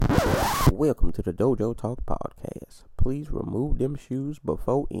Welcome to the Dojo Talk Podcast. Please remove them shoes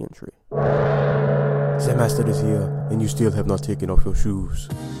before entry. Zen Master is here, and you still have not taken off your shoes.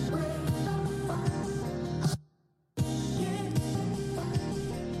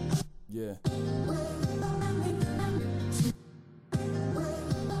 Yeah.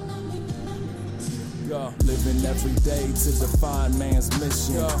 Living every day to define man's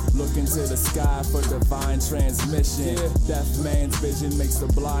mission. Look into the sky for divine transmission. Deaf man's vision makes the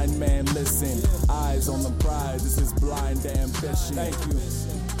blind man listen. Eyes on the prize, this is blind ambition. Thank you.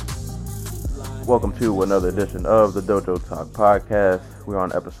 Welcome to another edition of the Dojo Talk Podcast. We're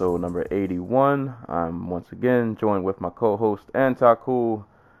on episode number 81. I'm once again joined with my co-host Antakul.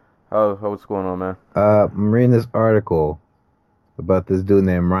 What's going on, man? I'm reading this article about this dude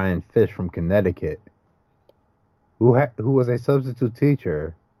named Ryan Fish from Connecticut, who was a substitute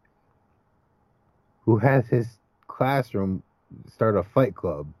teacher, who had his classroom start a fight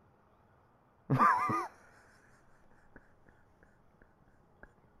club. I'm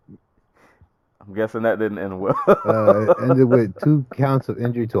guessing that didn't end well. It ended with 2 counts of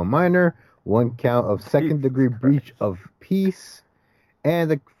injury to a minor, 1 count of second-degree breach of peace,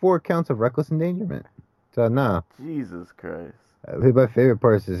 and 4 counts of reckless endangerment. So, nah. Jesus Christ. My favorite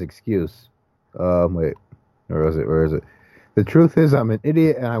part is his excuse. Wait. Where is it? The truth is, I'm an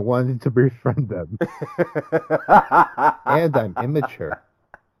idiot and I wanted to befriend them. And I'm immature.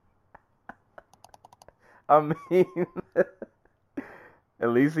 I mean, at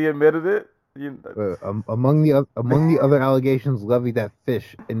least he admitted it. Among the other allegations levied at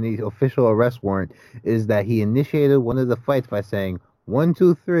Fish in the official arrest warrant is that he initiated one of the fights by saying 1,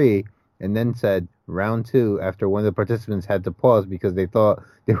 2, 3, and then said round 2 after one of the participants had to pause because they thought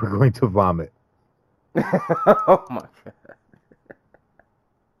they were going to vomit. Oh my God.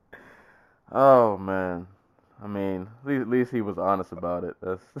 Oh man. I mean, at least he was honest about it.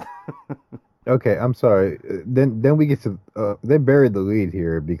 That's Okay, I'm sorry. Then we get to they buried the lead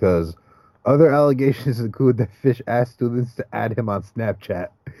here because other allegations include that Fish asked students to add him on Snapchat.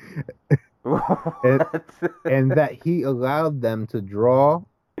 and that he allowed them to draw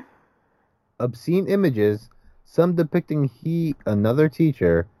obscene images, some depicting another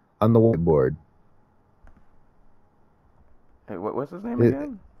teacher, on the whiteboard. Hey, what's his name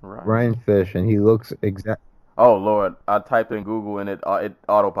again? Ryan Fish, and he looks exact. Oh Lord, I typed in Google and it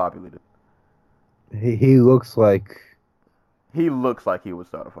auto-populated. He looks like. He looks like he would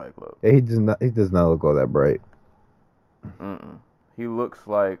start a fight club. He does not. He does not look all that bright. He looks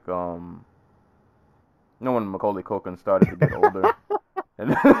like when Macaulay Culkin started to get older.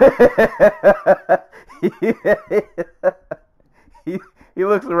 he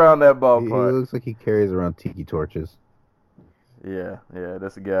looks around that ballpark. He looks like he carries around tiki torches. Yeah,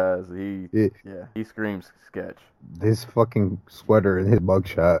 this guy's he screams sketch. This fucking sweater and his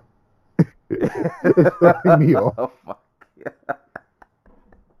mugshot. It's fucking me off. Oh my God.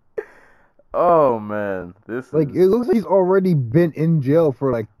 Oh man, it looks like he's already been in jail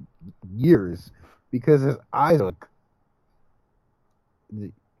for like years because his eyes look.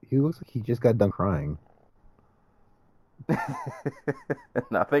 He looks like he just got done crying. No,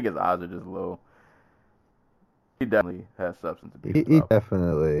 I think his eyes are just low. He definitely has substance abuse. He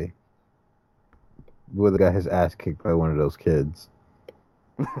definitely would have got his ass kicked by one of those kids.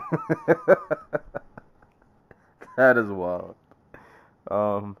 That is wild.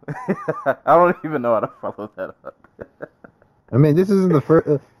 I don't even know how to follow that up. I mean, this isn't the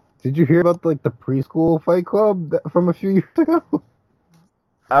first. Did you hear about the preschool fight club from a few years ago?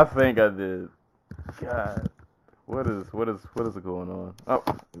 I think I did. God, what is going on? Oh,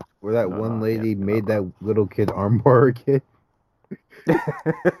 where that one lady made that little kid armbar a kid.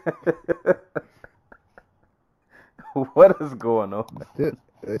 What is going on? Dude,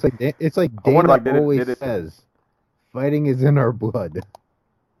 it's like Dana always says, fighting is in our blood.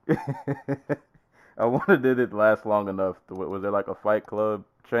 I wonder, did it last long enough? Was there like a Fight Club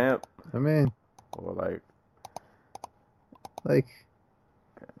champ? I mean, or like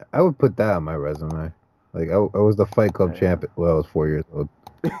I would put that on my resume. Like I was the Fight Club champ. Well, I was 4 years old.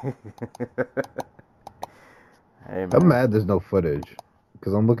 Hey, man. I'm mad there's no footage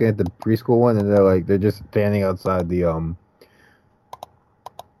because I'm looking at the preschool one and they're just standing outside the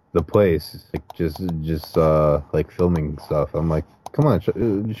place, like just filming stuff. I'm like, come on, show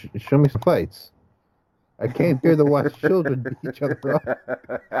me some fights. I came here to watch children beat each other up.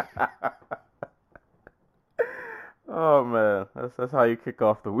 Oh man, that's how you kick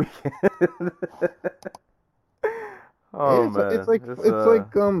off the weekend. It's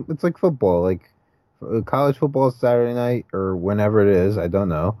like football. Like college football is Saturday night or whenever it is, I don't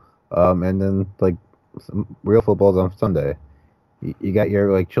know. And then like some real football's on Sunday. You got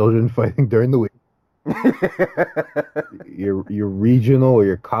your like children fighting during the week. Your regional or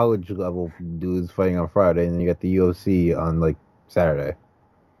your college level dudes fighting on Friday, and then you got the UFC on like Saturday.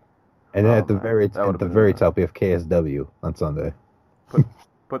 And then Oh, at the man. very That would've been, very top, we have KSW on Sunday.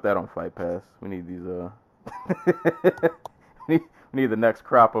 Put that on Fight Pass. We need these we need the next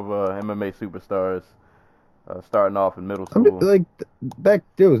crop of MMA superstars starting off in middle I mean, school. like that,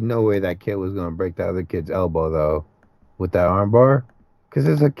 there was no way that kid was gonna break the other kid's elbow though, with that armbar, because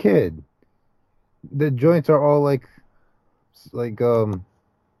as a kid, the joints are all like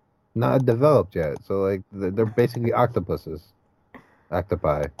not developed yet. So like they're basically octopuses,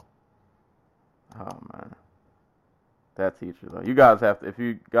 octopi. Oh man, that teacher though. You guys have to. If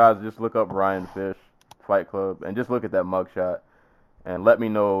you guys just look up Ryan Fish Fight Club and just look at that mugshot, and let me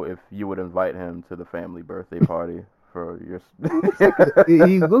know if you would invite him to the family birthday party for your.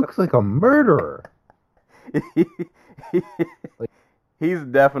 He looks like a murderer. He's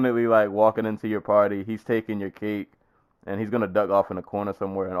definitely like walking into your party. He's taking your cake, and he's gonna duck off in a corner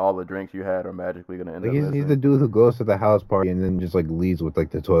somewhere, and all the drinks you had are magically gonna end Like up he's missing. the dude who goes to the house party and then just like leaves with like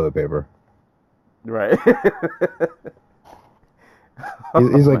the toilet paper. Right.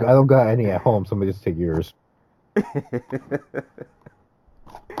 He's like, I don't got any at home. Somebody just take yours.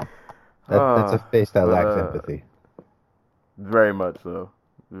 That's a face that lacks empathy. Very much so.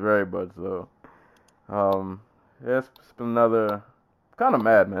 Very much so. Yeah, it's been another kind of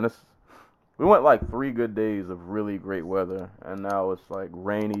mad, man. We went like 3 good days of really great weather, and now it's like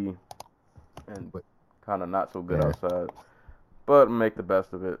rainy and kind of not so good outside. But make the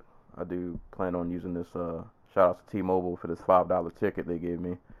best of it. I do plan on using this. Shout out to T-Mobile for this $5 ticket they gave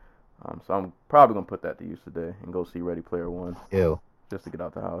me. So I'm probably gonna put that to use today and go see Ready Player One. Ew. Just to get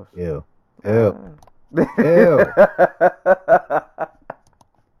out the house. Ew. Ew. Ew.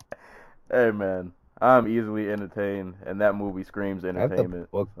 Hey man, I'm easily entertained, and that movie screams I have entertainment. the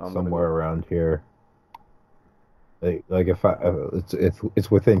book So somewhere around here. Like if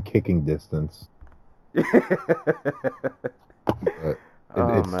it's within kicking distance.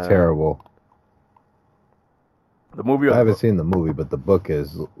 But it's man. terrible. The movie. I haven't seen the movie, but the book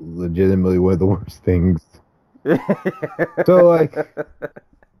is legitimately one of the worst things. So like,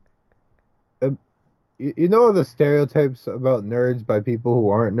 you know the stereotypes about nerds by people who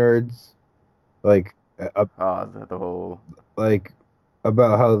aren't nerds, like is that the whole? like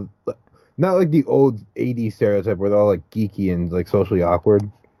about how not like the old 80s stereotype where they're all like geeky and like socially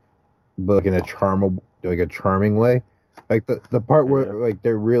awkward, but like in a charming way. Like the part where like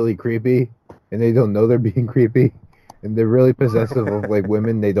they're really creepy and they don't know they're being creepy, and they're really possessive of like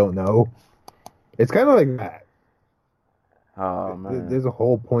women they don't know. It's kind of like that. Oh man. There's a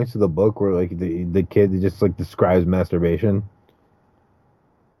whole point to the book where like the kid just like describes masturbation,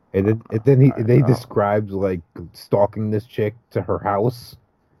 and then he describes like stalking this chick to her house,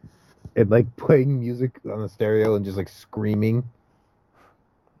 and like playing music on the stereo and just like screaming.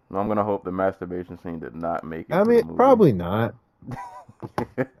 I'm gonna hope the masturbation scene did not make it. I mean, probably not.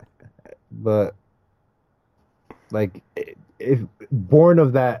 But like, if born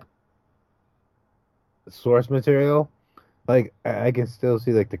of that source material, like I can still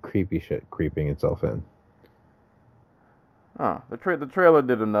see like the creepy shit creeping itself in. The trailer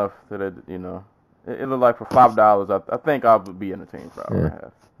did enough that it looked like for $5. I think I would be entertained for an hour and a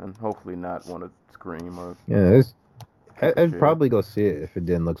half, and hopefully not want to scream or. Yeah, I'd probably go see it if it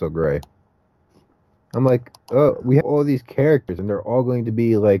didn't look so gray. I'm like, oh, we have all these characters, and they're all going to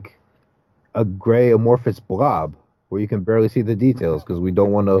be like a gray amorphous blob where you can barely see the details because we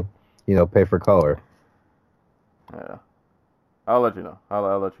don't want to, pay for color. Yeah, I'll let you know.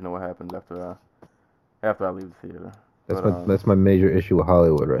 I'll let you know what happens after I leave the theater. That's my major issue with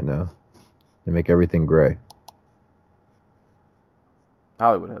Hollywood right now. They make everything gray.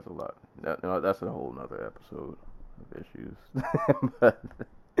 Hollywood has a lot. That's a whole nother episode of issues. But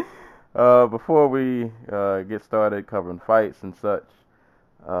before we get started covering fights and such,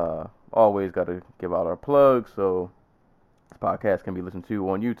 always got to give out our plugs. So this podcast can be listened to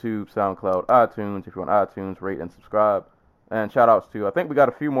on YouTube, SoundCloud, iTunes. If you're on iTunes, rate and subscribe. And shout outs to, I think we got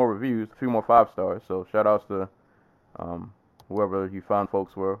a few more reviews, a few more 5 stars. So shout outs to whoever you found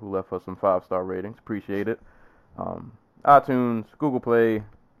folks were who left us some 5-star ratings. Appreciate it. iTunes, Google Play. You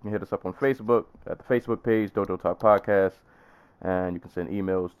can hit us up on Facebook at the Facebook page, Dojo Talk Podcast. And you can send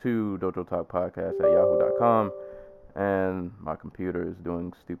emails to dojotalkpodcast@yahoo.com. And my computer is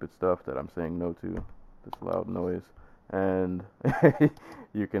doing stupid stuff that I'm saying no to. This loud noise. And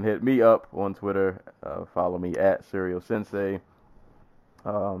you can hit me up on Twitter. Follow me at Serial Sensei.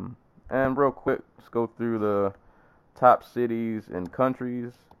 And real quick, let's go through the top cities and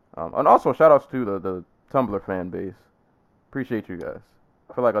countries. And also shout outs to the Tumblr fan base. appreciate you guys.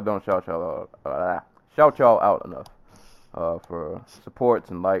 I feel like I don't shout y'all out enough for supports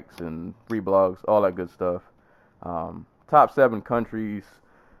and likes and reblogs, all that good stuff. Top 7 countries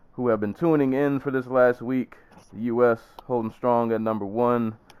who have been tuning in for this last week. The U.S. holding strong at number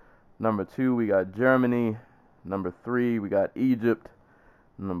 1. Number 2, we got Germany. Number 3, we got Egypt.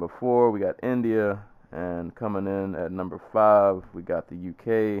 Number 4, we got India. And coming in at number 5, we got the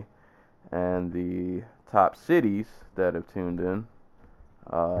UK. And the top cities that have tuned in.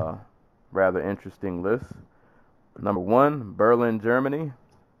 Rather interesting list. Number 1, Berlin, Germany.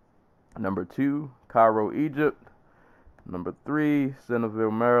 Number 2, Cairo, Egypt. Number 3,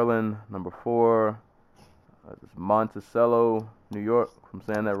 Centerville, Maryland. Number 4, Monticello, New York, if I'm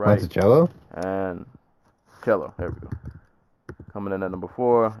saying that right. Monticello? And Cello, there we go. Coming in at number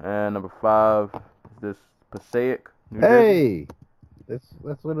 4. And number 5 is this Passaic, New Jersey. Hey! That's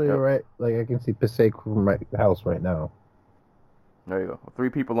literally right. Like, I can see Passaic from my house right now. There you go. 3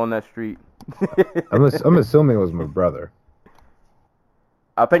 people on that street. I'm assuming it was my brother.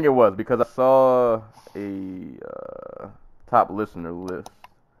 I think it was because I saw a top listener list,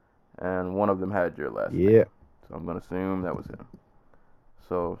 and one of them had your last name. Yeah. So I'm going to assume that was him.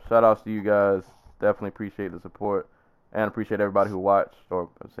 So shout outs to you guys. Definitely appreciate the support, and appreciate everybody who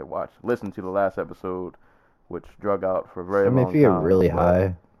listened to the last episode, which drug out for a very long time. If you get really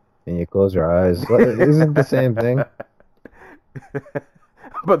high and you close your eyes, isn't the same thing?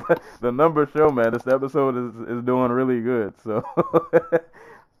 But the numbers show, man, this episode is doing really good. So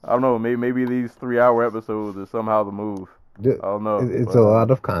I don't know, maybe these 3-hour episodes is somehow the move. I don't know. It's a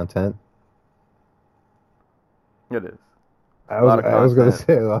lot of content. It is. I was gonna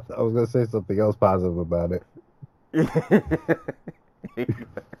say something else positive about it.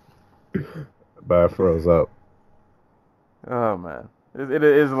 But I froze up. Oh man, it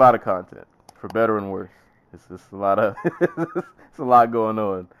is a lot of content, for better and worse. It's just a lot of it's a lot going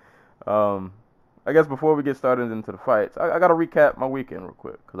on. I guess before we get started into the fights, I gotta recap my weekend real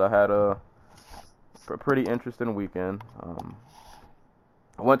quick because I had a pretty interesting weekend.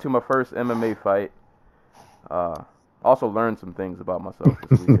 I went to my first MMA fight. Also learned some things about myself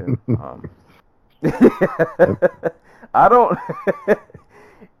this weekend. I don't,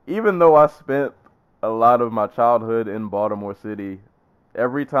 even though I spent a lot of my childhood in Baltimore City,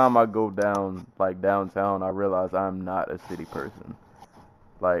 every time I go downtown, I realize I'm not a city person.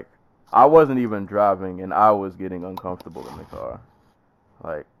 Like, I wasn't even driving and I was getting uncomfortable in the car.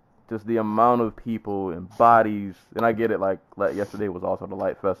 Like, just the amount of people and bodies, and I get it, like yesterday was also the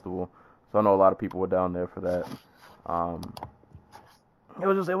Light Festival, so I know a lot of people were down there for that. It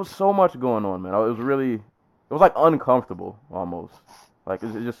was so much going on, man. It was like uncomfortable almost. Like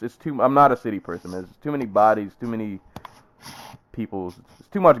it's too. I'm not a city person. There's too many bodies, too many people. It's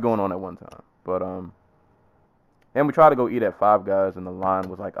too much going on at one time. But and we tried to go eat at Five Guys, and the line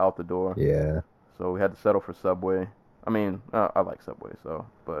was like out the door. Yeah. So we had to settle for Subway. I mean, I like Subway,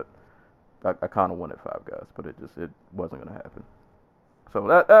 but I kind of wanted Five Guys, but it wasn't gonna happen. So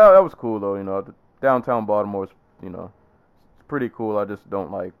that was cool though. You know, downtown Baltimore is, you know, it's pretty cool. I just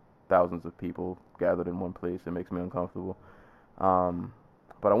don't like thousands of people gathered in one place. It makes me uncomfortable.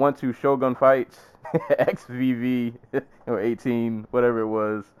 But I went to Shogun Fights, XVV, or 18, whatever it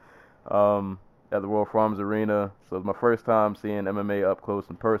was, at the Royal Farms Arena. So it was my first time seeing MMA up close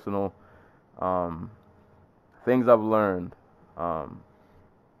and personal. Things I've learned.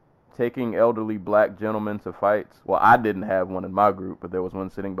 Taking elderly black gentlemen to fights. Well, I didn't have one in my group, but there was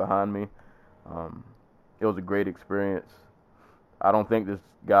one sitting behind me. It was a great experience. I don't think this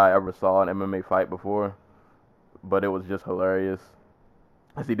guy ever saw an MMA fight before, but it was just hilarious.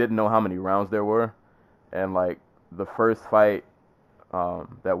 Because he didn't know how many rounds there were. And, like, the first fight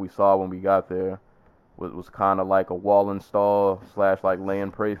that we saw when we got there was kind of like a wall install / like lay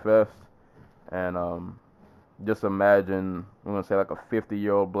and pray fest. And just imagine, I'm going to say like a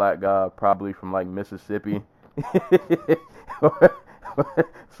 50-year-old black guy, probably from like Mississippi.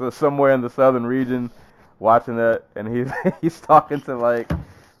 So somewhere in the southern region, watching that, and he's talking to like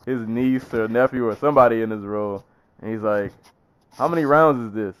his niece or nephew or somebody in his role, and he's like, "How many rounds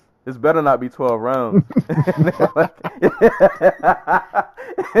is this? This better not be 12 rounds."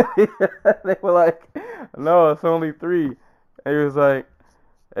 They were like, "No, it's only 3." And he was like,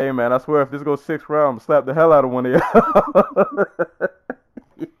 "Hey man, I swear if this goes 6 rounds, slap the hell out of one of y'all."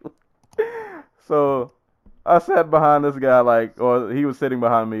 So I sat behind this guy or he was sitting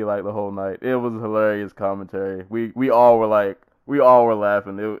behind me like the whole night. It was hilarious commentary. We all were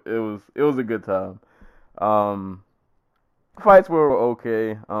laughing. It was a good time. Fights were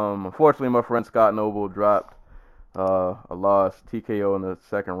okay. Unfortunately, my friend Scott Noble dropped a loss, TKO in the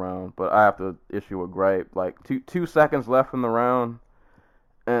second round. But I have to issue a gripe. Like 2 seconds left in the round,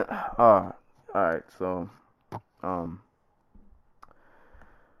 and all right. So I'm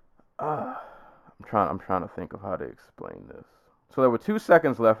trying to think of how to explain this. So there were 2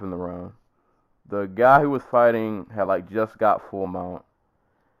 seconds left in the round. The guy who was fighting had like just got full mount,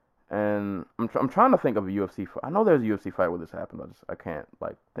 and I'm trying to think of a UFC fight. I know there's a UFC fight where this happened. I can't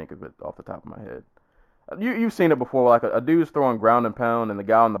like think of it off the top of my head. You've seen it before, like a dude's throwing ground and pound, and the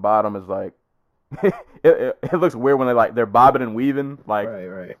guy on the bottom is like, it looks weird when they're bobbing and weaving like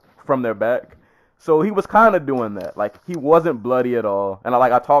Right. from their back. So he was kind of doing that. Like he wasn't bloody at all, and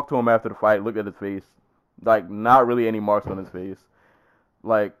I talked to him after the fight, looked at his face, like not really any marks on his face,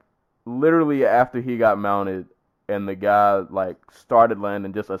 like literally after he got mounted. And the guy like started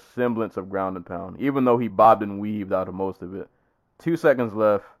landing just a semblance of ground and pound, even though he bobbed and weaved out of most of it. 2 seconds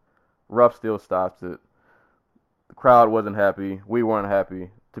left. Ruff still stops it. The crowd wasn't happy. We weren't happy.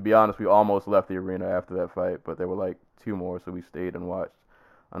 To be honest, we almost left the arena after that fight, but there were like 2 more, so we stayed and watched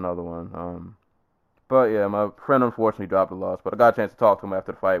another one. But yeah, my friend unfortunately dropped the loss, but I got a chance to talk to him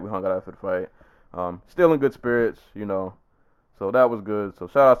after the fight. We hung out after the fight. Still in good spirits, So that was good. So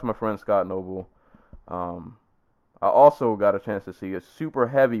shout out to my friend Scott Noble. I also got a chance to see a super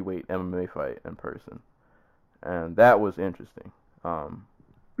heavyweight MMA fight in person, and that was interesting.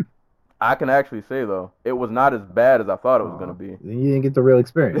 I can actually say, though, it was not as bad as I thought it was going to be. Then you didn't get the real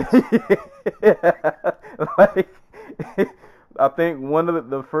experience. Like, I think one of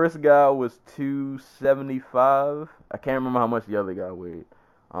the first guy was 275. I can't remember how much the other guy weighed.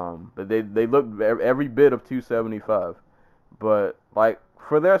 But they looked every bit of 275. But, like,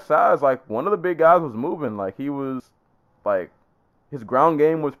 for their size, like, one of the big guys was moving. Like, he was, like, his ground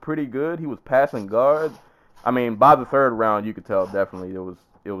game was pretty good. He was passing guards. I mean, by the third round, you could tell definitely it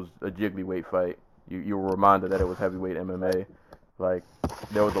was a jiggly weight fight. You were reminded that it was heavyweight MMA. Like,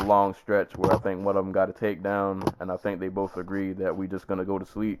 there was a long stretch where I think one of them got a takedown, and I think they both agreed that we just going to go to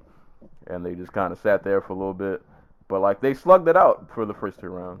sleep. And they just kind of sat there for a little bit. But, like, they slugged it out for the first 2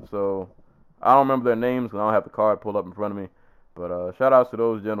 rounds. So, I don't remember their names because I don't have the card pulled up in front of me. But shout outs to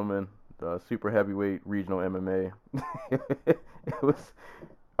those gentlemen, super heavyweight regional MMA. It was.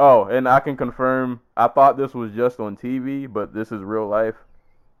 Oh, and I can confirm, I thought this was just on TV, but this is real life.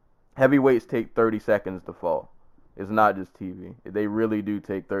 Heavyweights take 30 seconds to fall. It's not just TV. They really do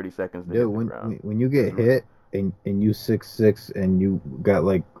take 30 seconds to hit the ground. When you get hit and you 6'6" and you got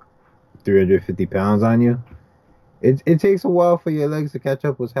like 350 pounds on you, it takes a while for your legs to catch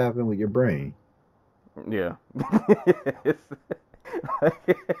up what's happening with your brain. Yeah. It's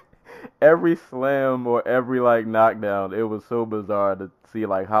like, every slam or every like knockdown, it was so bizarre to see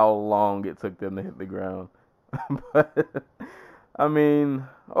like how long it took them to hit the ground. But I mean,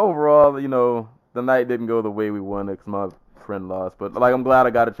 overall, the night didn't go the way we wanted because my friend lost. But like, I'm glad I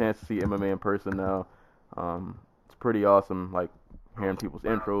got a chance to see MMA in person now. It's pretty awesome, like hearing people's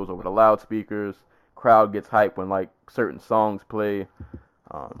intros over the loudspeakers. Crowd gets hyped when like certain songs play.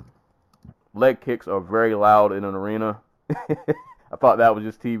 Leg kicks are very loud in an arena. I thought that was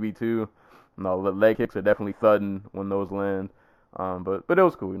just TV too. No, the leg kicks are definitely thudding when those land. But it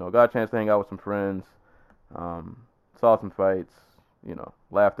was cool, Got a chance to hang out with some friends. Saw some fights,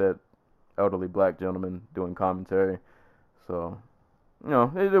 laughed at elderly black gentlemen doing commentary. So,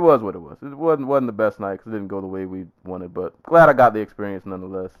 it was what it was. It wasn't the best night because it didn't go the way we wanted, but glad I got the experience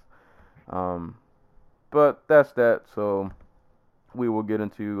nonetheless. But that's that. So we will get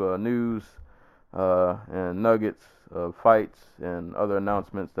into news and nuggets of fights and other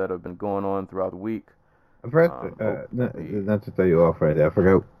announcements that have been going on throughout the week. I forgot, not to throw you off right there, I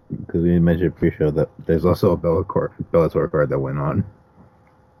forgot, because we didn't mention pre-show that there's also a Bellator card that went on.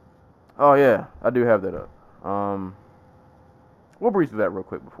 Oh, yeah, I do have that up. We'll breeze through that real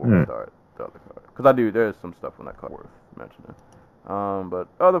quick before we start the other card. Because there's some stuff on that card worth mentioning. But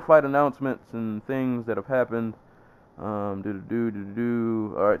other fight announcements and things that have happened. Alright,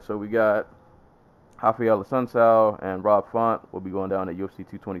 so we got Rafael Assunção and Rob Font will be going down at UFC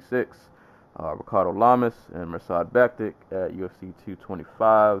 226. Ricardo Lamas and Mirsad Bektic at UFC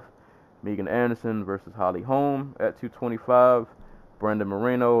 225. Megan Anderson versus Holly Holm at 225. Brandon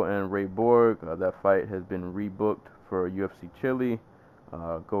Moreno and Ray Borg. That fight has been rebooked for UFC Chile.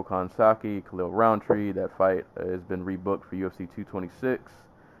 Gokhan Saki, Khalil Roundtree. That fight has been rebooked for UFC 226.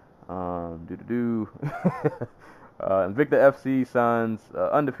 Invicta FC signs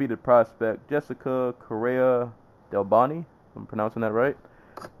undefeated prospect Jessica Correa Del Boni. If I'm pronouncing that right.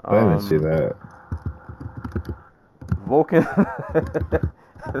 I didn't see that. Volkan.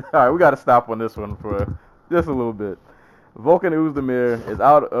 Alright, we got to stop on this one for just a little bit. Volkan Oezdemir is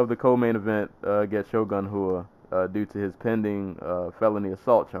out of the co-main event against Shogun Rua. due to his pending felony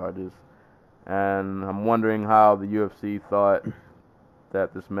assault charges. And I'm wondering how the UFC thought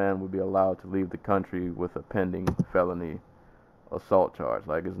that this man would be allowed to leave the country with a pending felony assault charge.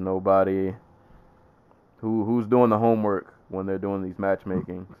 Like, is nobody who's doing the homework when they're doing these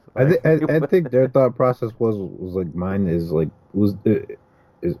matchmaking? Like, I think their thought process was like mine is like was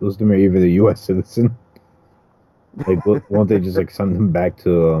Uzdemir even a U.S. citizen? Like, won't they just like send him back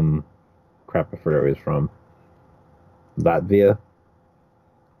to crap, I forget where he's from, Latvia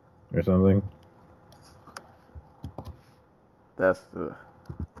or something? That's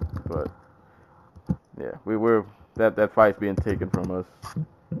but yeah, we're that fight's being taken from us.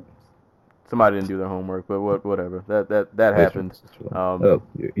 Somebody didn't do their homework, but whatever. That happened.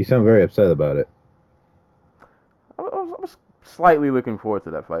 You sound very upset about it. I was slightly looking forward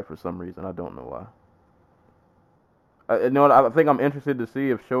to that fight for some reason. I don't know why. You know what? I think I'm interested to see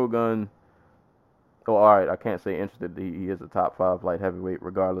if Shogun. Oh, all right. I can't say interested. He is a top 5 light heavyweight,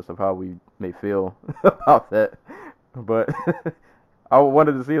 regardless of how we may feel about that. But I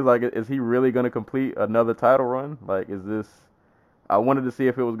wanted to see is he really going to complete another title run? Like, is this? I wanted to see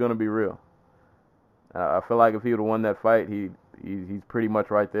if it was going to be real. I feel like if he would have won that fight, he's pretty much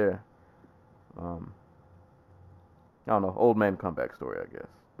right there. I don't know, old man comeback story, I guess.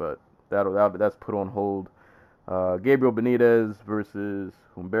 But that's put on hold. Gabriel Benitez versus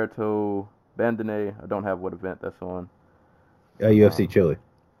Humberto Bandone. I don't have what event that's on. UFC Chile.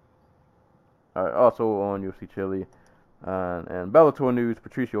 Also on UFC Chile. And Bellator news,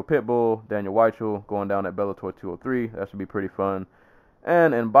 Patricio Pitbull, Daniel Weichel going down at Bellator 203. That should be pretty fun.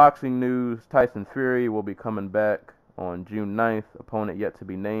 And in boxing news, Tyson Fury will be coming back on June 9th. Opponent yet to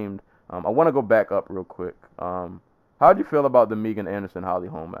be named. I want to go back up real quick. How do you feel about the Megan Anderson-Holly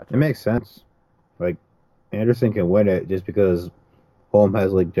Holm match? It makes sense. Like, Anderson can win it just because Holm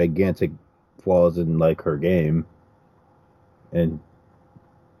has, like, gigantic flaws in, like, her game. And,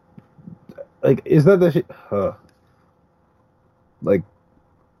 like, is that the like,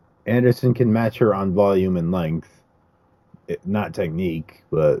 Anderson can match her on volume and length. Not technique,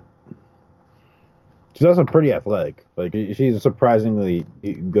 but she's also pretty athletic. Like, she's a surprisingly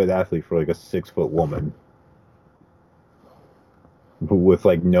good athlete for, like, a 6-foot woman with,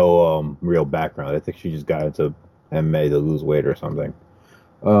 like, no real background. I think she just got into MMA to lose weight or something.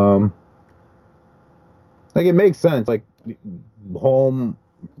 Like, it makes sense. Like, Holm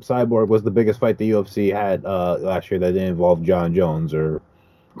Cyborg was the biggest fight the UFC had last year that didn't involve John Jones or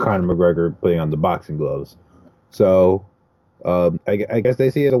Conor McGregor putting on the boxing gloves. So I guess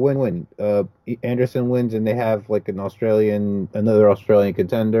they see it as a win-win. Anderson wins and they have like another Australian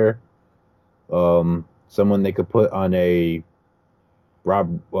contender, someone they could put on a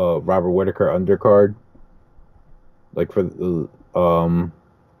Robert Whittaker undercard, like for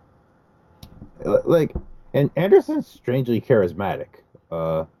like, and Anderson's strangely charismatic.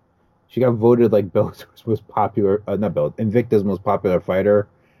 She got voted like Bellator's most popular, Invicta's most popular fighter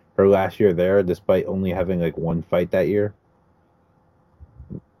her last year there, despite only having like one fight that year.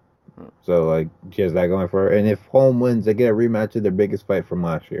 So like she has that going for her. And if Holm wins, they get a rematch of their biggest fight from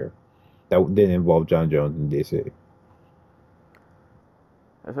last year. That didn't involve John Jones in DC.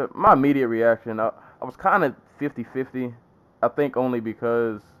 So my immediate reaction, I was kind of 50-50. I think only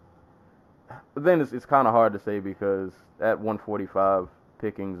because, but then it's kind of hard to say because at 145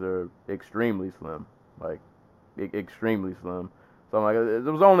 pickings are extremely slim, like extremely slim. So I'm like,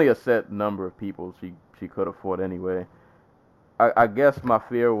 there was only a set number of people she could have fought anyway. I guess my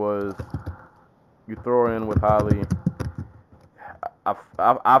fear was you throw her in with Holly.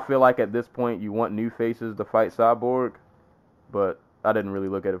 I feel like at this point you want new faces to fight Cyborg, but I didn't really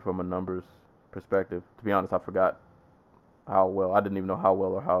look at it from a numbers perspective. To be honest, I forgot how well. I didn't even know how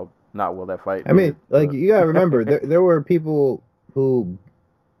well or how not well that fight. I mean, like, you gotta remember, there were people who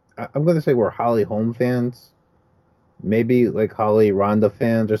I'm gonna say were Holly Holm fans, maybe like Holly Ronda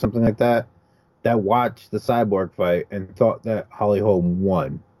fans or something like that watched the Cyborg fight and thought that Holly Holm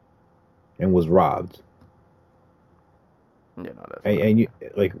won and was robbed. Yeah, no, that's and you,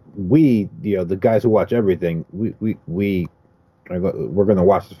 like, we, you know, the guys who watch everything, we're gonna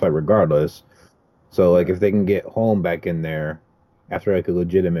watch this fight regardless. So like, if they can get Holm back in there after like a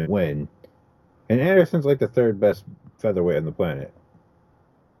legitimate win, and Anderson's like the third best featherweight on the planet.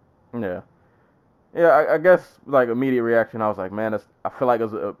 Yeah. I guess like immediate reaction, I was like, man, I feel like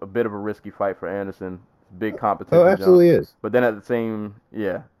it was a bit of a risky fight for Anderson. Big competition. Oh, absolutely is. But then at the same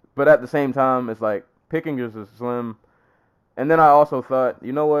time, it's like picking is slim. And then I also thought,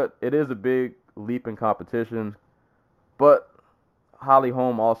 you know what? It is a big leap in competition, but Holly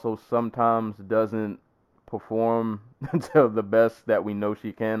Holm also sometimes doesn't perform to the best that we know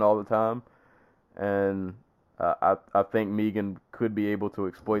she can all the time. And I think Megan could be able to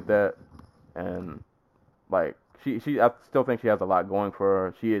exploit that, and like I still think she has a lot going for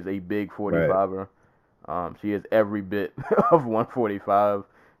her. She is a big 45er. She is every bit of 145.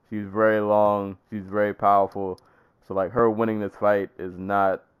 She's very long. She's very powerful. So like her winning this fight is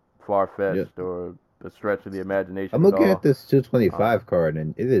not far fetched or a stretch of the imagination. I'm looking at this 225 Uh-huh. card,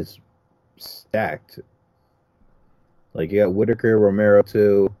 and it is stacked. Like you got Whitaker, Romero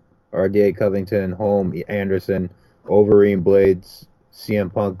 2, RDA Covington, Holm, Anderson, Overeem, Blades,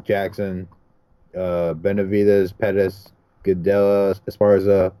 CM Punk, Jackson, Benavides, Pettis, Goodella,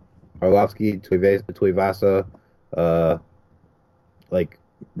 Esparza, Arlovsky, Tuivasa, like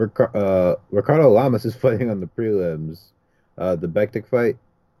Ricardo Lamas is fighting on the prelims, the Bektik fight,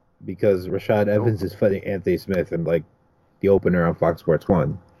 because Rashad Evans is fighting Anthony Smith in like the opener on Fox Sports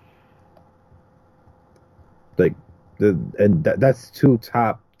 1. Like that's 2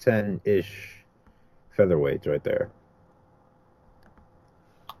 top 10-ish featherweights right there.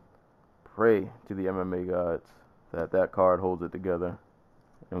 Pray to the MMA gods that card holds it together,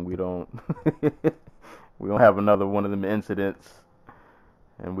 and we don't have another one of them incidents,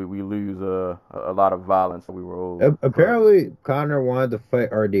 and we lose a lot of violence that we were owed. Apparently, Conor wanted to fight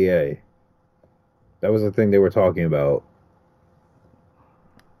RDA. That was the thing they were talking about.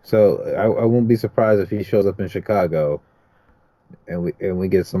 So I won't be surprised if he shows up in Chicago, and we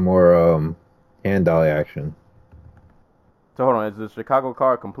get some more hand dolly action. So hold on, is the Chicago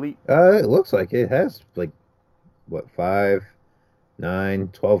card complete? It looks like it has like what 5, 9,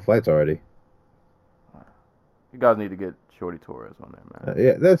 12 fights already. You guys need to get Shorty Torres on there, man.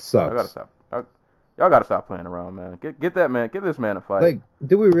 Yeah, that sucks. Y'all gotta stop playing around, man. Get that man. Get this man a fight. Like,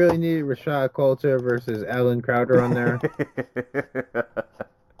 do we really need Rashad Coulter versus Alan Crowder on there?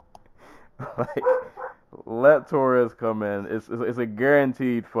 Like, let Torres come in. It's a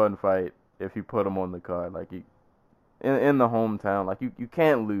guaranteed fun fight if you put him on the card. Like in the hometown, like you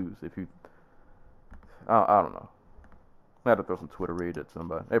can't lose if you. I don't know. I had to throw some Twitter rage at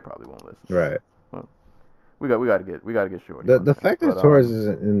somebody. They probably won't listen. Right. Well, we gotta get Shorty. The fact that Torres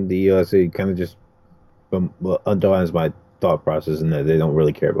isn't in the UFC kind of just underlines my thought process in that they don't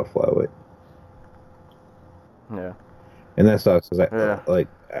really care about flyweight. Yeah. And that sucks. Like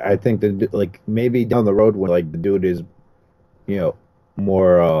I think that like maybe down the road when like the dude is,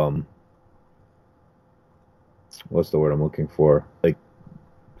 more what's the word I'm looking for? Like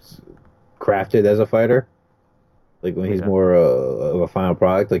crafted as a fighter. Like when he's more of a final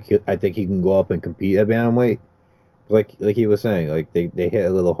product. Like I think he can go up and compete at bantamweight. Like he was saying, like they hit a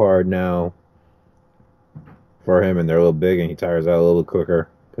little hard now for him, and they're a little big, and he tires out a little quicker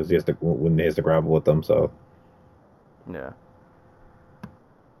because he has to grapple with them. So. Yeah.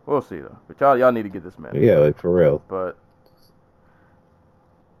 We'll see though. But y'all need to get this man. Yeah, like for real. But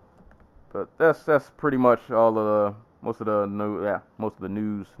that's pretty much all of the most of the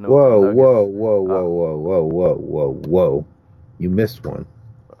news. Whoa. You missed one.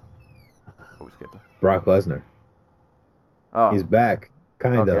 What we skipping? Brock Lesnar. Oh. He's back.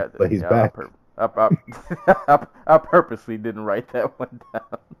 But he's back. I purposely didn't write that one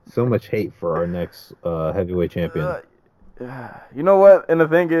down. So much hate for our next heavyweight champion. You know what? And the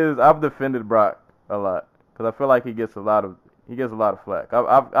thing is, I've defended Brock a lot because I feel like he gets a lot of flack.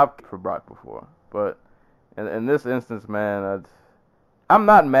 I've for Brock before, but in this instance, man, I'm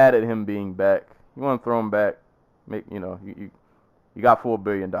not mad at him being back. You want to throw him back? You got $4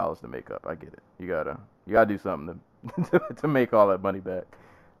 billion to make up. I get it. You gotta do something to make all that money back.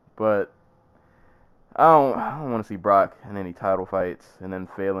 But I don't want to see Brock in any title fights and then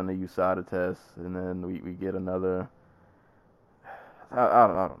failing the USADA test, and then we get another. I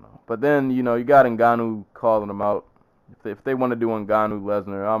don't know. But then you got Ngannou calling him out. If they want to do Ngannou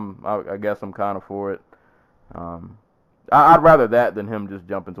Lesnar, I guess I'm kind of for it. I'd rather that than him just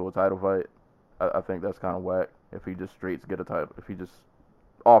jump into a title fight. I think that's kind of whack. If he just straight get a title, if he just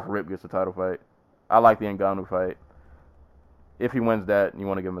off rip gets a title fight, I like the Ngannou fight. If he wins that and you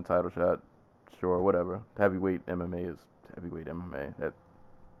want to give him a title shot, sure, whatever. Heavyweight MMA is heavyweight MMA.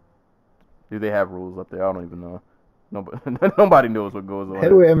 Do they have rules up there? I don't even know. Nobody knows what goes on.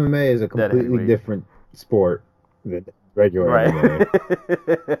 Heavyweight MMA is a completely different sport than regular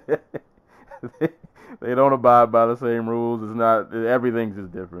MMA. They don't abide by the same rules. It's not. Everything's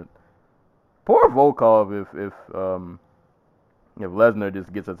just different. Poor Volkov if Lesnar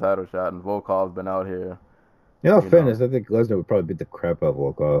just gets a title shot and Volkov's been out here. In all fairness, I think Lesnar would probably beat the crap out of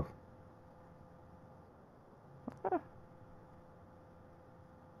Volkov.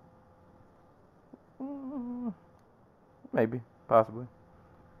 Maybe, possibly.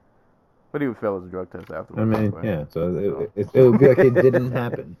 But he would fail his drug test afterwards. I mean, yeah. So it would be like it didn't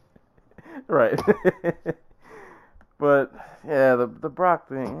happen. Right. But yeah, the Brock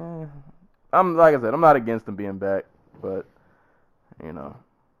thing. I'm like I said, I'm not against him being back, but you know,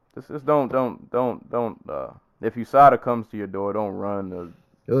 just don't. If USADA comes to your door, don't run.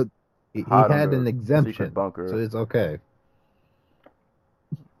 He Hide had under an a exemption, secret bunker. so it's okay.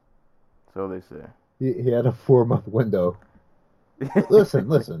 So they say. He had a 4-month window.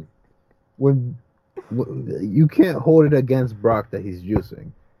 Listen. When you can't hold it against Brock that he's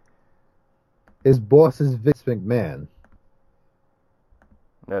juicing. His boss is Vince McMahon.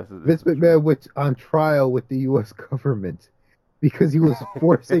 Vince McMahon was on trial with the U.S. government because he was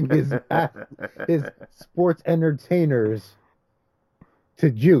forcing his sports entertainers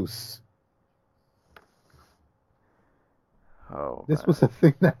to juice. Oh, this was a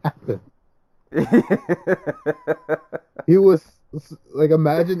thing that happened. He was like,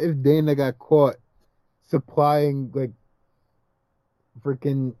 imagine if Dana got caught supplying like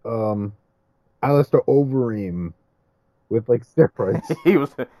freaking Alistair Overeem with like steroids. he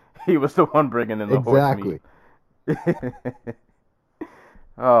was the one bringing in the horse meat.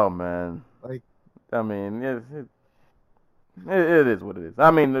 Oh man, like, I mean, it is what it is.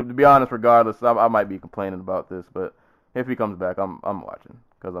 I mean, to be honest, regardless, I might be complaining about this, but if he comes back, I'm watching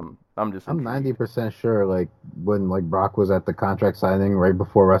because I'm 90% sure. Like when like Brock was at the contract signing right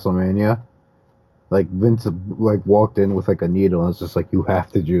before WrestleMania, like Vince like walked in with like a needle and it's just like, you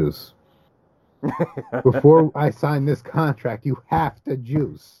have to juice. Before I sign this contract, you have to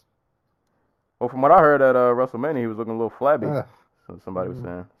juice. Well, from what I heard at WrestleMania, he was looking a little flabby. So somebody was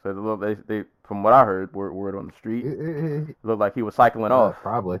saying. So they from what I heard, word on the street, it looked like he was cycling off.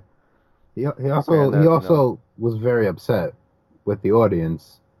 Probably. He also was very upset with the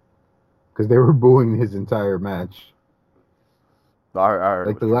audience because they were booing his entire match. I heard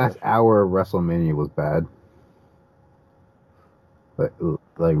like the last hour of WrestleMania was bad.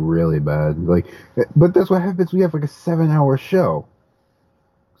 Like really bad. Like, but that's what happens. We have like a 7-hour show,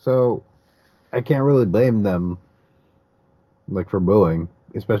 so I can't really blame them, like, for booing,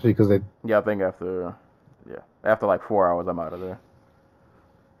 especially because they. Yeah, I think after like 4 hours, I'm out of there.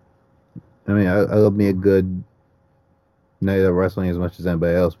 I mean, I love me a good night of wrestling as much as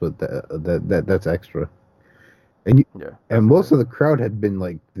anybody else, but that's extra. And most of the crowd had been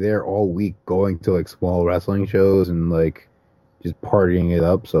like there all week, going to like small wrestling shows and like just partying it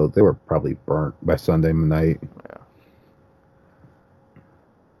up, so they were probably burnt by Sunday night. Yeah.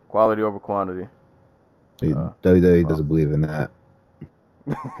 Quality over quantity. WWE doesn't believe in that.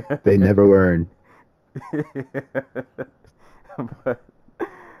 They never learn. But,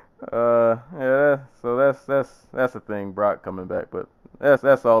 yeah. So that's the thing. Brock coming back, but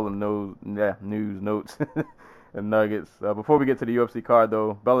that's all the news notes and nuggets. Before we get to the UFC card,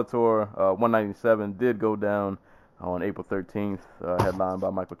 though, Bellator 197 did go down on April 13th, headlined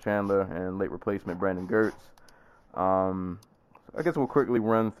by Michael Chandler and late replacement Brandon Gertz. I guess we'll quickly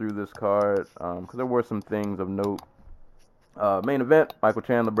run through this card because there were some things of note. Main event: Michael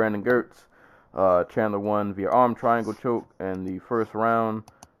Chandler, Brandon Gertz. Chandler won via arm triangle choke in the first round.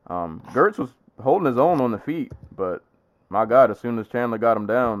 Gertz was holding his own on the feet, but my God, as soon as Chandler got him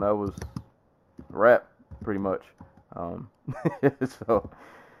down, that was a wrap, pretty much. So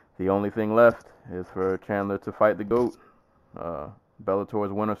the only thing left is for Chandler to fight the GOAT,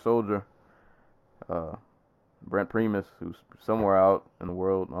 Bellator's winter soldier, Brent Primus, who's somewhere out in the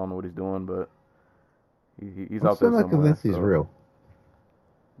world. I don't know what he's doing, but he's out there somewhere. I'm still not convinced he's real.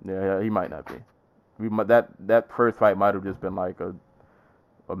 Yeah, he might not be. That first fight might have just been like a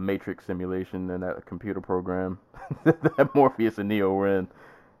Matrix simulation in that computer program that Morpheus and Neo were in.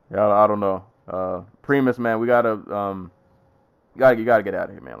 I don't know. Primus, man, we gotta get out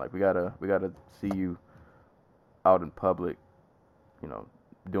of here, man. Like we gotta see you out in public,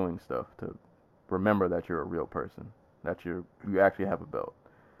 doing stuff to remember that you're a real person, that you actually have a belt.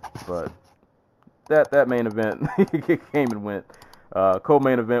 But that main event came and went.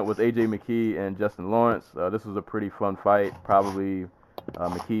 Co-main event was AJ McKee and Justin Lawrence. This was a pretty fun fight, probably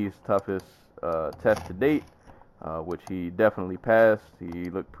McKee's toughest test to date, which he definitely passed. He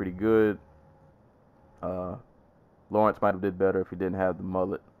looked pretty good. Lawrence might have did better if he didn't have the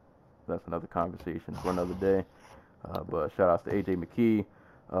mullet. That's another conversation for another day. But shout outs to AJ McKee.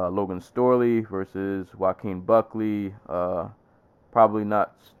 Logan Storley versus Joaquin Buckley. Probably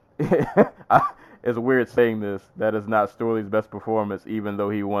not. It's weird saying this. That is not Storley's best performance, even though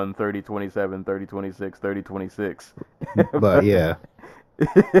he won 30-27, 30-26, 30-26. But yeah.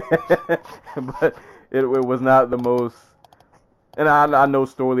 But it was not the most. And I know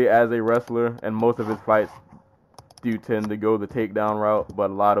Storley as a wrestler, and most of his fights do tend to go the takedown route.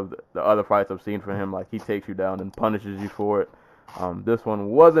 But a lot of the other fights I've seen from him, like he takes you down and punishes you for it. This one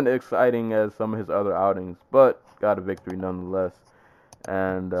wasn't exciting as some of his other outings, but got a victory nonetheless.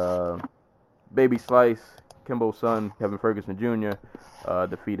 And Baby Slice, Kimbo's son, Kevin Ferguson Jr.,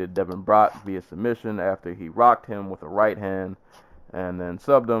 defeated Devin Brock via submission after he rocked him with a right hand and then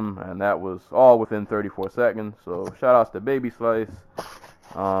subbed him, and that was all within 34 seconds. So shout outs to Baby Slice.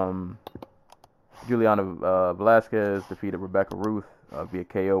 Juliana Velasquez defeated Rebecca Ruth via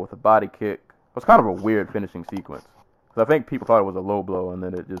KO with a body kick. It was kind of a weird finishing sequence. Because I think people thought it was a low blow, and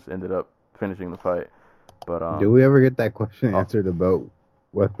then it just ended up finishing the fight. But did we ever get that question answered about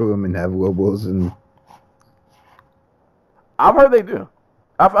whether women have low blows? And I've heard they do.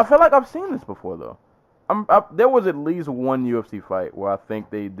 I feel like I've seen this before, though. There was at least one UFC fight where I think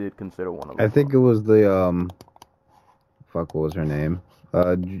they did consider one of them. I think it was the what was her name?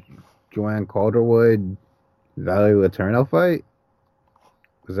 Joanne Calderwood, Valerie Letourneau fight.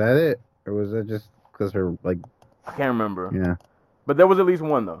 Was that it, or was that just because her like? I can't remember. Yeah. But there was at least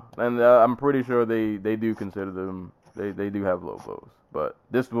one though, and I'm pretty sure they do consider them. They do have low blows, but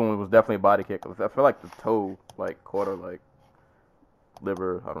this one was definitely a body kick. I feel like the toe like caught her like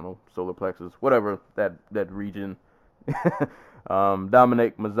liver, I don't know, solar plexus, whatever that region.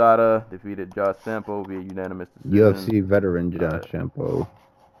 Dominic Mazzata defeated Josh Sampo via unanimous decision. UFC veteran Josh Sampo.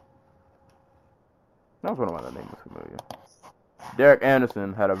 I was wondering why that name was familiar. Derek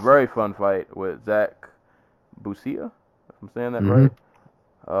Anderson had a very fun fight with Zach Busia, if I'm saying that right.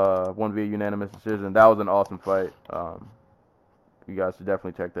 Won via unanimous decision. That was an awesome fight. You guys should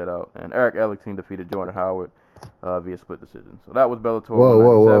definitely check that out. And Eric Ellington defeated Jordan Howard via split decision. So that was Bellator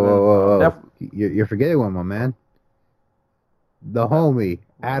 197. Whoa. You're forgetting one, my man. The homie,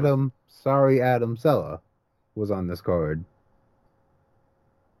 Adam Sella, was on this card.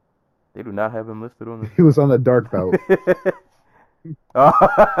 They do not have him listed on this. He was on the dark belt. I'm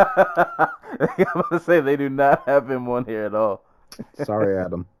going to say they do not have him on here at all. Sorry,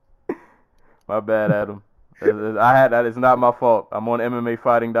 Adam. My bad, Adam. That is not my fault. I'm on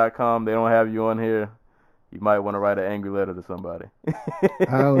MMAfighting.com. They don't have you on here. You might want to write an angry letter to somebody.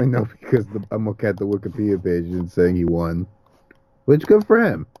 I only know because I'm looking at the Wikipedia page and saying he won. Which good for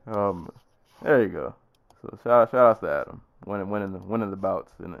him. There you go. So shout outs to Adam. Winning the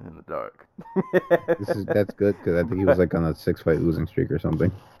bouts in the dark. That's good because I think he was like on a 6-fight losing streak or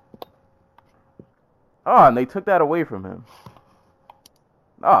something. Oh, and they took that away from him.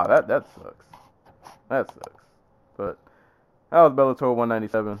 Oh, that sucks. That sucks. But that was Bellator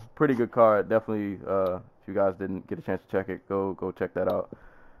 197. Pretty good card. Definitely, if you guys didn't get a chance to check it, go check that out.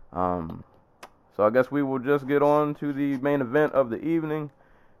 So I guess we will just get on to the main event of the evening.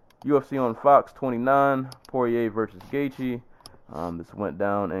 UFC on Fox 29, Poirier versus Gaethje. This went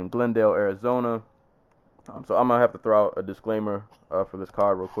down in Glendale, Arizona. So I'm going to have to throw out a disclaimer for this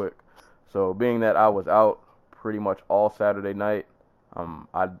card real quick. So being that I was out pretty much all Saturday night,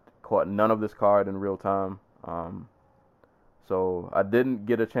 I caught none of this card in real time. So I didn't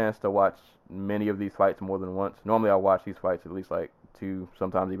get a chance to watch many of these fights more than once. Normally I watch these fights at least like 2,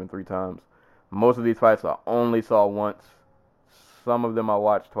 sometimes even 3 times. Most of these fights I only saw once. Some of them I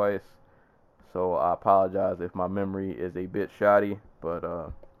watched twice, so I apologize if my memory is a bit shoddy, but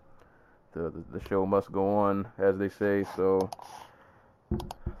the show must go on, as they say. So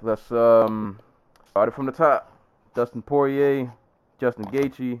let's start it from the top. Dustin Poirier, Justin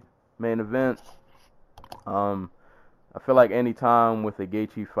Gaethje, main event. I feel like any time with a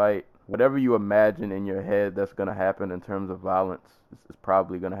Gaethje fight, whatever you imagine in your head that's gonna happen in terms of violence is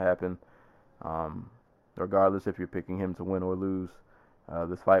probably gonna happen. Regardless if you're picking him to win or lose.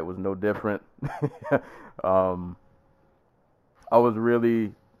 This fight was no different. I was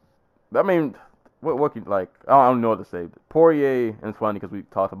really, I mean, what can, like, I don't know what to say. Poirier, and it's funny because we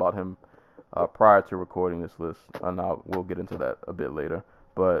talked about him prior to recording this list, and we'll get into that a bit later.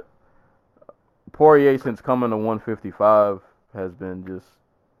 But Poirier, since coming to 155, has been just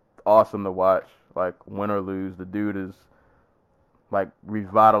awesome to watch. Like, win or lose, the dude is like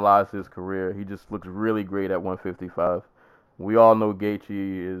revitalized his career. He just looks really great at 155. We all know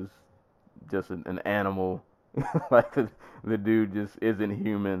Gaethje is just an animal. Like the dude just isn't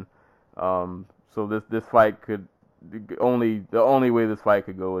human. So this fight could the only way this fight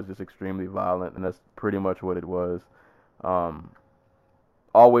could go is just extremely violent, and that's pretty much what it was.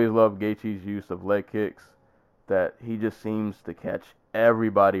 Always loved Gaethje's use of leg kicks that he just seems to catch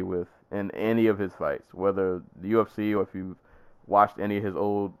everybody with in any of his fights, whether the UFC or if you watched any of his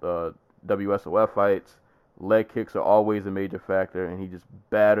old WSOF fights. Leg kicks are always a major factor, and he just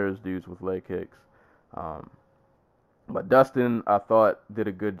batters dudes with leg kicks. But Dustin, I thought, did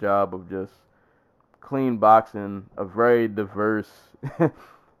a good job of just clean boxing, a very diverse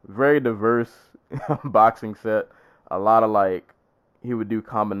boxing set. A lot of like he would do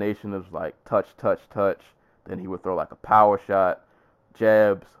combinations of like touch, touch, touch. Then he would throw like a power shot,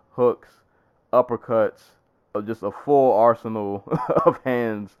 jabs, hooks, uppercuts, just a full arsenal of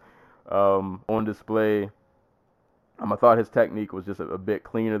hands on display. I thought his technique was just a bit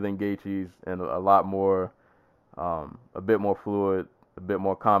cleaner than Gaethje's and a lot more, a bit more fluid, a bit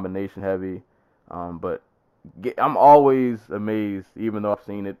more combination heavy. But I'm always amazed, even though I've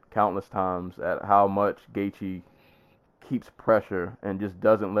seen it countless times, at how much Gaethje keeps pressure and just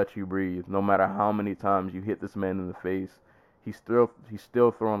doesn't let you breathe. No matter how many times you hit this man in the face, he's still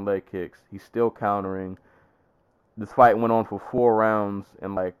throwing leg kicks. He's still countering. This fight went on for 4 rounds,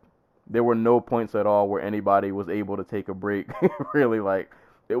 and like there were no points at all where anybody was able to take a break. Really, like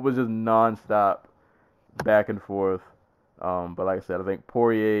it was just nonstop, back and forth. But like I said, I think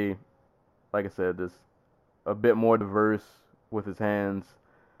Poirier, like I said, just a bit more diverse with his hands.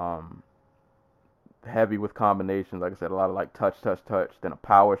 Heavy with combinations. Like I said, a lot of like touch, touch, touch. Then a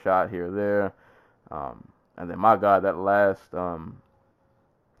power shot here or there. And then my God, that last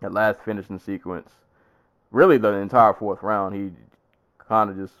finishing sequence, really the entire 4th round, he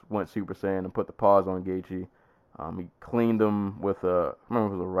kind of just went Super Saiyan and put the pause on Gaethje. He cleaned him with I remember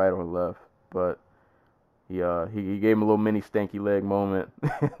if it was a right or a left, but he gave him a little mini stanky leg moment.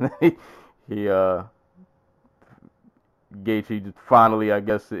 he Gaethje just finally, I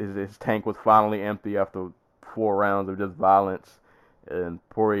guess his tank was finally empty after 4 rounds of just violence, and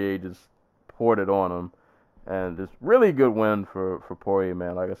Poirier just poured it on him. And just really good win for Poirier,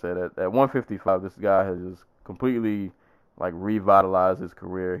 man. Like I said, at 155, this guy has just completely like revitalized his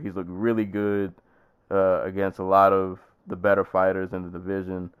career. He's looked really good against a lot of the better fighters in the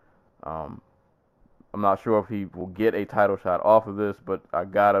division. I'm not sure if he will get a title shot off of this, but I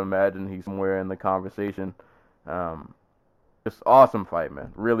gotta imagine he's somewhere in the conversation. Just awesome fight,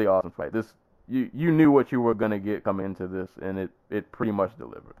 man. Really awesome fight. This you knew what you were gonna get coming into this, and it pretty much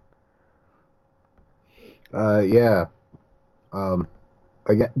delivered. Yeah.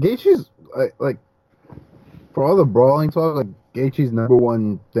 Again, Gaethje's like for all the brawling talk, like Gaethje's number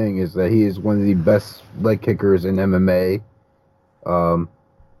one thing is that he is one of the best leg kickers in MMA.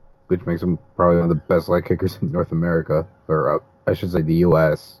 Which makes him probably one of the best leg kickers in North America, or I should say the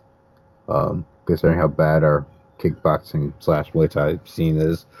U.S. Considering how bad our kickboxing / Muay Thai scene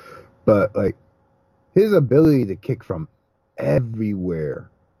is. But like his ability to kick from everywhere,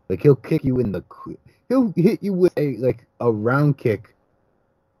 like he'll kick you he'll hit you with a round kick,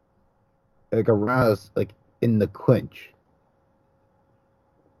 like in the clinch.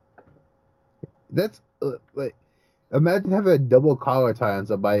 That's like, imagine having a double collar tie on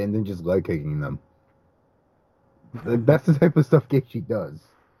somebody and then just leg kicking them. Like, that's the type of stuff Gaethje does.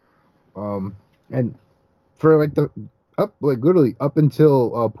 And for literally up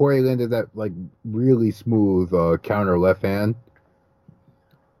until Poirier landed that like really smooth counter left hand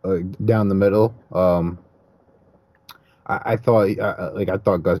down the middle. I thought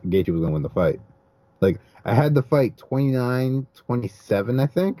Gaethje was gonna win the fight. Like I had the fight 29-27, I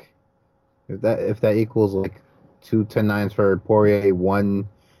think. If that equals like 2 10-9s for Poirier, 1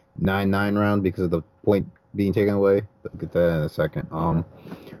 9-9 round because of the point being taken away. I'll get that in a second.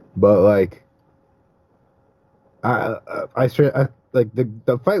 But like I like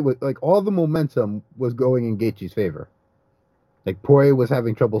the fight was like all the momentum was going in Gaethje's favor. Like Poirier was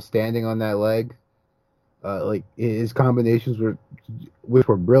having trouble standing on that leg. Like his combinations which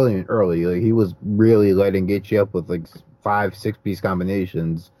were brilliant early. Like he was really lighting Gaethje up with like 5-6 piece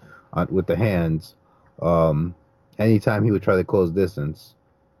combinations with the hands. Anytime he would try to close distance.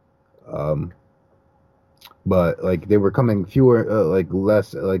 But like they were coming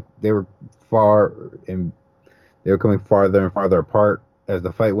less, like they were far and they were coming farther and farther apart as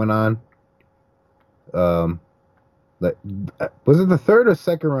the fight went on. Like, was it the 3rd or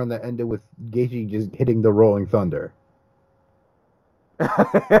 2nd round that ended with Gaethje just hitting the Rolling Thunder? I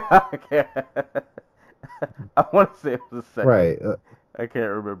want to say it was the 2nd. Right. I can't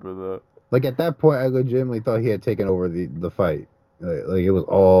remember though. Like at that point, I legitimately thought he had taken over the fight. Like it was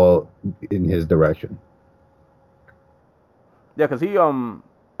all in his direction. Yeah, because he I can't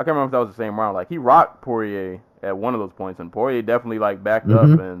remember if that was the same round. Like he rocked Poirier at one of those points, and Poirier definitely like backed up,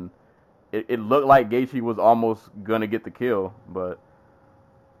 and it looked like Gaethje was almost gonna get the kill, but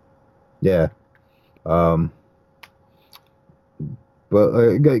yeah. But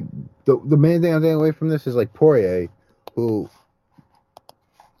like, the main thing I'm taking away from this is like Poirier, who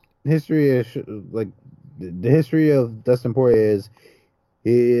history is like the history of Dustin Poirier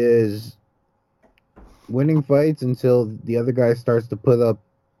is winning fights until the other guy starts to put up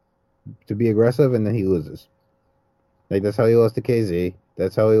to be aggressive, and then he loses. Like that's how he lost to KZ.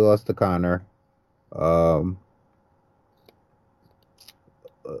 That's how he lost to Conor.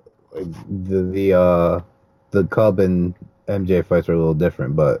 like the Cub and MJ fights are a little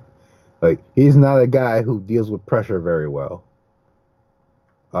different, but like he's not a guy who deals with pressure very well.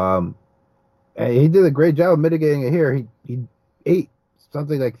 And he did a great job of mitigating it here. He ate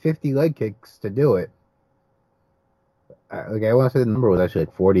something like 50 leg kicks to do it. Like I want to say the number was actually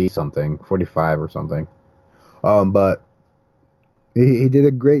like 40 something, 45 or something. But he did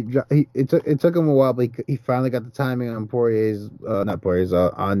a great job. It took him a while, but he finally got the timing on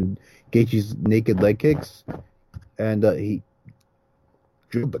on Gaethje's naked leg kicks, and he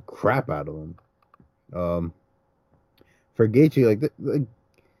drilled the crap out of him. For Gaethje, like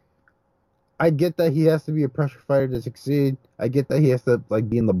I get that he has to be a pressure fighter to succeed. I get that he has to like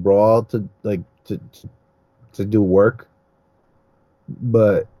be in the brawl to do work.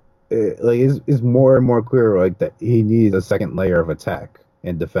 But it's more and more clear like that he needs a second layer of attack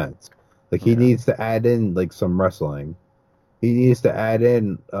and defense. Like he needs to add in like some wrestling. He needs to add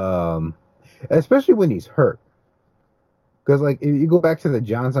in, especially when he's hurt. Because like if you go back to the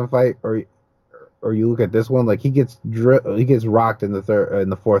Johnson fight, or you look at this one, like he gets rocked in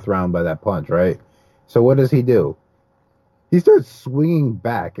the fourth round by that punch, right? So what does he do? He starts swinging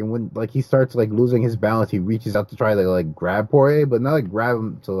back, and when like he starts like losing his balance, he reaches out to try to like grab Poirier, but not like grab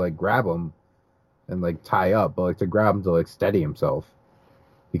him and like tie up, but like to grab him to like steady himself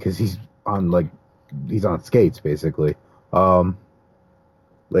because he's on skates basically.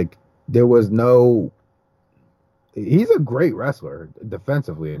 Like there was no. He's a great wrestler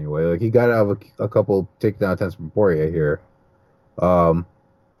defensively anyway. Like he got out of a couple takedown attempts from Poirier here,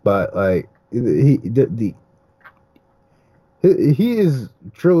 but like he is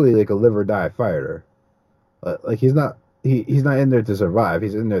truly like a live or die fighter. Like he's not in there to survive.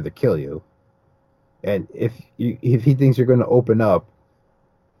 He's in there to kill you. And if he thinks you're going to open up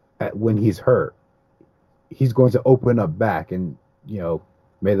when he's hurt, he's going to open up back, and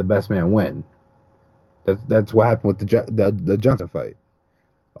may the best man win. That's what happened with the Johnson fight.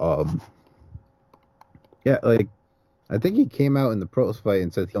 Yeah, like I think he came out in the pros fight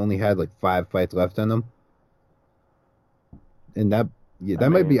and said he only had like 5 fights left in him. And that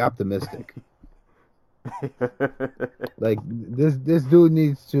might be optimistic. Like this dude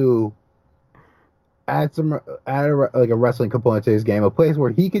needs to add a wrestling component to his game, a place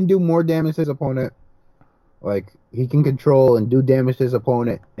where he can do more damage to his opponent. Like he can control and do damage to his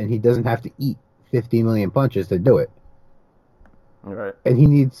opponent, and he doesn't have to eat 50 million punches to do it. All right. And he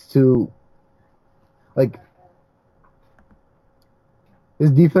needs to like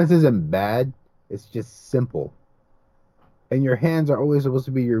his defense isn't bad, it's just simple. And your hands are always supposed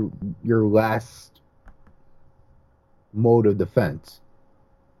to be your last mode of defense.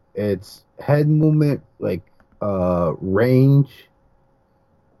 It's head movement, like range.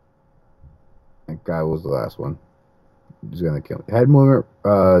 That guy was the last one. He's gonna kill me. Head movement,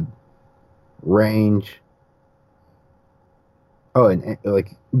 range. Oh, and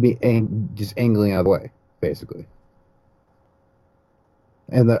like just angling out of the way, basically.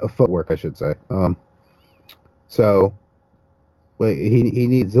 And the footwork, I should say. So. Like he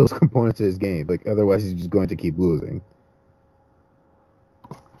needs those components to his game. Like otherwise, he's just going to keep losing.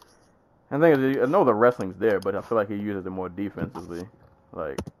 I think I know the wrestling's there, but I feel like he uses it more defensively.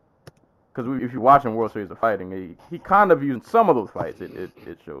 Like, because if you're watching World Series of Fighting, he kind of used some of those fights. It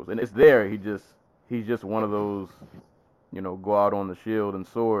shows, and it's there. He's just one of those, go out on the shield and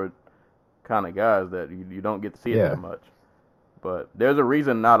sword kind of guys that you don't get to see it that much. But there's a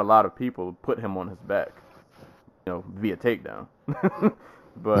reason not a lot of people put him on his back. Via takedown.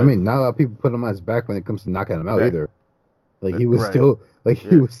 But I mean, not a lot of people put him on his back when it comes to knocking him out either. Like he was still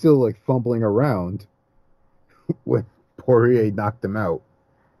like fumbling around when Poirier knocked him out.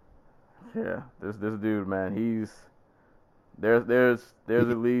 Yeah, this dude, man, there's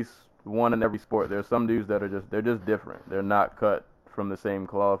at least one in every sport. There's some dudes that they're just different. They're not cut from the same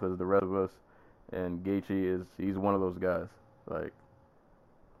cloth as the rest of us. And Gaethje he's one of those guys. Like.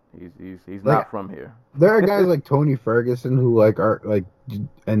 He's not from here. There are guys like Tony Ferguson who like are like,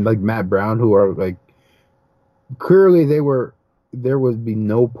 and like Matt Brown who are like, clearly there would be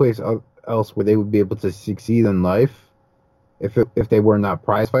no place else where they would be able to succeed in life if they were not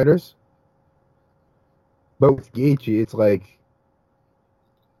prize fighters. But with Gaethje, it's like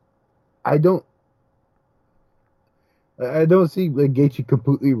I don't see like Gaethje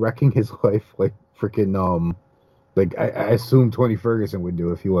completely wrecking his life like freaking like I assume Tony Ferguson would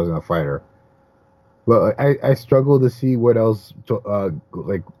do if he wasn't a fighter. But I struggle to see what else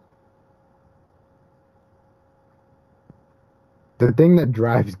like the thing that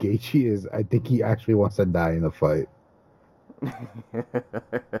drives Gaethje is I think he actually wants to die in the fight.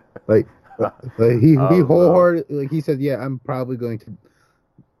 like he wholehearted like he said, yeah, I'm probably going to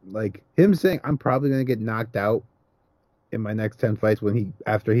like him saying I'm probably gonna get knocked out in my next 10 fights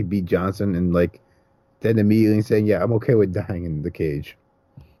after he beat Johnson, and like then immediately saying, yeah, I'm okay with dying in the cage.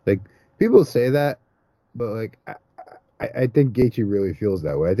 Like people say that, but like I think Gaethje really feels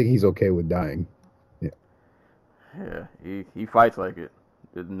that way. I think he's okay with dying. Yeah, he fights like it.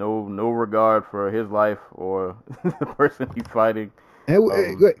 There's no regard for his life or the person he's fighting. And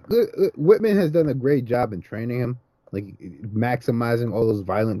Whitman has done a great job in training him, like maximizing all those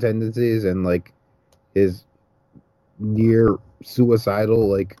violent tendencies and like his near suicidal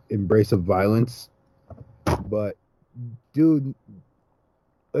like embrace of violence. But dude,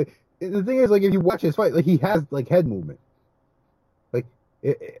 like the thing is, like if you watch his fight, like he has like head movement, like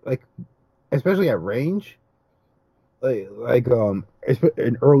especially at range. Like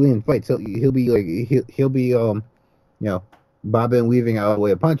in early in fights, he'll be like he'll be bobbing and weaving out of the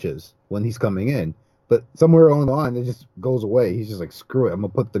way of punches when he's coming in, but somewhere along the line it just goes away. He's just like, screw it, I'm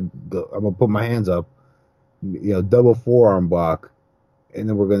gonna put my hands up, double forearm block, and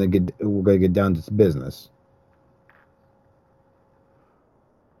then we're gonna get down to business.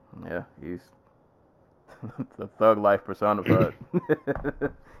 Yeah, he's the thug life personified.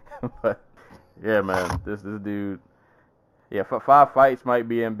 But yeah, man, this dude. Yeah, 5 fights might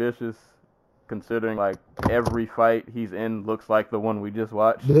be ambitious, considering like every fight he's in looks like the one we just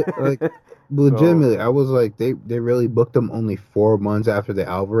watched. Like legitimately, I was like, they really booked him only 4 months after the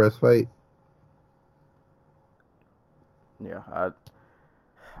Alvarez fight. Yeah,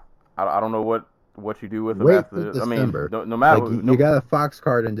 I don't know what you do with him Wait after. till I mean, December. no matter. Like, you got a Fox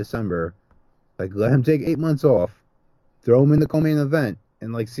card in December. Like, let him take 8 months off, throw him in the co-main event,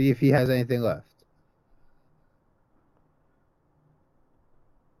 and like see if he has anything left.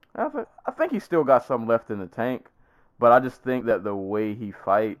 I think he's still got some left in the tank, but I just think that the way he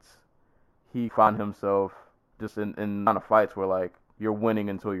fights, he finds himself just in kind of fights where like you're winning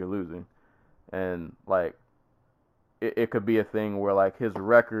until you're losing, and like it could be a thing where like his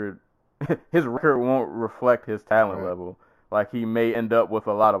record won't reflect his talent level. Like he may end up with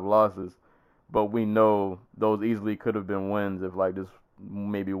a lot of losses, but we know those easily could have been wins if like just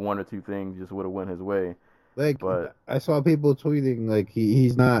maybe 1 or 2 things just would have went his way. Like, but I saw people tweeting like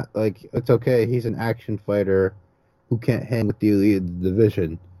he's not, like, it's okay, he's an action fighter who can't hang with the elite of the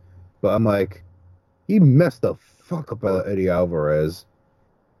division. But I'm like, he messed the fuck up out of Eddie Alvarez,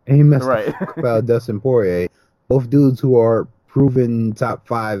 and he messed the fuck up out of Dustin Poirier, both dudes who are proven top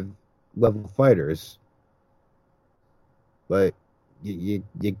 5 level fighters. Like, you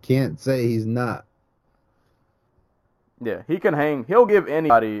can't say he's not. Yeah, he can hang. He'll give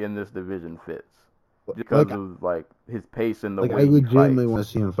anybody in this division fits. Because of like his pace and the way he fights. I legitimately want to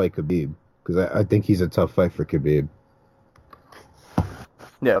see him fight Khabib, because I think he's a tough fight for Khabib.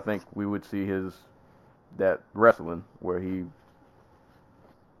 Yeah, I think we would see that wrestling where he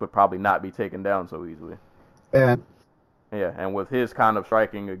would probably not be taken down so easily. And yeah, and with his kind of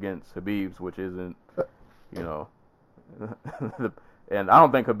striking against Khabib's, which isn't, and I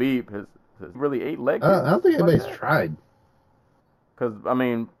don't think Khabib has really 8 legs. I don't think anybody's tried. Because I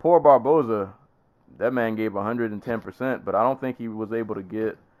mean, poor Barboza. That man gave 110%, but I don't think he was able to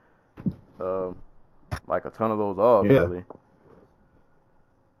get like a ton of those off, really.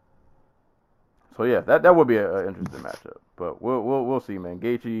 So yeah, that would be an interesting matchup. But we'll see, man.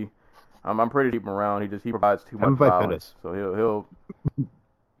 Gaethje, I'm pretty keep him around. He provides too much violence, so he'll.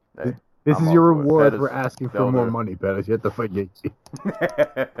 Hey, this is your reward for asking for more money, Pettis. You have to fight Gaethje.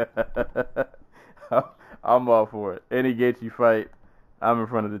 I'm all for it. Any Gaethje fight. I'm in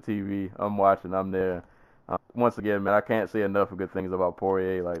front of the TV. I'm watching. I'm there. Once again, man, I can't say enough of good things about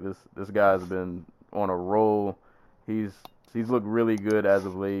Poirier. Like this guy's been on a roll. He's looked really good as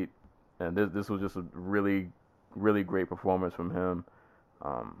of late, and this was just a really, really great performance from him.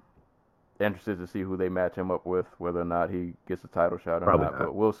 Interested to see who they match him up with, whether or not he gets a title shot or not.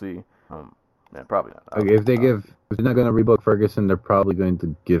 But we'll see. Man, probably not. Okay, if they're not going to rebook Ferguson, they're probably going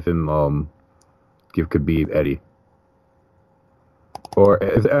to give Khabib Eddie. Or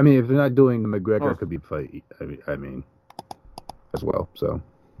if they're not doing the McGregor Khabib fight, I mean, as well. So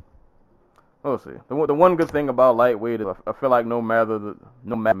we'll see. The one good thing about lightweight is I feel like no matter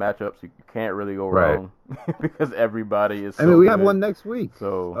matchups, you can't really go wrong because everybody is. We have one next week.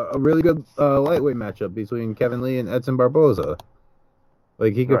 So a really good lightweight matchup between Kevin Lee and Edson Barboza.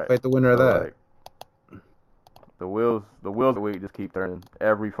 Like he could fight the winner of that. Like, the wheels of weight just keep turning.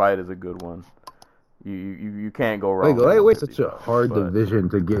 Every fight is a good one. You can't go wrong. Like lightweight's such a hard division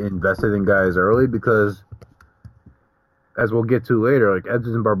to get invested in guys early because, as we'll get to later, like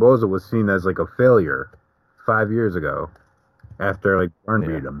Edson Barboza was seen as like a failure 5 years ago after like Byrne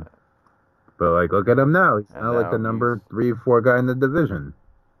beat him. But like look at him now. He's now like the number 3 or 4 guy in the division.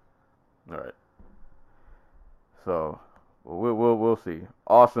 All right. So we'll see.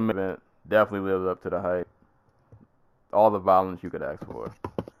 Awesome event. Definitely lived up to the hype. All the violence you could ask for.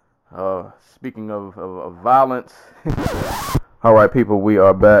 Speaking of violence. All right, people, we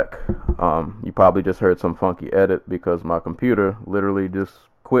are back. You probably just heard some funky edit because my computer literally just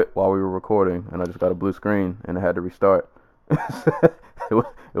quit while we were recording, and I just got a blue screen and I had to restart.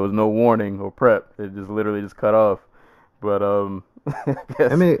 It was no warning or prep. It just literally just cut off. But I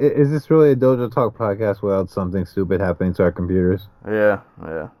mean, is this really a Dojo Talk podcast without something stupid happening to our computers? Yeah.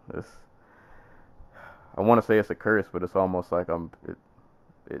 I want to say it's a curse, but it's almost like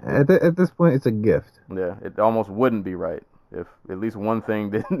At this point, it's a gift. Yeah, it almost wouldn't be right if at least one thing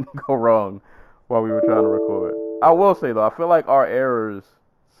didn't go wrong while we were trying to record. I will say though, I feel like our errors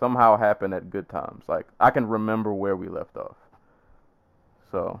somehow happen at good times. Like I can remember where we left off.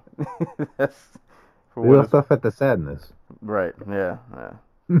 So that's for we left off at the sadness. Right. Yeah.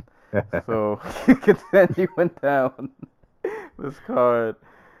 So continuing down this card,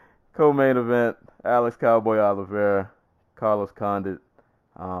 co-main event: Alex Cowboy Oliveira, Carlos Condit.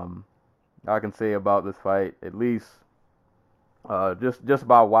 I can say about this fight, at least, just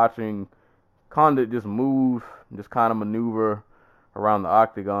by watching Condit just move, just kind of maneuver around the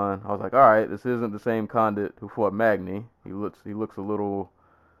octagon, I was like, all right, this isn't the same Condit who fought Magny. He looks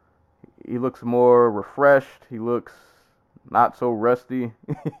more refreshed. He looks not so rusty.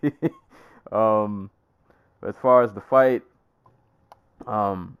 As far as the fight,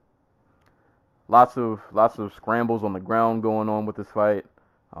 lots of scrambles on the ground going on with this fight.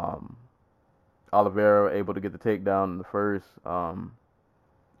 Oliveira able to get the takedown in the first.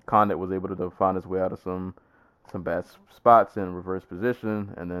 Condit was able to find his way out of some bad spots in reverse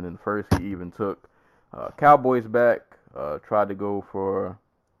position, and then in the first he even took Cowboy's back. Tried to go for,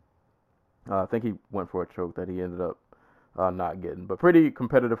 I think he went for a choke that he ended up not getting. But pretty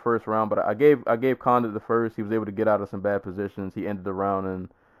competitive first round. But I gave Condit the first. He was able to get out of some bad positions. He ended the round in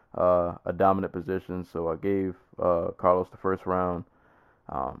a dominant position. So I gave Carlos the first round.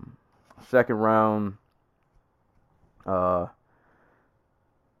 Second round, gosh,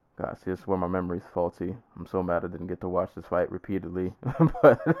 this is where my memory's faulty. I'm so mad I didn't get to watch this fight repeatedly.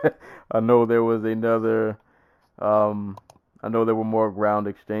 But I know there was another. I know there were more ground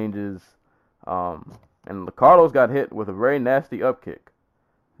exchanges. And Carlos got hit with a very nasty upkick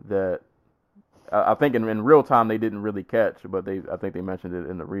that I think in real time they didn't really catch, but I think they mentioned it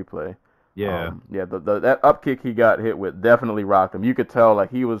in the replay. Yeah. That upkick he got hit with definitely rocked him. You could tell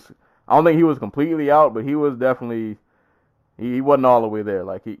like he was. I don't think he was completely out, but he was definitely. He wasn't all the way there.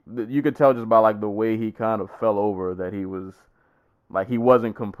 Like you could tell just by like the way he kind of fell over that he was, like he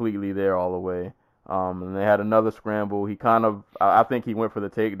wasn't completely there all the way. And they had another scramble. He kind of, I think he went for the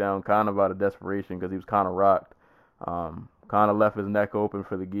takedown kind of out of desperation because he was kind of rocked. Kind of left his neck open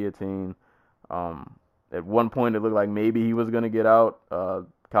for the guillotine. At one point it looked like maybe he was gonna get out.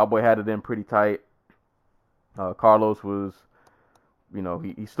 Cowboy had it in pretty tight. Carlos was,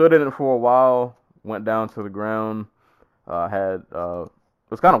 he stood in it for a while, went down to the ground. It was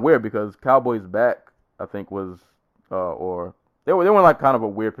kind of weird because Cowboy's back, I think, was, or they were in like kind of a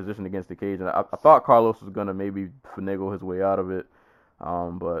weird position against the cage, and I thought Carlos was gonna maybe finagle his way out of it.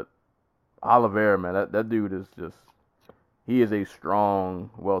 But Oliveira, man, that dude is just, he is a strong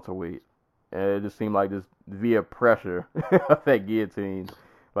welterweight, and it just seemed like just via pressure of that guillotine.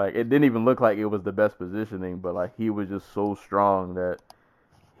 Like, it didn't even look like it was the best positioning, but, like, he was just so strong that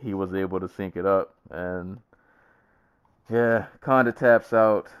he was able to sync it up. And, yeah, Condit taps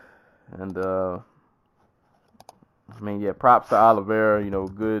out. And, props to Oliveira.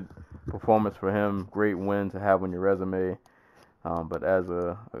 Good performance for him. Great win to have on your resume. But as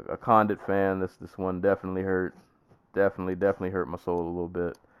a Condit fan, this one definitely hurt. Definitely hurt my soul a little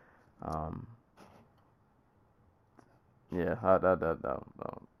bit. Yeah, I don't know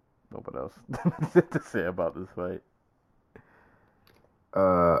what else to say about this fight.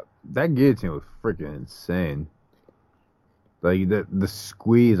 That guillotine was freaking insane. Like the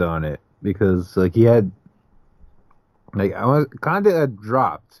squeeze on it, because like he had, like Condit had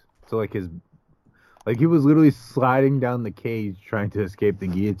dropped, so like he was literally sliding down the cage trying to escape the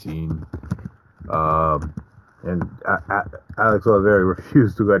guillotine. And Alex Oliveira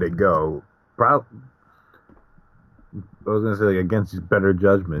refused to let it go. I was gonna say, like, against his better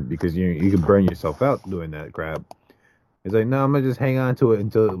judgment, because you can burn yourself out doing that crap. He's like, no, I'm gonna just hang on to it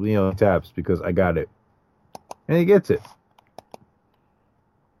until it taps, because I got it, and he gets it.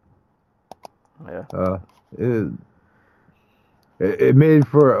 Yeah. It made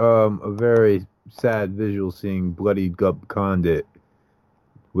for a very sad visual, seeing bloodied up Condit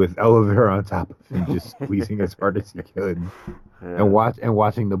with Oliveira on top of him, just squeezing as hard as he could, Yeah. and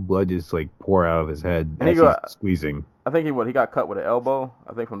watching the blood just like pour out of his head And as he he's got- squeezing. I think he got cut with an elbow.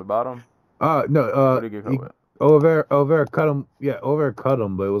 I think from the bottom. No, What did he get cut with? Oliveira cut him. Yeah, Oliveira cut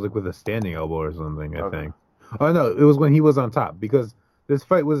him, but it was like with a standing elbow or something. I Okay. think. Oh no, it was when he was on top, because this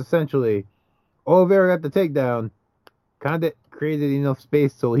fight was essentially Oliveira got the takedown, kind of created enough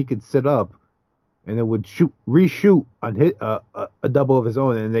space so he could sit up, and it would reshoot on hit a double of his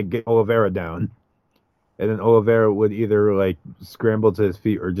own, and then get Oliveira down, and then Oliveira would either like scramble to his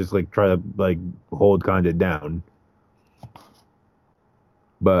feet or just like try to like hold Condit down.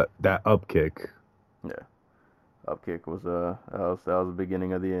 But that up kick. Yeah. Up kick was that was the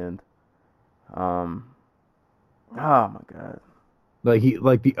beginning of the end. Oh my god. Like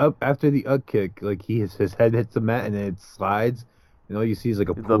the up after the up kick, like his head hits the mat and then it slides, and all you see is like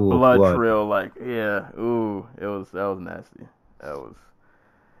a The pool blood of blood. trail, like, yeah, ooh, that was nasty. That was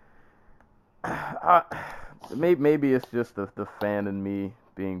maybe it's just the fan in me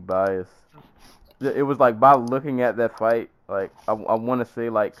being biased. It was like, by looking at that fight, like I want to say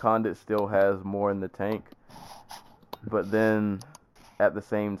like Condit still has more in the tank, but then at the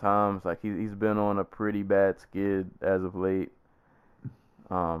same time, it's like he's been on a pretty bad skid as of late.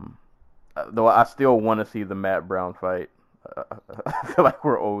 Though I still want to see the Matt Brown fight. I feel like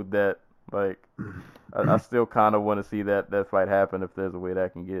we're owed that. Like, I still kind of want to see that fight happen if there's a way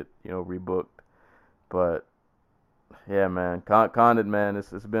that can get rebooked. But yeah, man, Condit, man,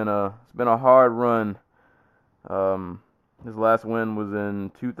 it's been a hard run. His last win was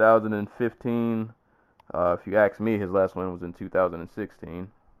in 2015. If you ask me, his last win was in 2016.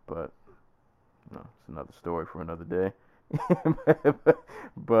 But it's another story for another day.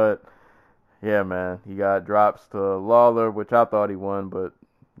 But yeah, man, he got drops to Lawler, which I thought he won, but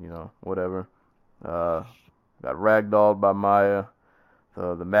whatever. Got ragdolled by Maia.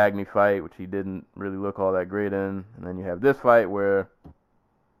 The Magny fight, which he didn't really look all that great in, and then you have this fight where,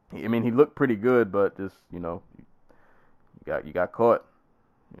 he looked pretty good, but just you got caught,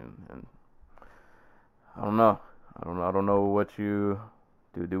 and I don't know what you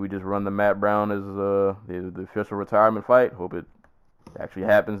do. Do we just run the Matt Brown as the official retirement fight? Hope it actually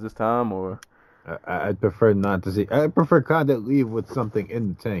happens this time, or I'd prefer not to see. I prefer Condit leave with something in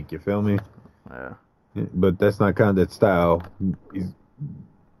the tank. You feel me? yeah. But that's not Condit's style. He's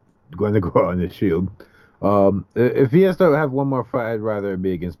going to go on the Shield. If he has to have one more fight, I'd rather it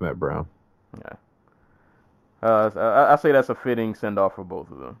be against Matt Brown. Yeah. I say that's a fitting send off for both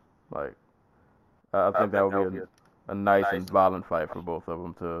of them. Like, I think that would be a nice and violent fight for both of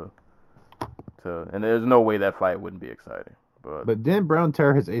them to and there's no way that fight wouldn't be exciting. But didn't Brown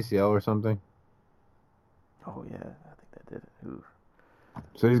tear his ACL or something? oh yeah, I think that did it. Oof.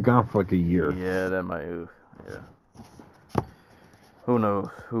 So he's gone for like a year. Yeah, that might. Oof. Yeah. Who knows?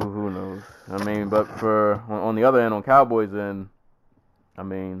 Who knows? But for on the other end, on Cowboys end,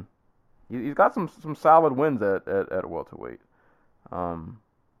 he's got some solid wins at welterweight.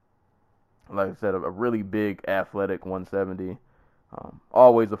 Like I said, a really big, athletic 170.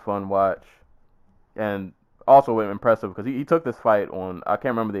 Always a fun watch, and also impressive because he took this fight on, I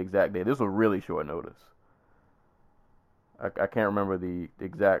can't remember the exact day. This was really short notice. I can't remember the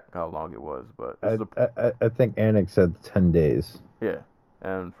exact how long it was, but I think Anik said 10 days. yeah,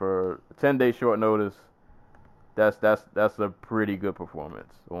 and for 10-day short notice, that's a pretty good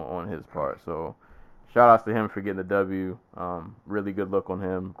performance on his part. So shout outs to him for getting the W. Really good look on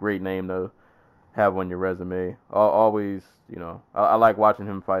him. Great name to have on your resume. Always, I like watching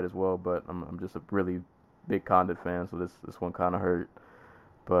him fight as well, but I'm just a really big Condit fan, so this one kind of hurt.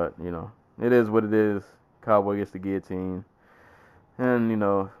 But it is what it is. Cowboy gets the guillotine, and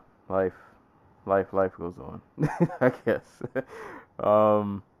life goes on. I guess.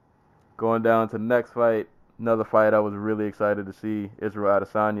 Going down to the next fight, another fight I was really excited to see: Israel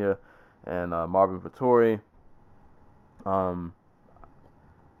Adesanya and Marvin Vettori.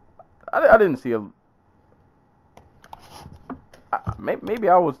 I didn't see a. Maybe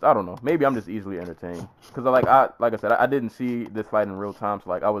I was. I don't know. Maybe I'm just easily entertained because like I said, I didn't see this fight in real time, so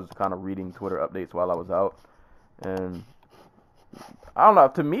like I was kind of reading Twitter updates while I was out, and I don't know.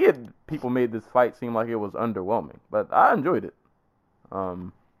 To me, people made this fight seem like it was underwhelming, but I enjoyed it. I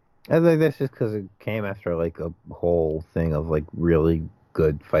think that's just because it came after like a whole thing of like really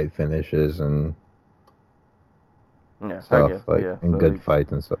good fight finishes and Yeah, stuff, I guess, like yeah. and So good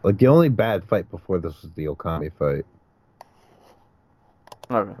fights and stuff. Like the only bad fight before this was the Okami fight.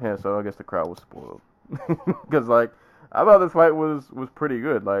 Okay, yeah. So I guess the crowd was spoiled because like I thought this fight was pretty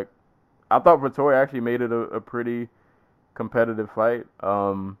good. Like I thought Vettori actually made it a pretty competitive fight.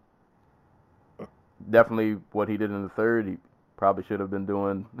 Definitely what he did in the third, he Probably should have been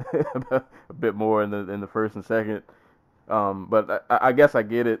doing a bit more in the first and second. But I guess I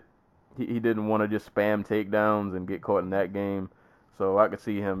get it. He didn't want to just spam takedowns and get caught in that game. So I could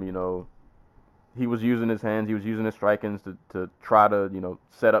see him, he was using his hands, he was using his strikings to try to,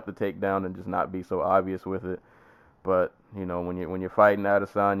 set up the takedown and just not be so obvious with it. But, when you're fighting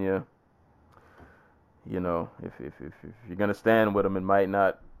Adesanya, if you're gonna stand with him, it might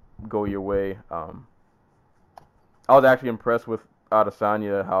not go your way. I was actually impressed with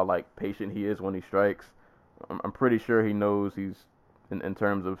Adesanya, how patient he is when he strikes. I'm pretty sure he knows he's in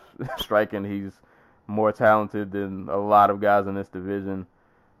terms of striking, he's more talented than a lot of guys in this division.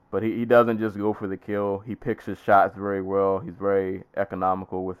 But he doesn't just go for the kill. He picks his shots very well. He's very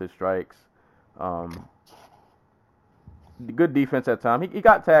economical with his strikes. Good defense at times. He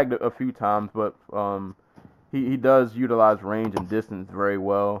got tagged a few times, but he does utilize range and distance very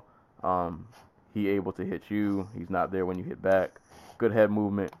well. He able to hit you. He's not there when you hit back. Good head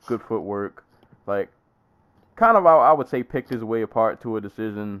movement, good footwork. Kind of, I would say, picked his way apart to a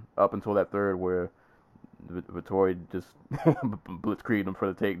decision up until that third where Vettori just blitzkrieged him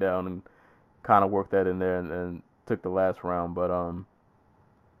for the takedown and kind of worked that in there and took the last round. But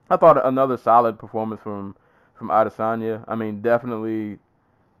I thought another solid performance from Adesanya. I mean, definitely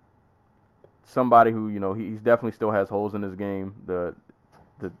somebody who, he's definitely still has holes in his game. The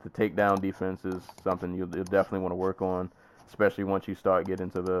takedown defense is something you'll definitely want to work on, especially once you start getting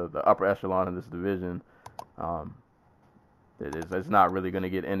to the upper echelon of this division. It's not really going to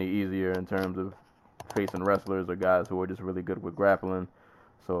get any easier in terms of facing wrestlers or guys who are just really good with grappling.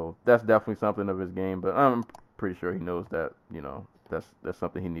 So that's definitely something of his game, but I'm pretty sure he knows that, that's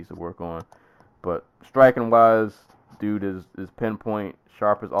something he needs to work on. But striking wise, dude is pinpoint,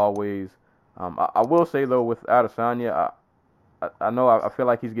 sharp as always. I will say though, with Adesanya, I feel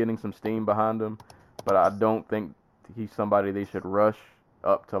like he's getting some steam behind him, but I don't think he's somebody they should rush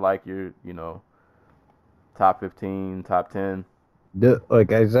up to your, top 15, top 10.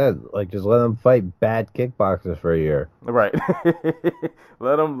 Like I said, just let him fight bad kickboxers for a year. Right.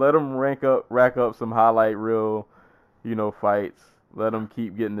 let him rack up some highlight reel, fights. Let him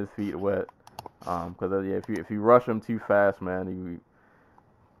keep getting his feet wet. Because if you rush him too fast, man,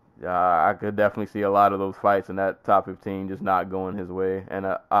 I could definitely see a lot of those fights in that top 15 just not going his way. And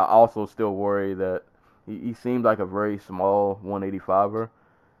I also still worry that he seems like a very small 185er.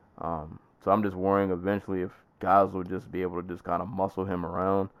 So I'm just worrying eventually if guys will just be able to just kind of muscle him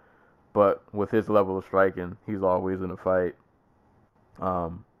around. But with his level of striking, he's always in a fight.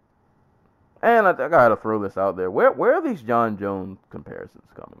 And I gotta throw this out there. Where are these John Jones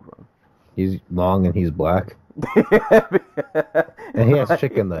comparisons coming from? He's long and he's black. And he has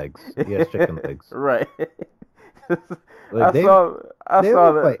chicken legs. Right. They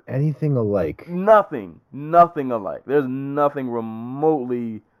don't fight anything alike. Nothing alike. There's nothing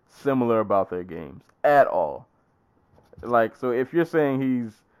remotely similar about their games at all. So if you're saying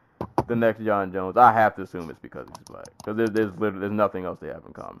he's the next John Jones, I have to assume it's because he's black. Because there's nothing else they have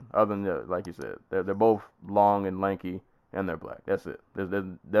in common other than, like you said, they're both long and lanky and they're black. That's it.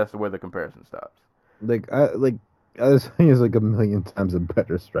 That's where the comparison stops. Adesanya is a million times a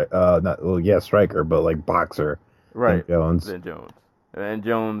better striker, but boxer. Right. Than Jones. And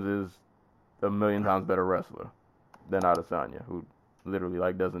Jones is a million times better wrestler than Adesanya, who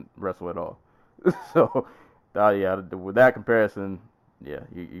literally doesn't wrestle at all. So, with that comparison, yeah,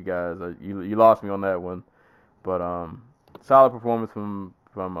 you guys, you lost me on that one. But solid performance from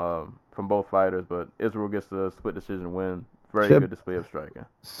both fighters. But Israel gets the split decision win. Very good display of striking.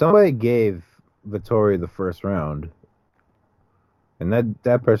 Somebody gave Vettori the first round, and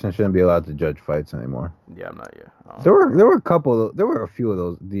that person shouldn't be allowed to judge fights anymore. Yeah, I'm not. Yeah. There were a few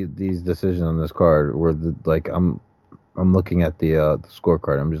of these decisions on this card where I'm looking at the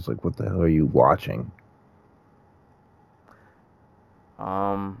scorecard. I'm just like, what the hell are you watching?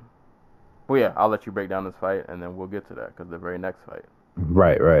 Well, yeah, I'll let you break down this fight, and then we'll get to that because the very next fight.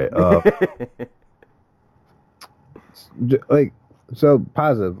 Right. So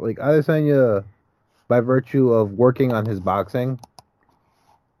positive. Adesanya, by virtue of working on his boxing,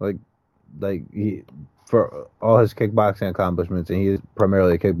 he, for all his kickboxing accomplishments, and he is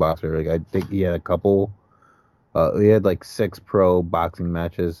primarily a kickboxer. I think he had a couple. He had 6 pro boxing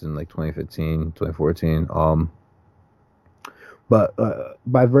matches in 2015, 2014. But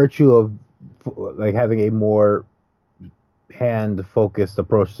by virtue of having a more hand-focused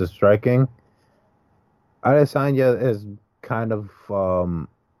approach to striking, Adesanya is kind of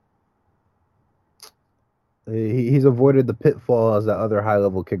he's avoided the pitfalls that other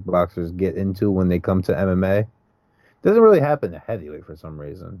high-level kickboxers get into when they come to MMA. Doesn't really happen to heavyweight for some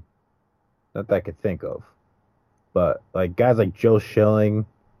reason, not that I could think of. But like guys like Joe Schilling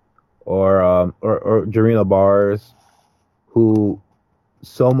or Jareno Bars, who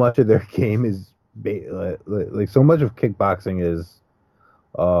so much of their game is like so much of kickboxing is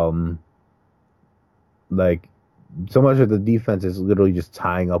um like so much of the defense is literally just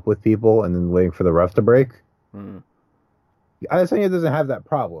tying up with people and then waiting for the ref to break. Mm. Adesanya doesn't have that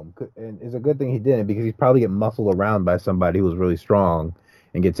problem, and it's a good thing he didn't because he'd probably get muscled around by somebody who was really strong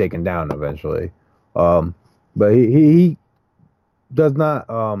and get taken down eventually. But he does not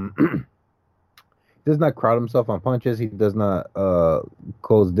does not crowd himself on punches. He does not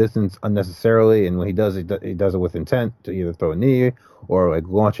close distance unnecessarily, and when he does, he does it with intent to either throw a knee or like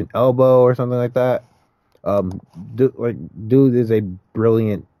launch an elbow or something like that. Dude is a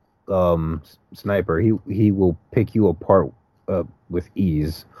brilliant sniper. He will pick you apart with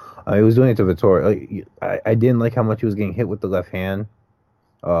ease. He was doing it to Vittori. I didn't like how much he was getting hit with the left hand.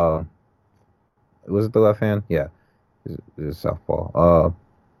 Was it the left hand? Yeah, it's southpaw.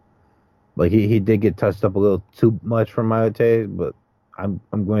 Like he did get touched up a little too much from Mayotte, but I'm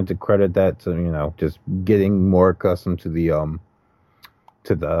going to credit that to just getting more accustomed to the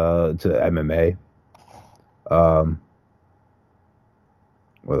to MMA.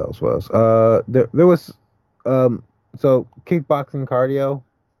 What else? There was so kickboxing cardio,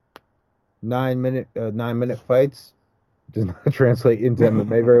 9 minute fights does not translate into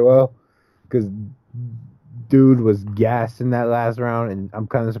MMA very well because dude was gassed in that last round, and I'm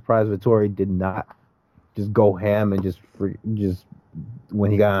kind of surprised Vittori did not just go ham and just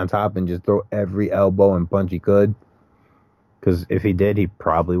when he got on top and just throw every elbow and punch he could. Because if he did, he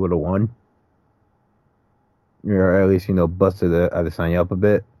probably would have won. Or at least busted Adesanya up a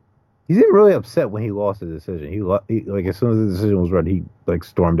bit. He seemed really upset when he lost the decision. He like as soon as the decision was ready, he like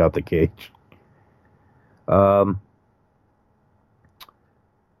stormed out the cage.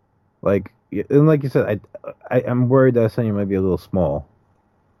 Like you said, I'm worried that Adesanya might be a little small,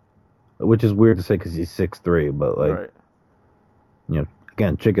 which is weird to say because he's 6'3", but like, right.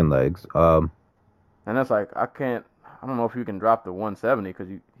 Again, chicken legs. And that's like I don't know if you can drop the 170 because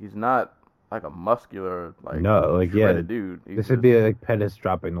he's not like a muscular shredded dude. This would be like Pettis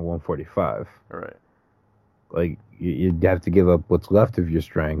dropping the 145. Right. Like you'd have to give up what's left of your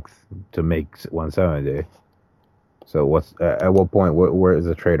strength to make 170. So at what point where is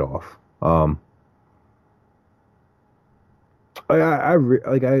the trade-off? I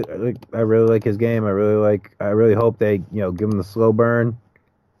really like his game. I really hope they give him the slow burn.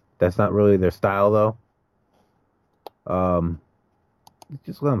 That's not really their style though.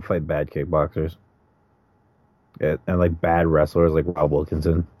 Just let him fight bad kickboxers. And like bad wrestlers like Rob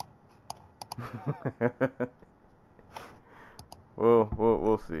Wilkinson.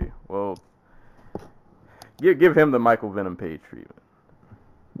 We'll see. Well, give him the Michael Venom Page treatment.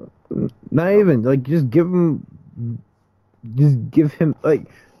 Not even like just give him like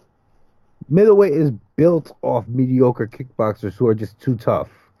middleweight is built off mediocre kickboxers who are just too tough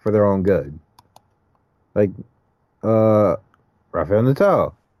for their own good. Like Rafael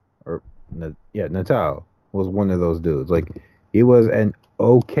Natal Natal was one of those dudes. Like he was an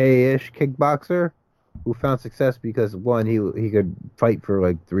okay-ish kickboxer who found success because one he could fight for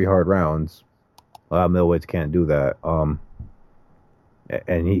like 3 hard rounds. A lot of middleweights can't do that.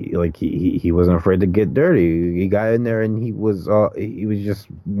 And he wasn't afraid to get dirty. He got in there and he was just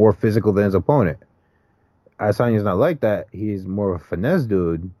more physical than his opponent. Adesanya's not like that. He's more of a finesse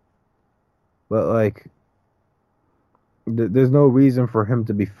dude. But like, there's no reason for him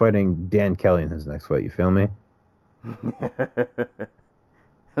to be fighting Dan Kelly in his next fight. You feel me?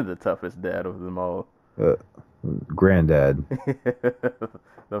 The toughest dad of them all. Granddad.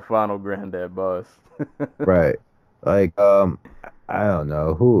 The final granddad boss. Right. Like, I don't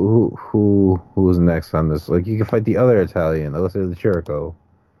know who's next on this. Like, you can fight the other Italian, Alessio Chirico.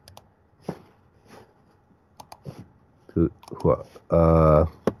 Who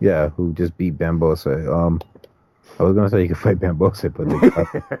just beat Bambosa. I was gonna say you could fight Bambosa, but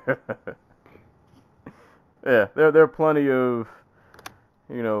yeah, there are plenty of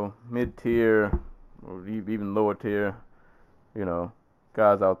mid-tier or even lower tier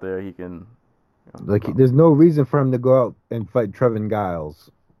guys out there he can. There's no reason for him to go out and fight Trevin Giles.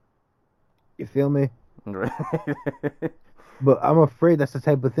 You feel me? Right. But I'm afraid that's the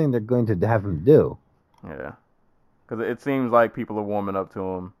type of thing they're going to have him do. Yeah. Because it seems like people are warming up to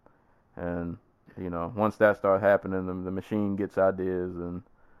him. And, once that starts happening, the machine gets ideas. And,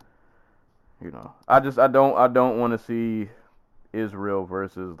 I don't want to see Israel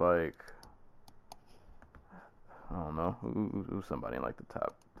versus, like, I don't know, who's somebody in, like, the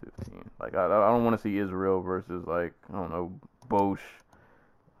top 15. Like, I don't want to see Israel versus, like, I don't know, Bosch.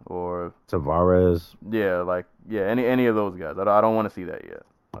 or Tavares. Any of those guys. I don't want to see that yet.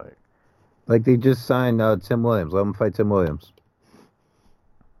 Like they just signed Tim Williams. Let him fight Tim Williams.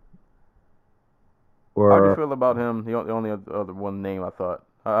 How do you feel about him? The only other one name I thought.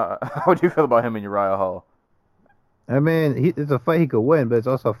 How do you feel about him and Uriah Hall? I mean, it's a fight he could win, but it's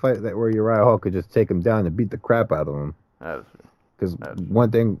also a fight where Uriah Hall could just take him down and beat the crap out of him. That is true. Because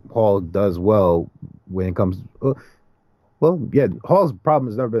one thing Hall does well when it comes, Hall's problem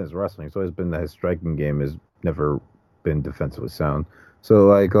has never been his wrestling. It's always been that his striking game has never been defensively sound. So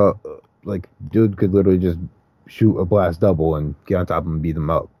like dude could literally just shoot a blast double and get on top of him and beat him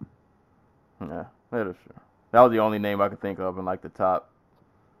up. Yeah, that is true. That was the only name I could think of in like the top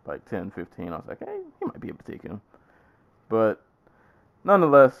 10, 15. I was like, hey, he might be able to take him. But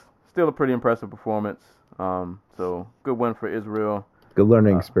nonetheless, still a pretty impressive performance. So good win for Israel. Good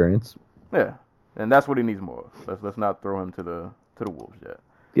learning experience. Yeah, and that's what he needs more. Let's not throw him to the wolves yet.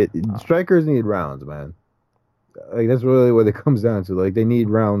 Yeah, strikers need rounds, man. Like that's really what it comes down to. Like they need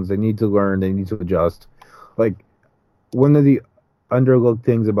rounds. They need to learn. They need to adjust. Like one of the underlooked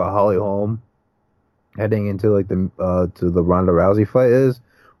things about Holly Holm heading into like to the Ronda Rousey fight is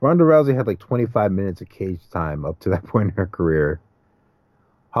Ronda Rousey had like 25 minutes of cage time up to that point in her career.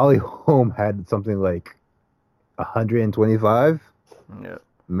 Holly Holm had something like 125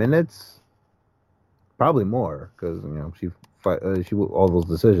 minutes, probably more, because she all those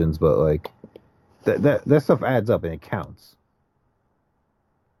decisions, but like that stuff adds up and it counts.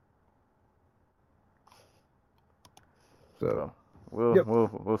 So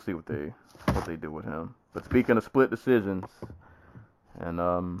we'll see what they do with him. But speaking of split decisions, and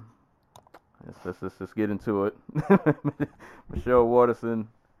let's get into it. Michelle Waterson,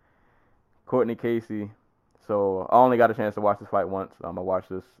 Courtney Casey. So I only got a chance to watch this fight once. I watched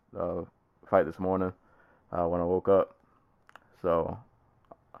this fight this morning when I woke up. So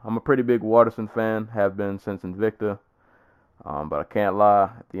I'm a pretty big Waterson fan, have been since Invicta. But I can't lie,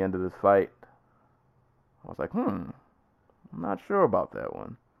 at the end of this fight, I was like, I'm not sure about that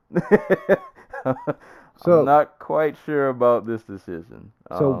one. I'm not quite sure about this decision.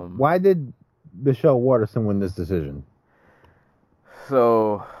 So why did Michelle Waterson win this decision?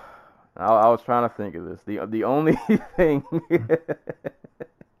 So I was trying to think of this. The only thing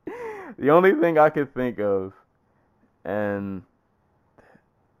the only thing I could think of, and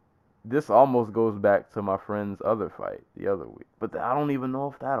this almost goes back to my friend's other fight the other week, but I don't even know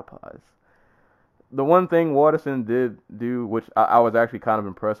if that applies. The one thing Waterson did do, which I was actually kind of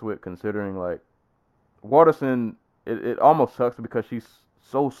impressed with, considering like Waterson, it almost sucks because she's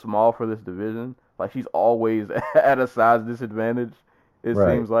so small for this division. Like she's always at a size disadvantage. It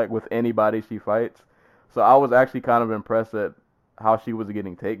seems like with anybody she fights. So I was actually kind of impressed at how she was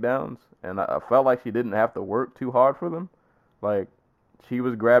getting takedowns, and I felt like she didn't have to work too hard for them. Like she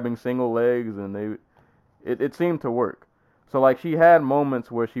was grabbing single legs, and it seemed to work. So like she had moments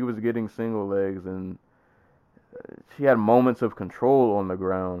where she was getting single legs, and she had moments of control on the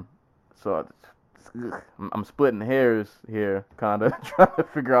ground. So I'm splitting hairs here, kind of trying to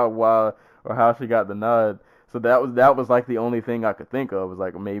figure out why or how she got the nod. So that was like the only thing I could think of. Was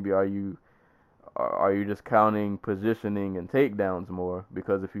like, maybe are you just counting positioning and takedowns more?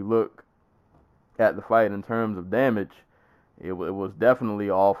 Because if you look at the fight in terms of damage, it was definitely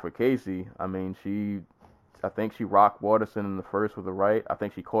all for Casey. I mean, I think she rocked Waterson in the first with a right. I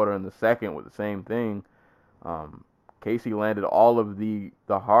think she caught her in the second with the same thing. Casey landed all of the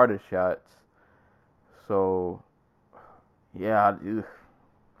hardest shots. So when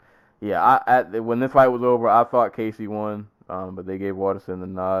this fight was over, I thought Casey won, but they gave Waterson the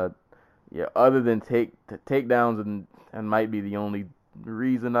nod. Yeah, other than takedowns and might be the only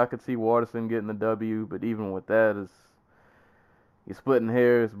reason I could see Waterson getting the W. But even with that, you're splitting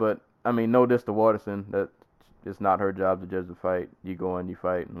hairs. But I mean, no diss to Waterson. That it's not her job to judge the fight. You go in, you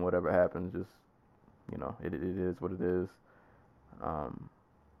fight, and whatever happens, just it is what it is.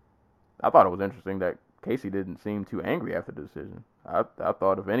 I thought it was interesting that Casey didn't seem too angry after the decision. I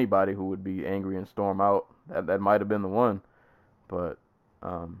thought if anybody who would be angry and storm out, that might have been the one. But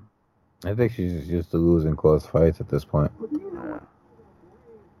I think she's just used to losing close fights at this point. Yeah.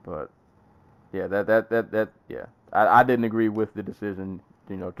 But yeah, I didn't agree with the decision.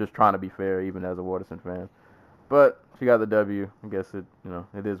 Just trying to be fair, even as a Waterson fan. But she got the W. I guess it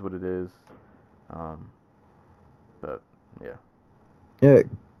is what it is. But yeah. Yeah.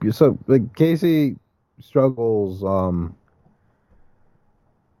 So like Casey struggles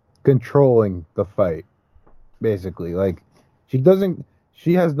controlling the fight, basically. Like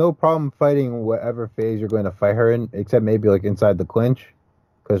she has no problem fighting whatever phase you're going to fight her in, except maybe like inside the clinch,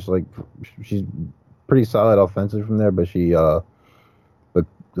 because like she's pretty solid offensive from there, but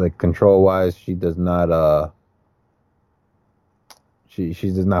like control wise, she does not she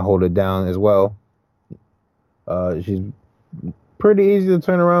does not hold it down as well. She's pretty easy to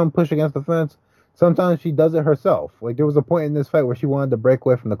turn around, push against the fence. Sometimes she does it herself. Like there was a point in this fight where she wanted to break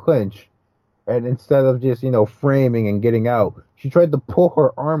away from the clinch, and instead of just framing and getting out, she tried to pull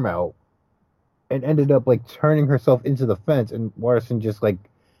her arm out, and ended up like turning herself into the fence. And Waterson just like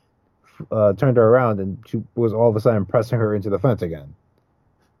turned her around, and she was all of a sudden pressing her into the fence again.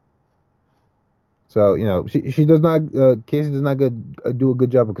 So she does not Casey does not do a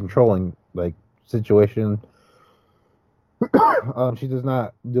good job of controlling like situation. She does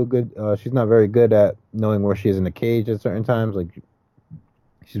not do good. She's not very good at knowing where she is in the cage at certain times. Like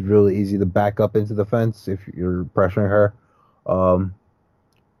she's really easy to back up into the fence if you're pressuring her.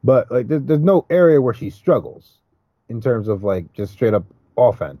 But like there's no area where she struggles in terms of like just straight up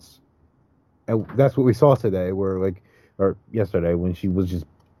offense, and that's what we saw today, or yesterday when she was just.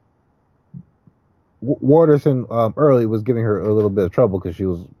 Waterson early was giving her a little bit of trouble because she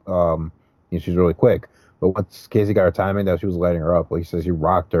was she's really quick. But once Casey got her timing, that she was lighting her up. Like he says, he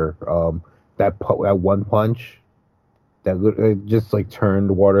rocked her. That one punch that just like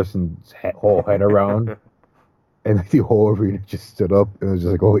turned Waterson's whole head around, and like, the whole arena just stood up, and it was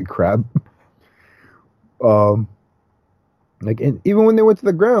just like, holy crap. Like, and even when they went to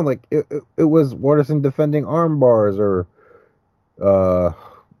the ground, like it was Waterson defending arm bars or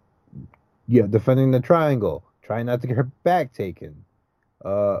defending the triangle, trying not to get her back taken.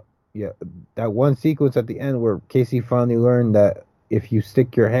 That one sequence at the end where Casey finally learned that if you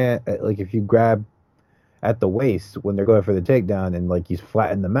stick your hand, like if you grab at the waist when they're going for the takedown and like you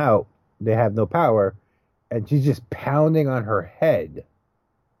flatten them out, they have no power, and she's just pounding on her head,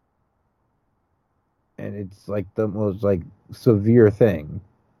 and it's like the most like severe thing.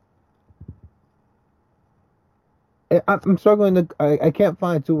 I'm struggling to. I can't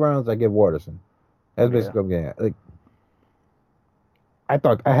find 2 rounds I give Waterson. That's basically what I'm getting at. Like, I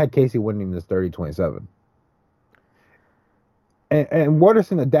thought I had Casey winning this 30-27. And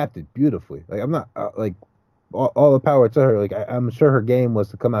Waterson adapted beautifully. Like, I'm not like all the power to her. Like, I'm sure her game was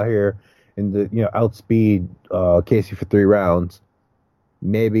to come out here and outspeed Casey for 3 rounds,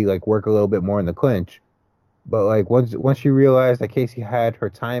 maybe like work a little bit more in the clinch. But like once she realized that Casey had her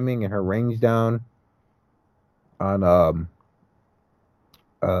timing and her range down on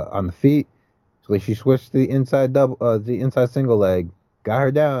the feet, so like she switched to the inside single leg, got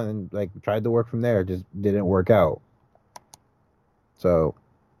her down, and like tried to work from there, just didn't work out. So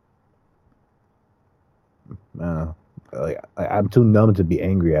like I'm too numb to be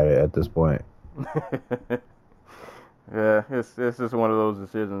angry at it at this point. Yeah, it's just one of those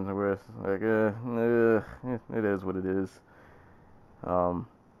decisions where it's like it is what it is.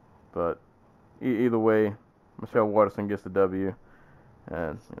 But either way, Michelle Waterson gets the W,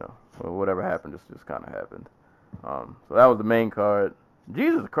 and whatever happened just kind of happened. So that was the main card.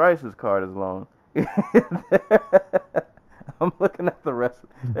 Jesus Christ, this card is long. I'm looking at the rest.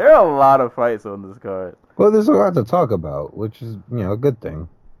 There are a lot of fights on this card. Well, there's a lot to talk about, which is a good thing.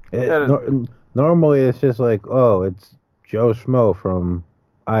 Normally, it's just like, oh, it's Joe Schmo from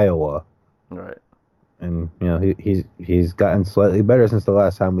Iowa, right? And he's gotten slightly better since the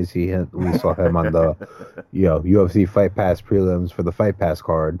last time we saw him on the UFC Fight Pass prelims for the Fight Pass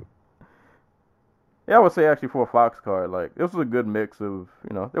card. Yeah, I would say actually for a Fox card, like this was a good mix of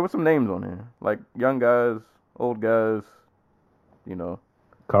there were some names on here, like young guys, old guys,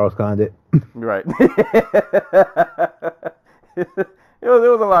 Carlos Condit. Right. There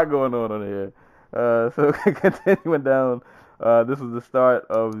was a lot going on here. So continuing down, this was the start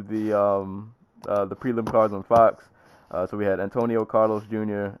of the prelim cards on Fox. So we had Antonio Carlos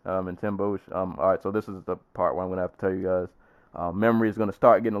Jr. And Tim Bosch. All right, so this is the part where I'm gonna have to tell you guys. Memory is gonna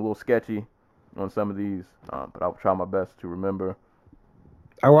start getting a little sketchy on some of these, but I'll try my best to remember.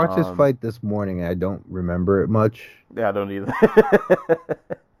 I watched this fight this morning, and I don't remember it much. Yeah, I don't either.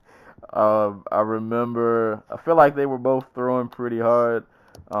 I remember. I feel like they were both throwing pretty hard,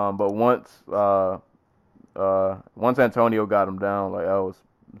 but once Antonio got him down, like that was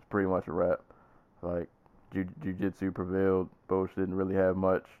pretty much a wrap. Like jiu-jitsu prevailed. Bosch didn't really have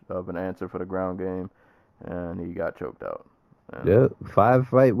much of an answer for the ground game, and he got choked out. And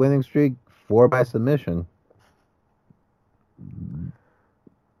 5-fight winning streak, 4 by submission.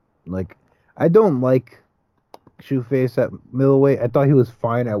 Like, I don't like Shoeface at middleweight. I thought he was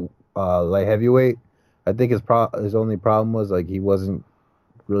fine at light heavyweight. I think his only problem was like he wasn't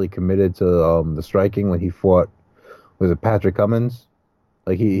really committed to the striking when he fought. Was it Patrick Cummins?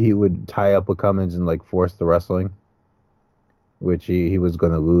 Like he would tie up with Cummins and like force the wrestling, which he was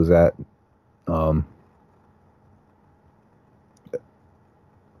going to lose at.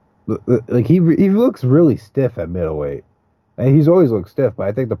 like he looks really stiff at middleweight, and he's always looked stiff. But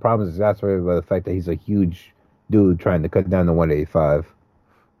I think the problem is exacerbated by the fact that he's a huge dude trying to cut down to 185.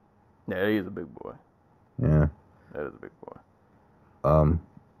 Yeah, he is a big boy. Yeah, that is a big boy.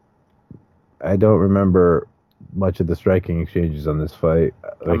 I don't remember much of the striking exchanges on this fight.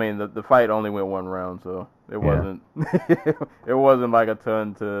 I mean, the fight only went one round, so it wasn't it wasn't like a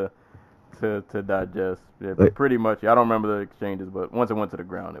ton to digest. Yeah, pretty much. I don't remember the exchanges, but once it went to the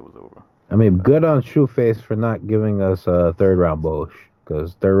ground, it was over. I mean, good on Shoeface for not giving us a third round Bosch,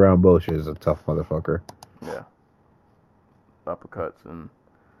 because third round Bosch is a tough motherfucker. Yeah. Uppercuts and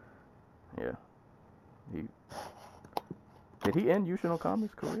yeah. Did he end Yushin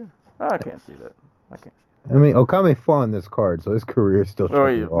Okami's career? I can't see that. I can't see that. I mean, Okami fought on this card, so his career is still. Oh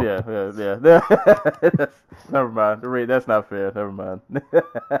yeah. Never mind. That's not fair. Never mind.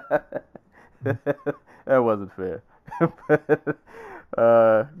 That wasn't fair.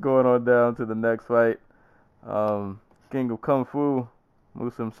 Going on down to the next fight. King of Kung Fu,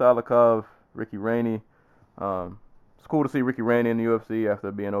 Muslim Salikov, Ricky Rainey. It's cool to see Ricky Rainey in the UFC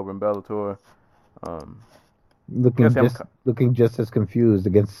after being over in Bellator. Looking just as confused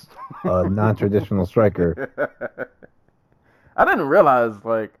against a non-traditional striker. I didn't realize,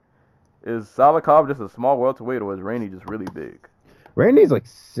 is Salikov just a small welterweight, or is Rainey just really big? Rainey's like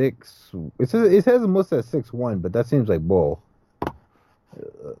 6. It says him listed at 6'1", but that seems like bull.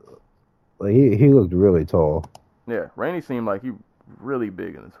 He looked really tall. Yeah, Rainey seemed like he really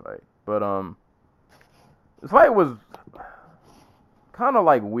big in this fight, but this fight was kind of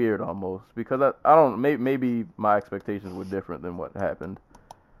like weird almost, because I don't, maybe my expectations were different than what happened.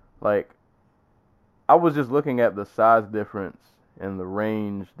 Like, I was just looking at the size difference and the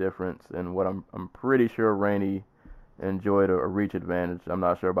range difference, and what I'm pretty sure Rainey enjoyed a reach advantage. I'm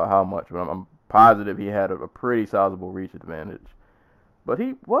not sure about how much, but I'm positive he had a pretty sizable reach advantage. But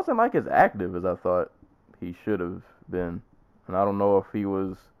he wasn't like as active as I thought he should have been, and I don't know if he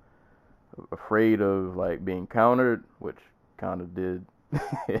was afraid of like being countered, which kind of did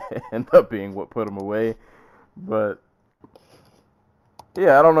end up being what put him away. But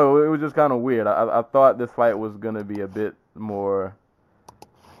yeah, I don't know. It was just kind of weird. I thought this fight was gonna be a bit more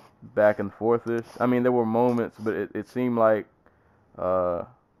back and forth-ish. I mean, there were moments, but it seemed like Salikov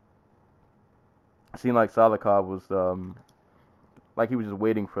was like he was just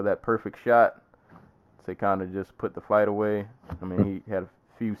waiting for that perfect shot to kind of just put the fight away. I mean, he had a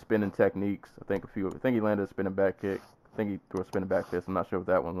few spinning techniques. I think he landed a spinning back kick. I think he threw a spinning back fist. I'm not sure if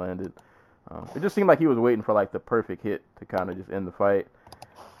that one landed. It just seemed like he was waiting for like the perfect hit to kind of just end the fight.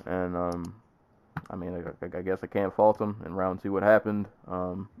 And I mean, I guess I can't fault him. In round 2, what happened?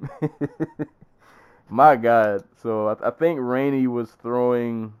 My God. So I think Rainey was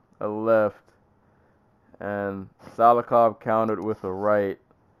throwing a left, and Salikov countered with a right,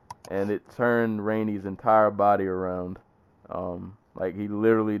 and it turned Rainey's entire body around. Like he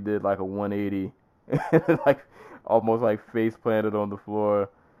literally did like a 180, like almost like face planted on the floor.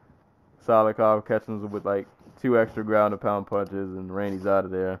 Salikov catching him with like 2 extra ground and pound punches, and Rainey's out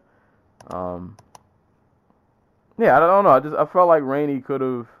of there. Yeah, I don't know. I felt like Rainey could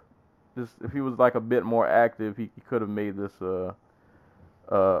have just, if he was like a bit more active, he could have made this a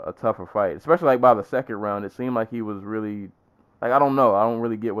tougher fight. Especially like by the second round, it seemed like he was really, like, I don't know. I don't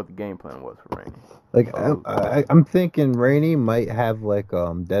really get what the game plan was for Rainey. Like I'm thinking Rainey might have like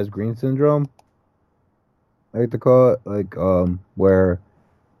Des Green syndrome, I like to call it, like where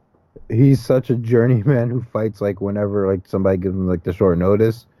he's such a journeyman who fights like whenever like somebody gives him like the short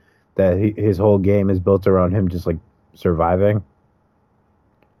notice, that his whole game is built around him just like surviving.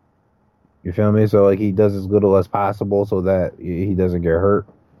 You feel me? So like he does as little as possible so that he doesn't get hurt,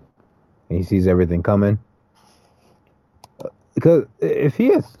 and he sees everything coming. Because if he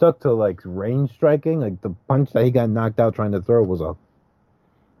had stuck to like range striking, like the punch that he got knocked out trying to throw was a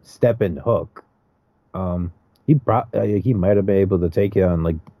step and hook, he might have been able to take it on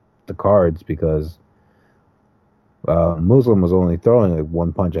like the cards, because Muslim was only throwing like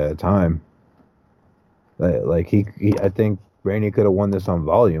 1 punch at a time. Like I think Rainey could have won this on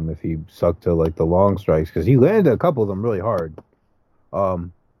volume if he stuck to like the long strikes, because he landed a couple of them really hard.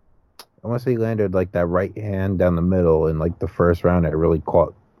 I want to say he landed like that right hand down the middle in like the first round that really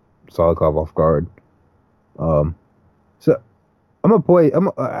caught Salikov off guard. So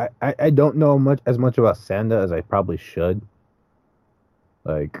I don't know as much about Sanda as I probably should.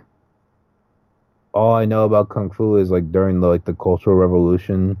 Like, all I know about Kung Fu is like during the Cultural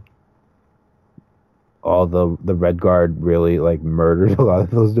Revolution, all the Red Guard really like murdered a lot of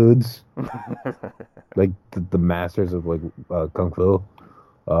those dudes, like the masters of like Kung Fu.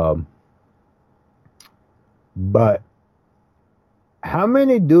 But How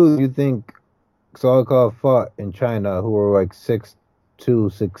many dudes do you think Solokhov fought in China who were like 6'2",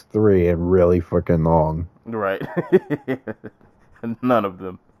 6'3", and really freaking long? Right. None of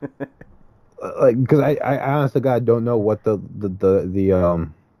them. Like, because I honest to God don't know what the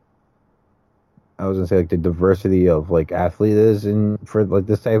I was gonna say like the diversity of like athlete is in for like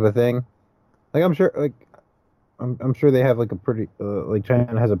this type of thing. Like I'm sure like I'm sure they have like a pretty like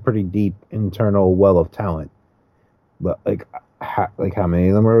China has a pretty deep internal well of talent, but like how many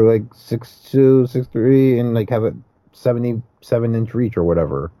of them are like 6'2", 6'3", and like have a 77-inch reach or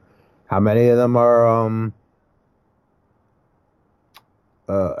whatever? How many of them are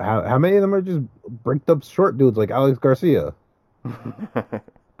how many of them are just bricked up short dudes like Alex Garcia?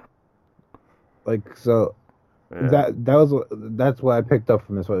 Like so Yeah. that's what I picked up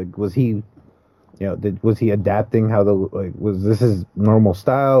from this. Like, was he, was he adapting how was this his normal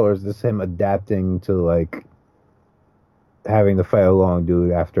style, or is this him adapting to like having to fight a long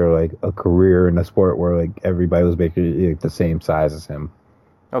dude after like a career in a sport where like everybody was basically like, the same size as him?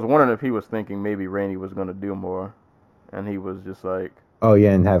 I was wondering if he was thinking maybe Rainey was gonna do more, and he was just like, Oh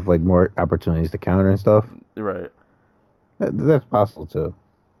yeah, and have like more opportunities to counter and stuff. right. That's possible too.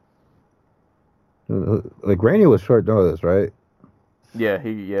 Like Rainey was short notice, right? Yeah,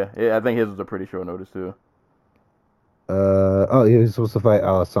 I think his was a pretty short notice too. Oh, he was supposed to fight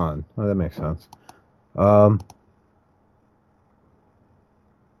Alassane. Oh, that makes sense. Um,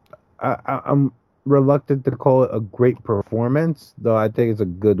 I'm reluctant to call it a great performance, though I think it's a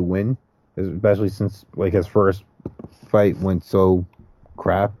good win, especially since like his first fight went so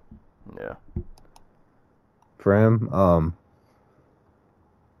crap Yeah. for him.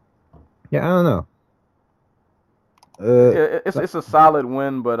 Yeah, I don't know. Yeah, it's a solid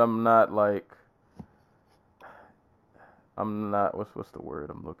win, but I'm not what's the word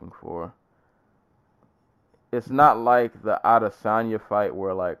I'm looking for? It's not like the Adesanya fight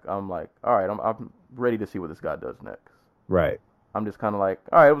where like I'm like, all right, I'm ready to see what this guy does next. Right. I'm just kind of like,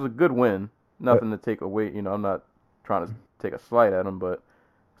 all right, it was a good win. Nothing to take away. I'm not trying to take a slight at him, but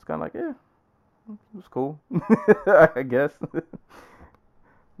it's kind of like, yeah, it was cool, I guess. But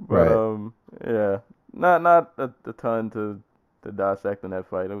Right. yeah, not a ton to dissect in that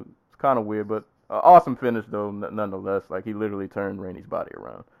fight. It was kind of weird, but awesome finish though, nonetheless. Like he literally turned Rainey's body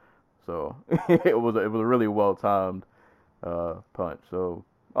around, so it was a really well timed punch. So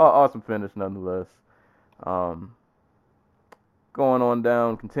awesome finish nonetheless. Um, going on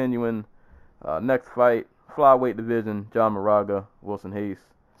down, continuing. Next fight, flyweight division, John Moraga, Wilson Hayes.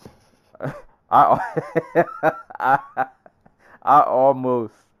 I I I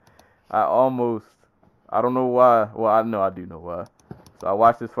almost I almost I don't know why. Well, I know I do know why. So I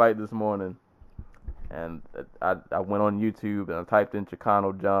watched this fight this morning, and I went on YouTube and I typed in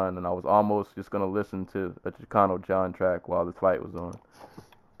Chicano John, and I was almost just gonna listen to a Chicano John track while this fight was on,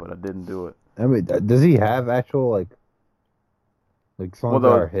 but I didn't do it. I mean, does he have actual like Well, songs that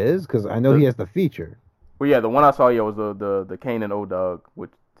are his? Because I know he has the feature. the one I saw was the Kane and O-Dog,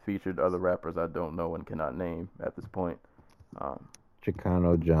 which featured other rappers I don't know and cannot name at this point.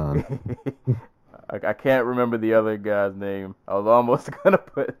 Chicano John. I can't remember the other guy's name. I was almost gonna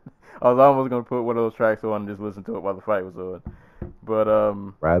put one of those tracks on and just listen to it while the fight was on. But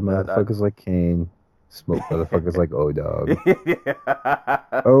Ride motherfuckers like Kane. Smoke motherfuckers like O-Dog. yeah.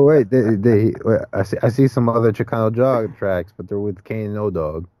 Oh wait, wait, I see some other Chicano John tracks, but they're with Kane and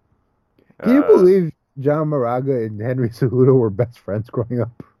O-Dog. Can you believe John Moraga and Henry Cejudo were best friends growing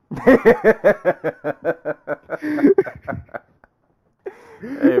up?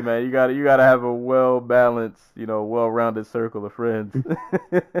 Hey man, you gotta have a well balanced, well rounded circle of friends.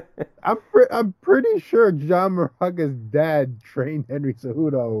 I'm pretty sure John Moraga's dad trained Henry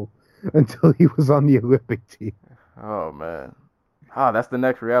Cejudo until he was on the Olympic team. Oh man, that's the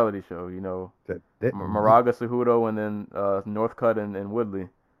next reality show. Moraga, Cejudo, and then Northcutt and Woodley.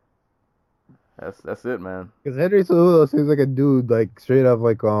 That's it, man. Because Henry Cejudo seems like a dude like straight up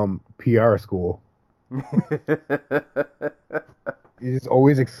like PR school. He's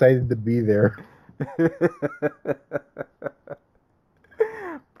always excited to be there.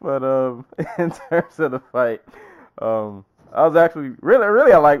 But in terms of the fight, I was actually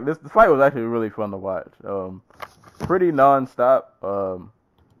really I like this. The fight was actually really fun to watch. Pretty nonstop.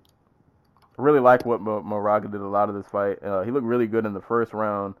 Really like what Moraga did a lot of this fight. He looked really good in the first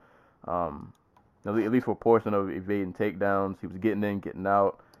round. At least for a portion of evading takedowns, he was getting in, getting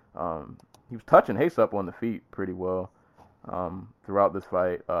out. He was touching Hayes up on the feet pretty well throughout this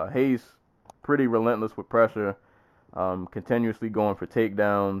fight. Hayes pretty relentless with pressure, continuously going for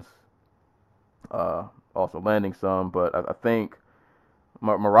takedowns, also landing some. But I think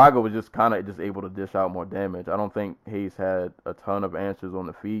Moraga was just kind of just able to dish out more damage. I don't think Hayes had a ton of answers on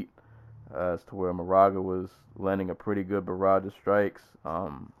the feet, as to where Moraga was landing a pretty good barrage of strikes. I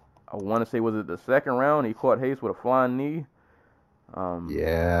want to say, was it the second round? He caught Hayes with a flying knee.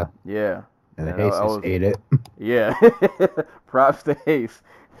 Yeah. Yeah. And Hayes just ate it. Yeah. Props to Hayes,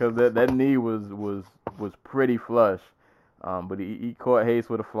 because that knee was pretty flush. But he caught Hayes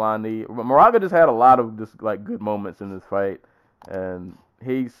with a flying knee. Moraga just had a lot of just like good moments in this fight, and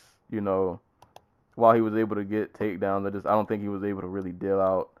Hayes, while he was able to get takedowns, I don't think he was able to really deal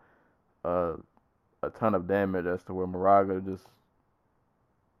out a ton of damage, as to where Moraga just,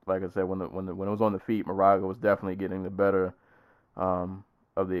 like I said, when it was on the feet, Moraga was definitely getting the better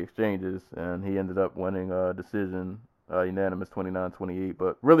of the exchanges, and he ended up winning a decision, unanimous 29-28.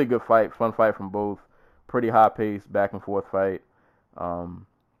 But really good fight, fun fight from both. Pretty high pace, back and forth fight, and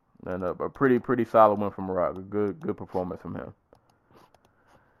a pretty solid win from Moraga. Good performance from him.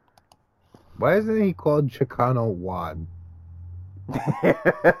 Why isn't he called Chicano Wad?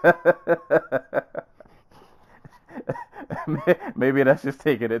 Maybe that's just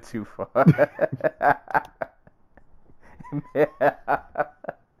taking it too far.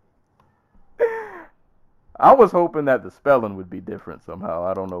 I was hoping that the spelling would be different somehow.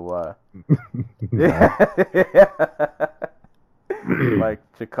 I don't know why. Like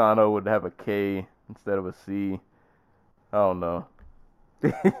Chicano would have a K instead of a C. I don't know.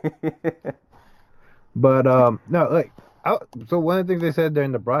 But no, like, so one of the things they said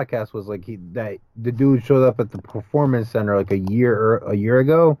during the broadcast was like that the dude showed up at the Performance Center like a year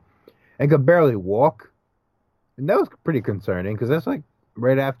ago and could barely walk, and that was pretty concerning because that's like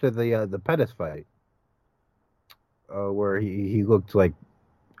right after the Pettis fight, where he looked like,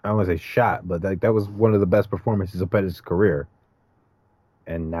 I don't want to say shot, but that was one of the best performances of Pettis' career,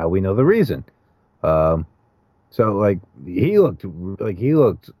 and now we know the reason. So like he's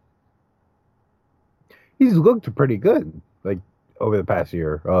looked pretty good, like, over the past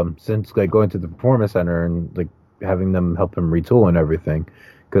year, since like going to the Performance Center and like having them help him retool and everything,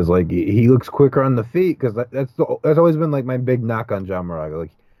 because like he looks quicker on the feet, because that's always been like my big knock on John Moraga.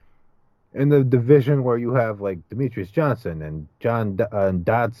 Like in the division where you have like Demetrius Johnson and John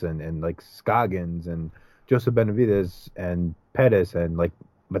Dodson and like Scoggins and Joseph Benavidez and Pettis and like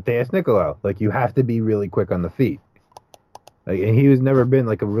Mateus Nicolau, like you have to be really quick on the feet. Like, and he has never been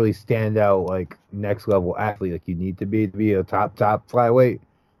like a really standout, like next level athlete like you need to be a top flyweight.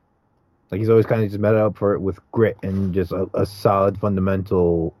 Like he's always kind of just met up for it with grit and just a solid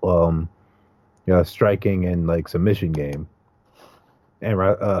fundamental, striking and like submission game,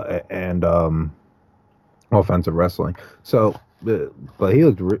 and offensive wrestling. So, but he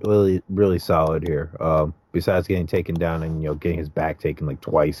looked really really solid here. Besides getting taken down and getting his back taken like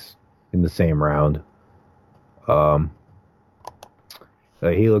twice in the same round.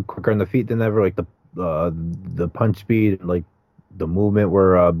 He looked quicker on the feet than ever. Like the punch speed and like the movement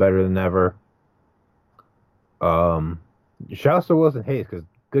were better than ever. Shouts to Wilson Hayes, because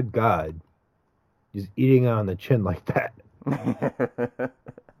good God, just eating on the chin like that.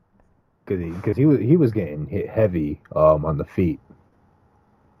 Because he was getting hit heavy on the feet.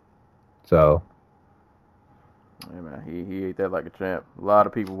 So. Yeah, man, he ate that like a champ. A lot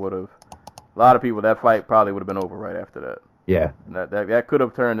of people that fight probably would have been over right after that. Yeah, and that could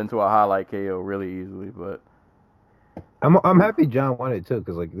have turned into a highlight KO really easily, but I'm happy John won it too,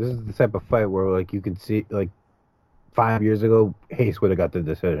 because like this is the type of fight where like you can see like 5 years ago Hayes would have got the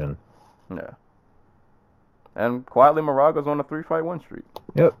decision. Yeah, and quietly Moraga's on a 3-fight win streak.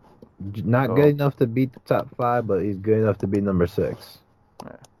 Yep, not good enough to beat the top 5, but he's good enough to be number 6.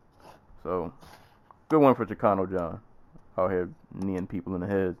 Yeah, so good one for Chicano John, out here kneeing people in the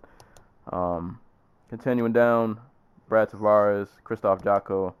head. Continuing down. Brad Tavares, Christoph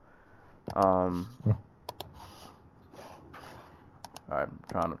Jocko. I'm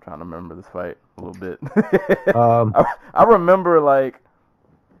trying to remember this fight a little bit. I remember, like,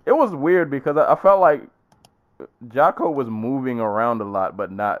 it was weird because I felt like Jocko was moving around a lot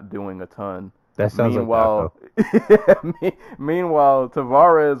but not doing a ton. That sounds meanwhile, like Jocko. Meanwhile,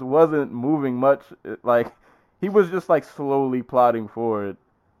 Tavares wasn't moving much. Like, he was just like slowly plodding forward,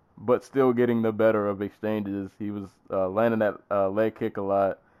 but still getting the better of exchanges. He was landing that leg kick a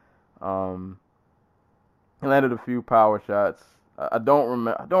lot. He landed a few power shots. I don't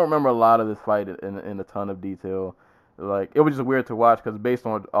remember a lot of this fight in a ton of detail. Like, it was just weird to watch because based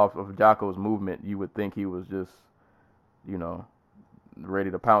off of Jocko's movement, you would think he was just,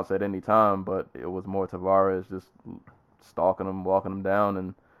 ready to pounce at any time. But it was more Tavares just stalking him, walking him down,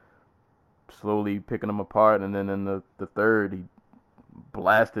 and slowly picking him apart. And then in the third, he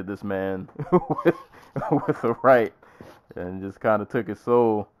blasted this man with the right. and just kind of took his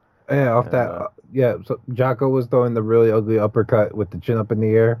soul. Yeah, off that. Yeah, so Jocko was throwing the really ugly uppercut with the chin up in the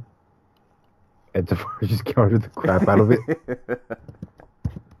air, and Tavares just countered the crap out of it.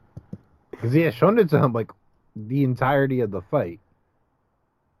 Because he had shown it to him like the entirety of the fight.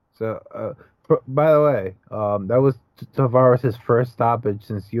 So, by the way, that was Tavares' first stoppage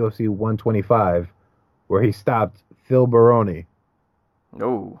since UFC 125, where he stopped Phil Baroni.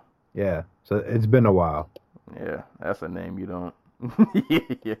 Oh. Yeah, so it's been a while. Yeah, that's a name you don't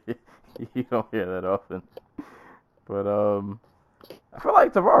you don't hear that often. But I feel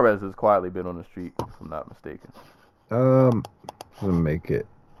like Tavares has quietly been on the streak, if I'm not mistaken. Let me make it.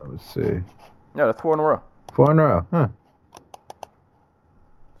 Let's see. Yeah, that's 4 in a row. 4 in a row, huh?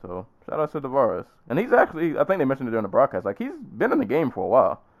 So shout out to Tavares, and he's actually, I think they mentioned it during the broadcast, like he's been in the game for a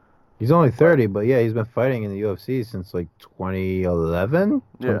while. He's only 30, but yeah, he's been fighting in the UFC since like 2011,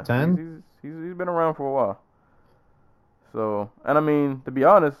 2010. Yeah, he's been around for a while. So, and I mean, to be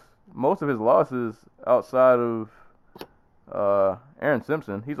honest, most of his losses outside of Aaron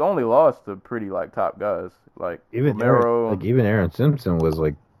Simpson, he's only lost to pretty like top guys like Even Romero. even Aaron Simpson was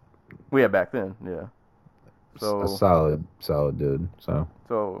like Back then, yeah. So a solid dude.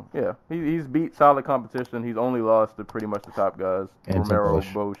 So yeah, he's beat solid competition. He's only lost to pretty much the top guys, And Romero,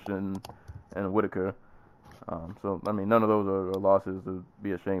 Bush. Bosch, and Whitaker. So I mean, none of those are losses to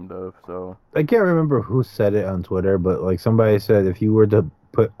be ashamed of. So I can't remember who said it on Twitter, but like somebody said, if you were to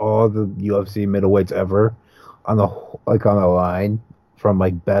put all the UFC middleweights ever on the line from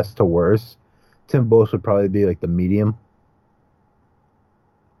like best to worst, Tim Bosch would probably be like the medium.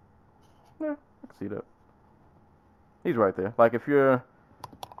 yeah, I can see that. He's right there. Like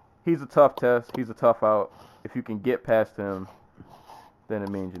he's a tough test. He's a tough out. If you can get past him, then it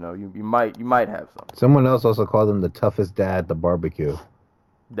means you might have something. Someone else also called him the toughest dad at the barbecue.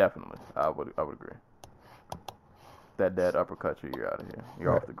 Definitely, I would agree. That dad uppercut you're out of here.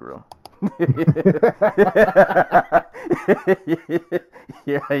 You're off the grill.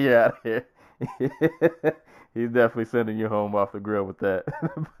 Yeah, you're out of here. He's definitely sending you home off the grill with that.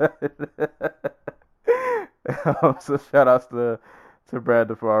 So shout outs to Brad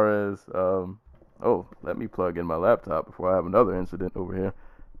Tavares. Let me plug in my laptop before I have another incident over here.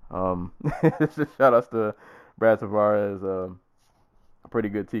 Shout outs to Brad Tavares. A pretty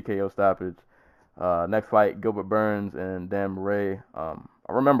good TKO stoppage. Next fight, Gilbert Burns and Dan Murray. I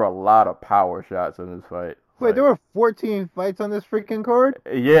remember a lot of power shots in this fight. Wait, there were 14 fights on this freaking card?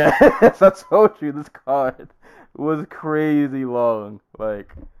 Yeah, as I told you, this card was crazy long.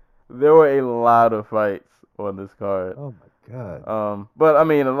 Like, there were a lot of fights on this card. Oh my god. But I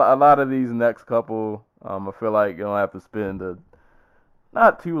mean, a lot of these next couple, I feel like you don't have to spend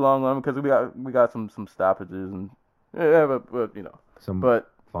not too long on them because we got some stoppages and but Some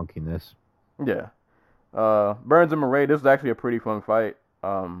funkiness. Yeah. Burns and Murray, this was actually a pretty fun fight.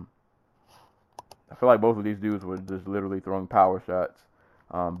 I feel like both of these dudes were just literally throwing power shots.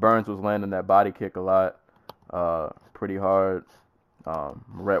 Burns was landing that body kick a lot, pretty hard.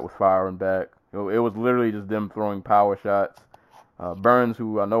 Murray was firing back. It was literally just them throwing power shots. Burns,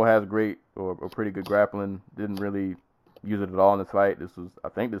 who I know has great or pretty good grappling, didn't really use it at all in this fight. I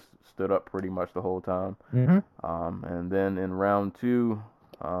think this stood up pretty much the whole time. Mm-hmm. And then in round 2,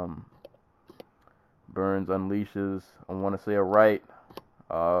 Burns unleashes, I want to say a right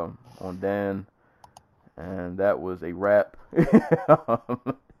on Dan, and that was a wrap.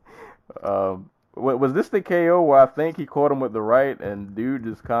 Was this the KO where I think he caught him with the right, and dude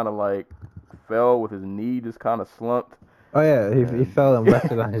just kind of like fell with his knee, just kind of slumped? Oh yeah, he fell and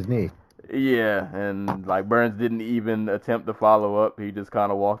rested on his knee. Yeah, and like Burns didn't even attempt to follow up. He just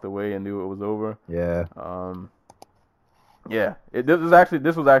kind of walked away and knew it was over. Yeah. Yeah. This was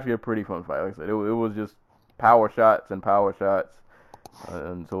actually a pretty fun fight. Like I said, it was just power shots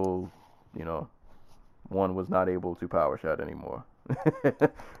until one was not able to power shot anymore.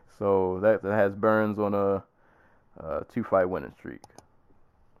 So that has Burns on a 2-fight winning streak.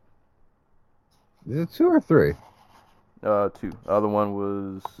 Is it 2 or 3? 2. The other one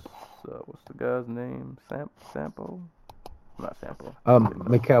was what's the guy's name? Sampo? Not Sampo.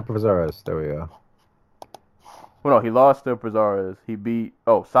 Mikael Pereira. There we go. Well, no, he lost to Pereira. He beat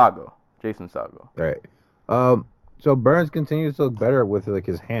Sago, Jason Sago. Right. So Burns continues to look better with like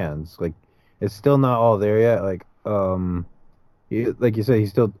his hands. Like it's still not all there yet. Like like you said, he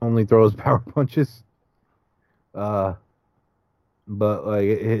still only throws power punches. But like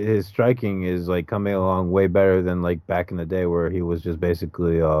his striking is like coming along way better than like back in the day where he was just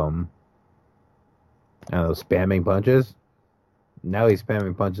basically spamming punches. Now he's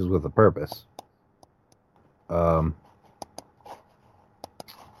spamming punches with a purpose.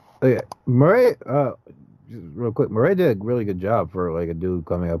 Murray just real quick, Murray did a really good job for like a dude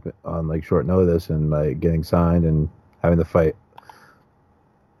coming up on like short notice and like getting signed and having to fight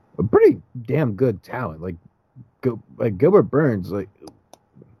a pretty damn good talent. Like Gilbert Burns, like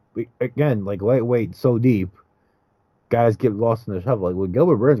again, like lightweight, so deep, guys get lost in the shuffle. Like when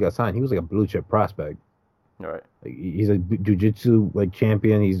Gilbert Burns got signed, he was like a blue chip prospect. All right. Like, he's a jiu-jitsu like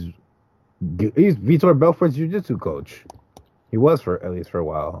champion. He's Vitor Belfort's jiu-jitsu coach. He was for at least for a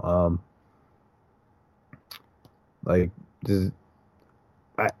while. Like just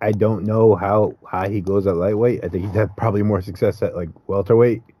I don't know how high he goes at lightweight. I think he'd have probably more success at like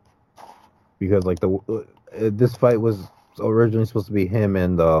welterweight because like this fight was originally supposed to be him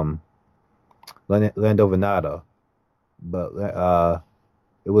and Lando Venata, but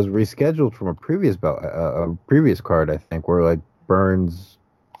it was rescheduled from a previous bout, a previous card, I think, where like Burns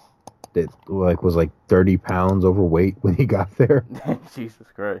was like 30 pounds overweight when he got there. Jesus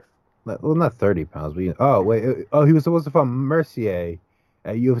Christ. Well, not 30 pounds, but he was supposed to fight Mercier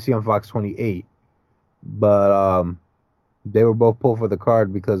at UFC on Fox 28, but they were both pulled for the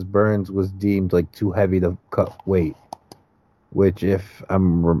card because Burns was deemed like too heavy to cut weight. Which, if I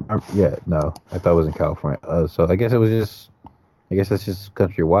thought it was in California. So I guess that's just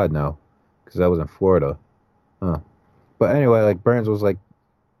countrywide now, because I was in Florida. But anyway, like Burns was like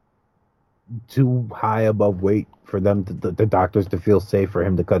too high above weight for them, the doctors to feel safe for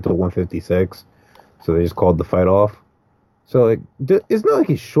him to cut to 156. So they just called the fight off. So like, it's not like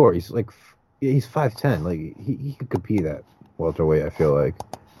he's short. He's 5'10". Like he could compete at welterweight, I feel like.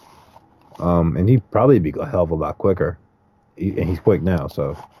 And he'd probably be a hell of a lot quicker. And he's quick now,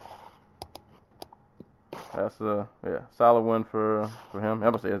 so. That's solid win for him.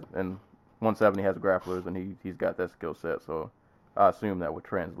 Obviously, and 170 has grapplers, and he's got that skill set. So I assume that would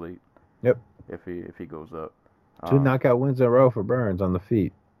translate. Yep. If he goes up. 2 knockout wins in a row for Burns on the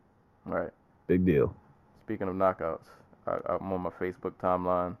feet. Right. Big deal. Speaking of knockouts, I'm on my Facebook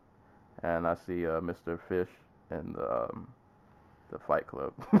timeline, and I see Mr. Fish in the Fight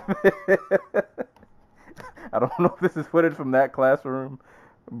Club. I don't know if this is footage from that classroom,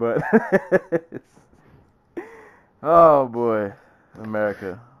 but oh boy,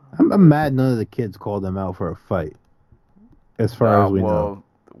 America. I'm mad none of the kids called them out for a fight. As far as we know.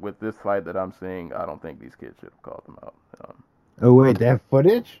 With this fight that I'm seeing, I don't think these kids should have called them out. Oh wait, they have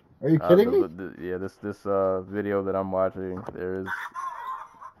footage? Are you kidding me? This video that I'm watching,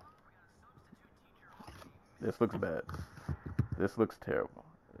 this looks bad. This looks terrible.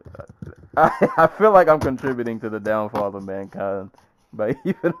 I feel like I'm contributing to the downfall of mankind by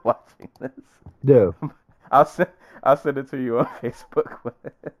even watching this. Dude. I'll send it to you on Facebook.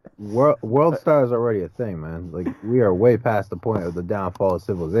 World Star is already a thing, man. Like, we are way past the point of the downfall of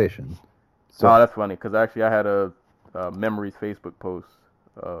civilization. So, oh, that's funny, because actually I had a Memories Facebook post.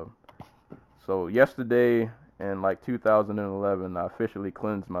 So yesterday in like 2011, I officially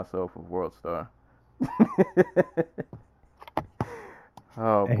cleansed myself of World Star.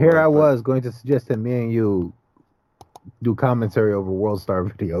 Oh, and here I was going to suggest that me and you do commentary over World Star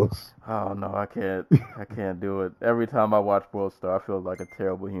videos. Oh no, I can't do it. Every time I watch World Star, I feel like a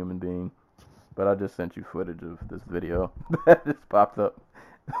terrible human being. But I just sent you footage of this video that just popped up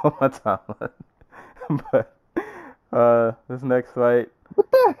on my timeline. But this next fight. What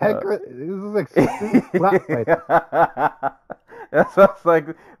the heck? This is like flat fight. That's what it's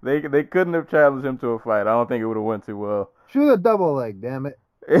like. They couldn't have challenged him to a fight. I don't think it would have went too well. Shoot a double leg, damn it.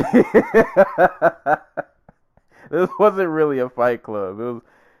 This wasn't really a fight club.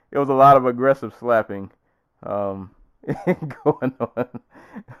 It was a lot of aggressive slapping going on.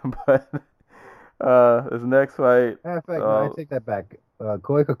 But this next fight. Matter of fact, no, I take that back.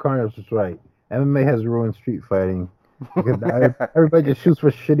 Koika Karnos was right. MMA has ruined street fighting. Because everybody just shoots for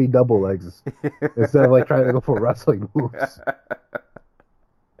shitty double legs instead of like trying to go for wrestling moves.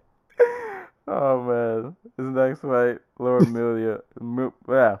 Oh man, this next fight, Lauren Amelia.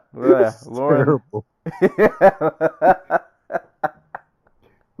 Lauren. Terrible.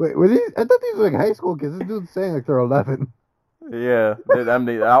 Wait, were these? I thought these were like high school kids. This dude's saying like they're 11. Yeah, I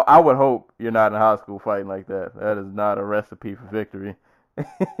mean, I would hope you're not in high school fighting like that. That is not a recipe for victory.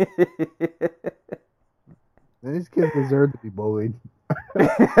 And these kids deserve to be bullied.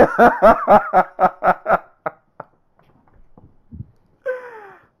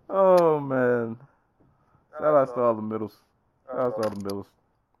 Oh man! Shout out to all the middle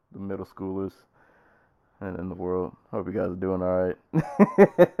schoolers and in the world. Hope you guys are doing all right.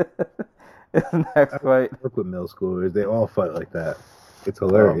 This next fight. I work with middle schoolers. They all fight like that. It's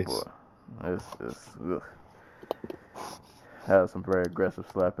hilarious. Oh boy, it's has some very aggressive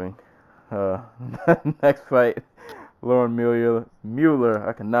slapping. Next fight, Lauren Mueller.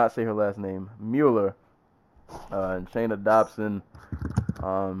 I cannot say her last name. Mueller And Shayna Dobson.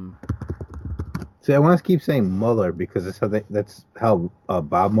 See, I want to keep saying Muller because that's how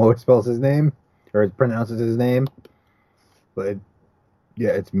Bob Mueller spells his name or pronounces his name. But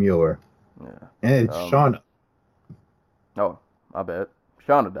it's Mueller. Yeah. And it's Shauna. Oh, I bet.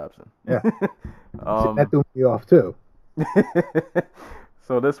 Shauna Dobson. Yeah. That threw me off too.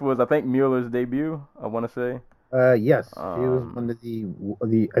 So this was, I think, Mueller's debut, I want to say. Yes. She was one of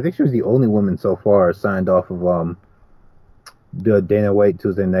the I think she was the only woman so far signed off of the Dana White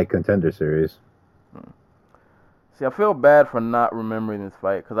Tuesday Night Contender Series. See, I feel bad for not remembering this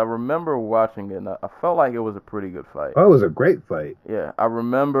fight because I remember watching it and I felt like it was a pretty good fight. Oh, it was a great fight. Yeah, I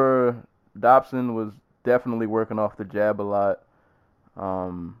remember Dobson was definitely working off the jab a lot.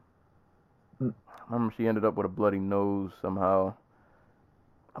 I remember she ended up with a bloody nose somehow.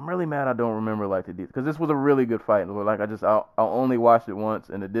 I'm really mad I don't remember like the details because this was a really good fight. Like I only watched it once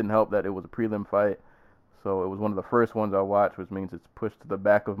and it didn't help that it was a prelim fight. So it was one of the first ones I watched, which means it's pushed to the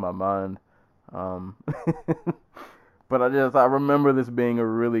back of my mind. But I remember this being a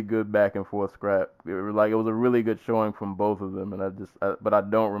really good back and forth scrap. It was a really good showing from both of them, and but I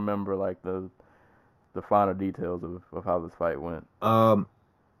don't remember like the finer details of how this fight went.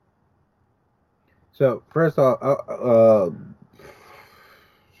 So first off,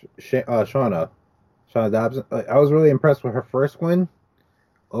 Shauna Dobson. I was really impressed with her first win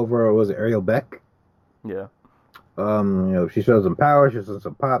over Ariel Beck. Yeah. She showed some power, she showed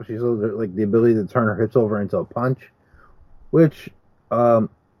some pop, she showed like the ability to turn her hips over into a punch, which kind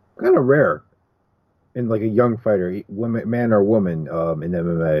of rare in like a young fighter, man or woman, in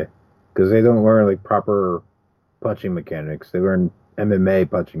MMA, because they don't learn like proper punching mechanics. They learn MMA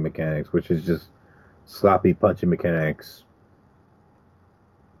punching mechanics, which is just sloppy punching mechanics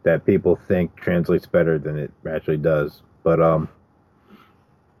that people think translates better than it actually does. But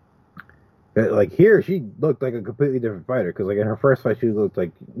like here, she looked like a completely different fighter. Because like in her first fight, she looked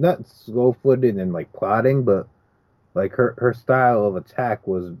like not slow-footed and like plodding, but like her style of attack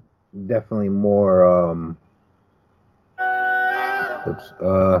was definitely more.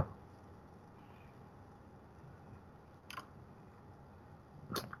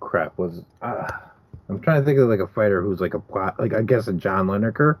 Crap was. I'm trying to think of like a fighter who's like like I guess a John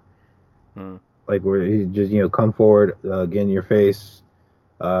Lineker, like where he just come forward, get in your face.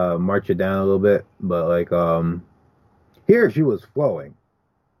 March it down a little bit, but like here she was flowing,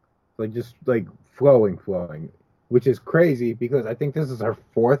 like just like flowing, which is crazy because I think this is her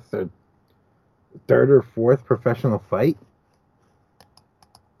third or fourth professional fight,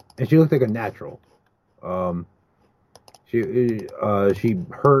 and she looked like a natural. She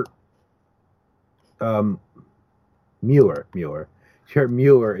hurt Mueller. She hurt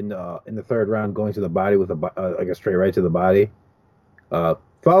Mueller in the third round, going to the body with like a straight right to the body.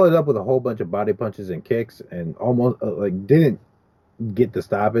 Followed up with a whole bunch of body punches and kicks, and almost like didn't get the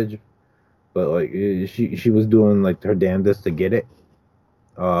stoppage, but like she was doing like her damnedest to get it.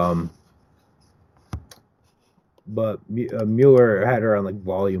 But Mueller had her on like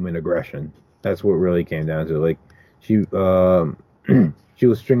volume and aggression. That's what really came down to. Like she she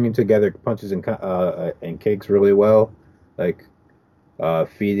was stringing together punches and kicks really well, like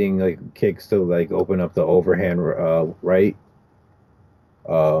feeding like kicks to like open up the overhand right.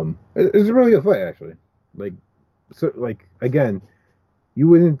 It's a really good fight, actually. Like, so, like again, you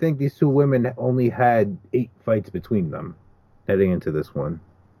wouldn't think these two women only had 8 fights between them heading into this one.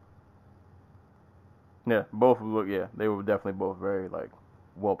 Yeah, both look. Yeah, they were definitely both very like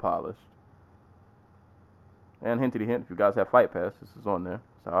well polished. And hint to the hint, if you guys have Fight Pass, this is on there.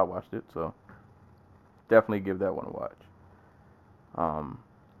 That's how I watched it. So definitely give that one a watch.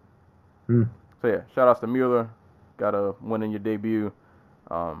 So yeah, shout outs to Mueller. Got a win in your debut.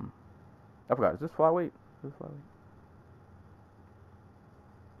 I forgot. Is this flyweight?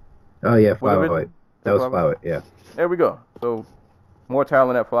 Oh yeah, flyweight. That was flyweight. Yeah. There we go. So more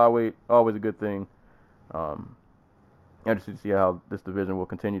talent at flyweight, always a good thing. Interested to see how this division will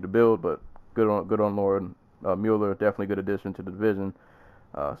continue to build, but good on Lauren Mueller. Definitely good addition to the division.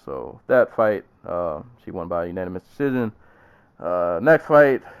 So that fight, she won by unanimous decision. Next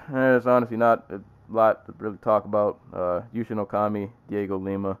fight, there's honestly not a lot to really talk about. Yushin Okami, Diego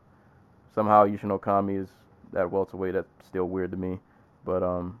Lima. Somehow Yushin Okami is that welterweight. That's still weird to me. But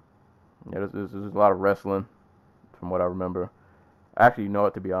yeah, there's a lot of wrestling from what I remember. Actually, you know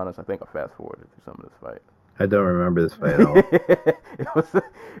what? To be honest, I think I fast forwarded through some of this fight. I don't remember this fight at all.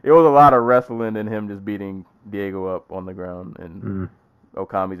 It was a lot of wrestling and him just beating Diego up on the ground. And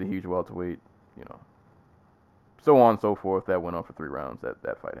Okami's a huge welterweight, so on and so forth. That went on for 3 rounds.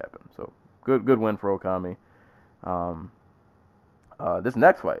 That fight happened. So good win for Okami. This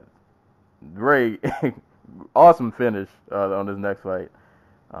next fight, very awesome finish on this next fight.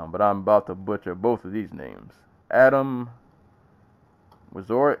 But I'm about to butcher both of these names. Adam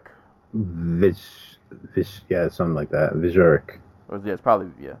Wieczorek. Yeah, something like that. Wieczorek. Yeah, it's probably,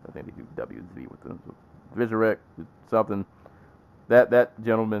 I think they do WZ with them. So Wieczorek, something. That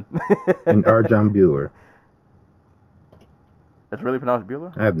gentleman. And Arjan Bueller. That's really pronounced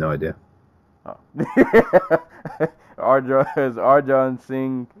Bueller? I have no idea. Oh. Arjan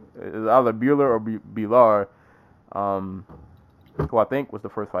Singh is either Bueller or Bilar, who I think was the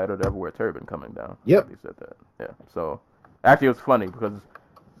first fighter to ever wear a turban coming down. Yep. He said that. Yeah. So actually, it was funny because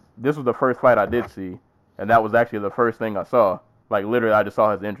this was the first fight I did see, and that was actually the first thing I saw. Like literally, I just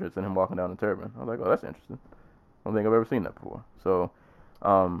saw his entrance and him walking down the turban. I was like, oh, that's interesting. I don't think I've ever seen that before. So,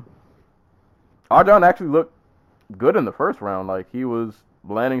 Arjan actually looked good in the first round. Like he was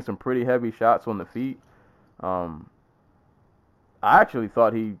landing some pretty heavy shots on the feet. I actually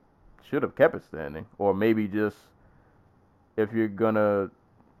thought he should have kept it standing, or maybe just if you're gonna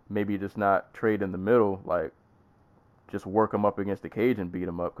maybe just not trade in the middle, like just work him up against the cage and beat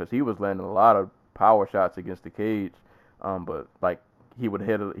him up, because he was landing a lot of power shots against the cage. But like he would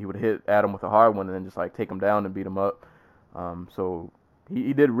hit Adam with a hard one and then just like take him down and beat him up. So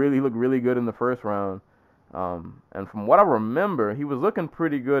he looked really good in the first round. And from what I remember, he was looking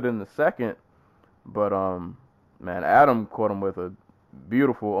pretty good in the second. But man, Adam caught him with a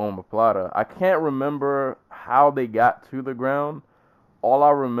beautiful omoplata. I can't remember how they got to the ground. All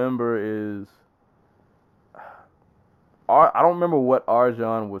I remember is I don't remember what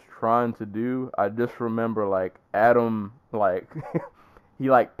Arjan was trying to do. I just remember like Adam like he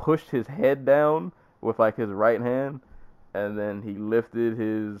like pushed his head down with like his right hand, and then he lifted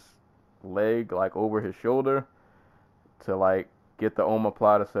his leg like over his shoulder to like get the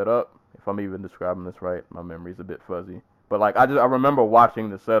omoplata set up. If I'm even describing this right, my memory's a bit fuzzy. But like I remember watching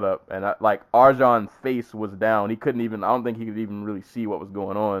the setup, and like Arjan's face was down. I don't think he could even really see what was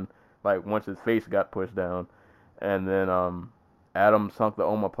going on. Like once his face got pushed down. And then Adam sunk the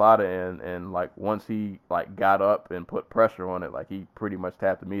omoplata in, and like once he like got up and put pressure on it, like he pretty much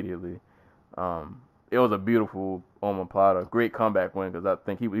tapped immediately. It was a beautiful omoplata, great comeback win, because I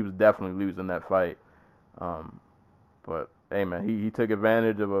think he was definitely losing that fight. But hey man, he took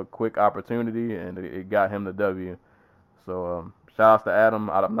advantage of a quick opportunity, and it got him the W. So shout outs to Adam.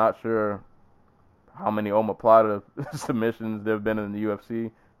 I'm not sure how many omoplata submissions there have been in the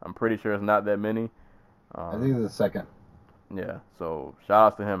UFC. I'm pretty sure it's not that many. I think it's the second. Yeah, so shout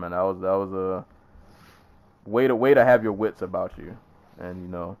outs to him, and that was a way to have your wits about you, and you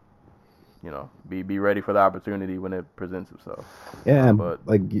know, be ready for the opportunity when it presents itself. Yeah, but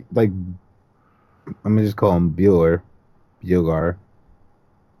like I'm gonna just call him Bueller,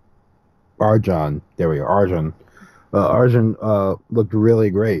 Arjan. There we go, Arjan. Arjan looked really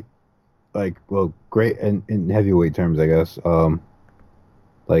great, great in heavyweight terms, I guess.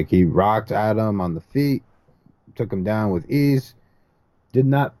 Like he rocked Adam on the feet, took him down with ease. Did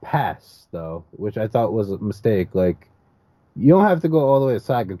not pass though, which I thought was a mistake. Like you don't have to go all the way to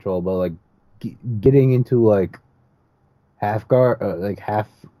side control, but like getting into like half guard, half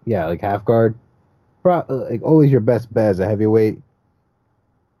guard, like always your best bet as a heavyweight.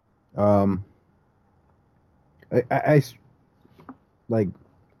 I like.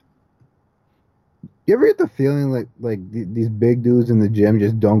 You ever get the feeling like these big dudes in the gym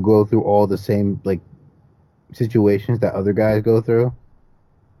just don't go through all the same like situations that other guys go through?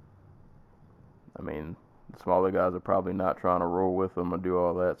 I mean, the smaller guys are probably not trying to roll with them or do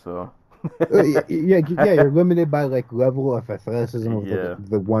all that, so. yeah, you're limited by like level of athleticism of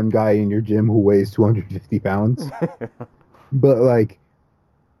the one guy in your gym who weighs 250 pounds. But like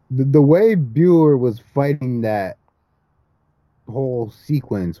the way Bueller was fighting that whole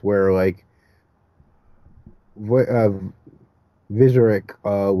sequence where like Wieczorek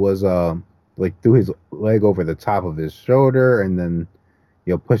was like threw his leg over the top of his shoulder and then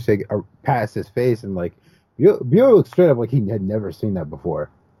pushed it past his face, and like Bueller looked straight up like he had never seen that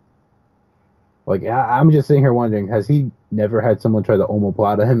before. Like I'm just sitting here wondering, has he never had someone try to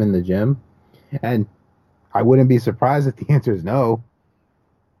omoplata him in the gym? And I wouldn't be surprised if the answer is no.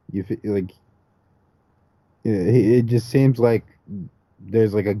 It just seems like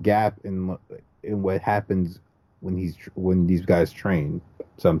there's like a gap in what happens when these guys train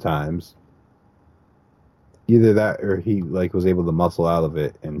sometimes. Either that or he like was able to muscle out of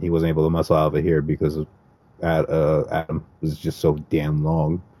it, and he wasn't able to muscle out of it here because of Adam was just so damn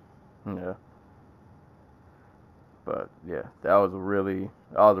long. Yeah. But yeah, that was a really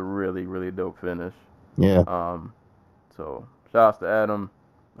dope finish. Yeah. So shout outs to Adam.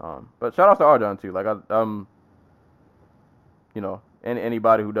 But shout outs to Arjan too. Like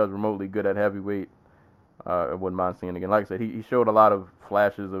anybody who does remotely good at heavyweight, I wouldn't mind seeing again. Like I said, he showed a lot of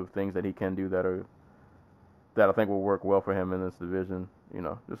flashes of things that he can do that I think will work well for him in this division.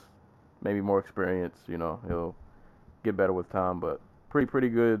 Just maybe more experience. He'll get better with time, but pretty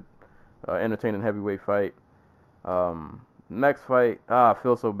good, entertaining heavyweight fight. Next fight, I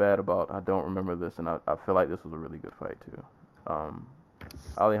feel so bad about. I don't remember this, and I feel like this was a really good fight too.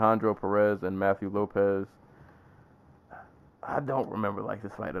 Alejandro Perez and Matthew Lopez. I don't remember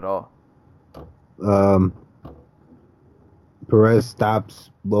this fight at all. Perez stops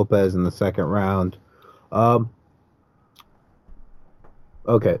Lopez in the second round.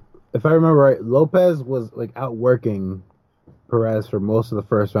 Okay, if I remember right, Lopez was outworking Perez for most of the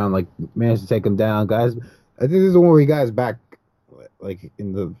first round, managed to take him down. Guys, I think this is the one where he got his back, I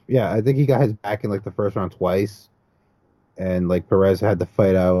think he got his back in the first round twice, and Perez had to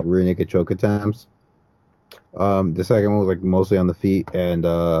fight out rear naked choke attempts. The second one was mostly on the feet, and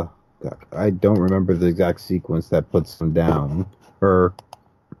I don't remember the exact sequence that puts him down. Or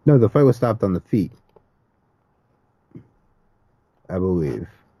no, the fight was stopped on the feet, I believe,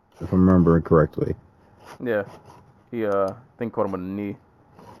 if I'm remembering correctly. Yeah, he I think caught him with a knee.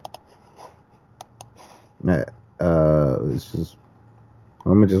 It's just,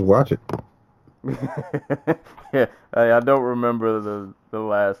 I'm gonna just watch it. Yeah, I don't remember the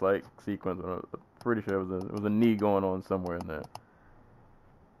last sequence. I'm pretty sure it was a knee going on somewhere in there.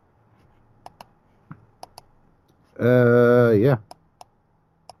 Yeah.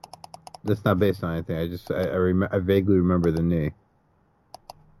 That's not based on anything. I vaguely remember the knee.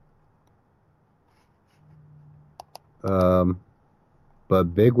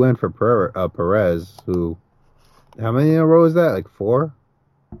 But big win for Perez, who, how many in a row is that? 4?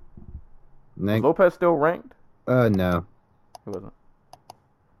 Is Lopez still ranked? No. He wasn't.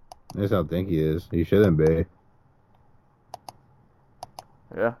 I just don't think he is. He shouldn't be.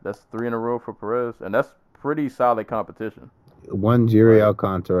 Yeah, that's 3 in a row for Perez, and that's pretty solid competition. 1 Jiri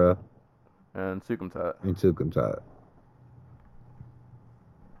Alcantara. And Sukumtat.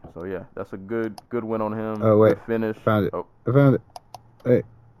 So yeah, that's a good win on him. Oh wait, good finish. Found it. Oh. I found it. Hey.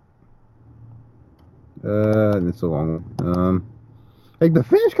 That's a long one. The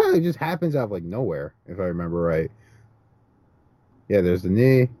finish kind of just happens out of nowhere, if I remember right. Yeah, there's the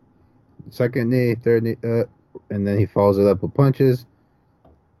knee, second knee, third knee, and then he follows it up with punches.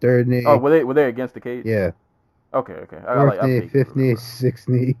 Third knee. Oh, were they against the cage? Yeah. Okay. Fourth knee, fifth knee, sixth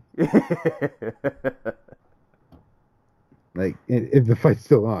knee. If the fight's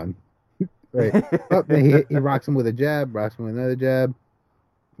still on. Right. Then he rocks him with a jab, rocks him with another jab.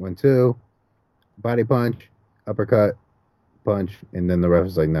 1, 2. Body punch, uppercut, punch, and then the ref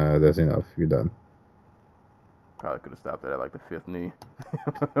is like, "No, that's enough. You're done." Probably could have stopped it at the 5th knee.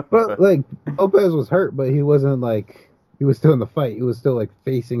 But Lopez was hurt, but he wasn't he was still in the fight. He was still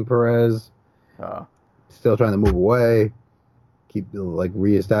facing Perez, still trying to move away, keep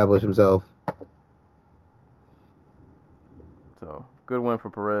reestablish himself. So good win for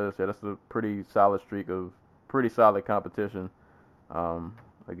Perez. Yeah, that's a pretty solid streak of pretty solid competition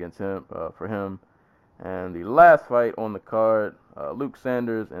against him for him. And the last fight on the card, Luke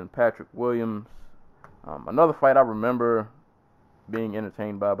Sanders and Patrick Williams. Another fight I remember being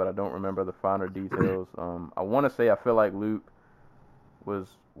entertained by, but I don't remember the finer details. I want to say I feel like Luke was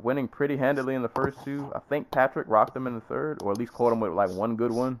winning pretty handily in the first 2. I think Patrick rocked him in the third, or at least caught him with one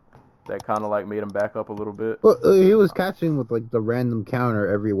good one that kind of made him back up a little bit. Well, he was catching with the random counter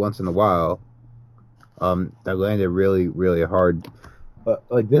every once in a while. That landed really, really hard.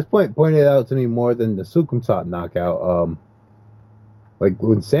 This point pointed out to me more than the Sukumtat knockout.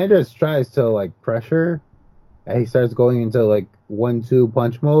 When Sanders tries to pressure, and he starts going into 1-2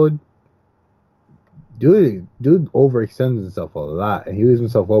 punch mode, dude overextends himself a lot, and he leaves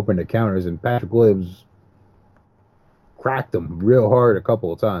himself open to counters. And Patrick Williams cracked him real hard a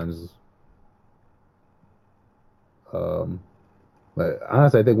couple of times. But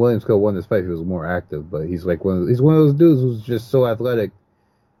honestly, I think Williams could have won this fight if he was more active. But he's he's one of those dudes who's just so athletic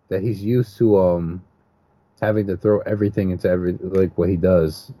that he's used to having to throw everything into what he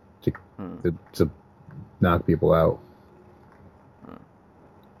does to knock people out.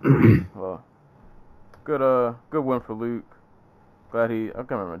 Well, good win for Luke. Glad I can't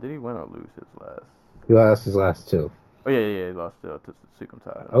remember. Did he win or lose his last? He lost his last 2. Oh yeah, he lost to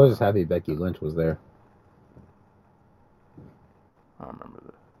Sukumtat. I was just happy Becky Lynch was there. I don't remember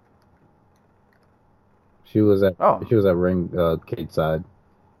this. She was at ring Kate's side.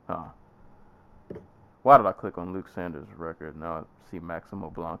 Huh. Why did I click on Luke Sanders' record? Now I see Maximo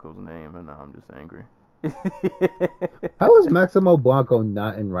Blanco's name, and now I'm just angry. How is Maximo Blanco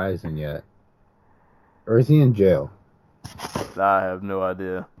not in Rising yet? Or is he in jail? I have no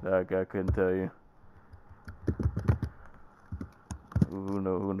idea. I couldn't tell you. who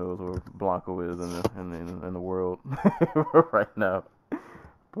knows where Blanco is in the world right now.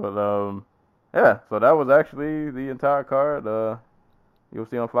 But yeah. So that was actually the entire card. You'll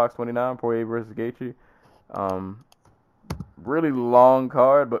see on Fox 29, Poirier versus Gaethje. Really long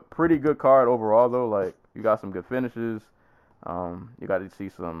card, but pretty good card overall though. Like, you got some good finishes. You got to see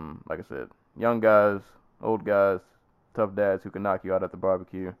some, like I said, young guys, old guys, tough dads who can knock you out at the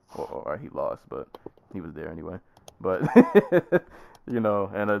barbecue. Or he lost, but he was there anyway. But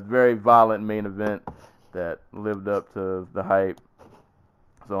and a very violent main event that lived up to the hype.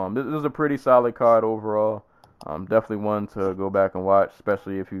 So this is a pretty solid card overall. Definitely one to go back and watch,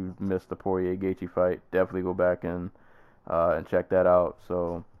 especially if you missed the Poirier Gaethje fight. Definitely go back and check that out.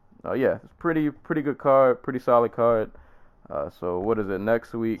 So yeah, it's pretty good card, pretty solid card. So what is it?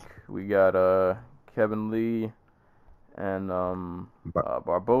 Next week we got Kevin Lee and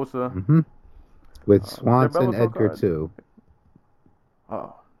Barbosa. Mm-hmm. With Swanson, Edgar card. too.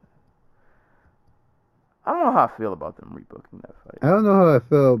 Oh, I don't know how I feel about them rebooking that fight. I don't know how I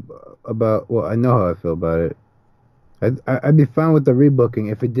feel about. Well, I know how I feel about it. I'd be fine with the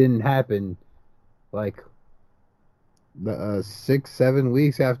rebooking if it didn't happen, like, 6-7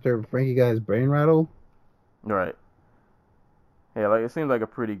 weeks after Frankie got his brain rattled. Right. Yeah, like, it seems like a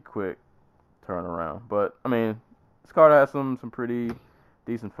pretty quick turnaround. But I mean, this card has some pretty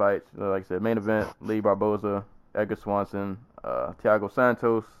decent fights. Like I said, main event: Lee Barbosa, Edgar Swanson, Thiago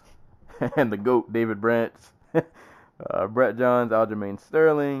Santos, and the GOAT David Branch. Brett Johns, Aljamain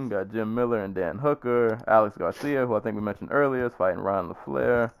Sterling, got Jim Miller and Dan Hooker, Alex Garcia, who I think we mentioned earlier, is fighting Ryan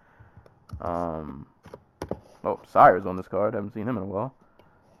LaFleur. Sire's on this card. Haven't seen him in a while.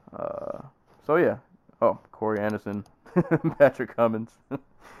 So yeah. Oh, Corey Anderson, Patrick Cummins.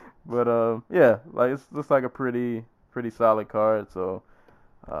 But yeah, like, it looks like a pretty solid card. So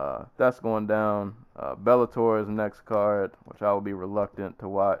that's going down. Bellator's next card, which I will be reluctant to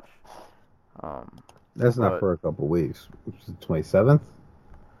watch. That's not for a couple weeks. It's the 27th.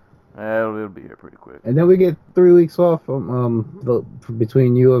 It'll be here pretty quick. And then we get 3 weeks off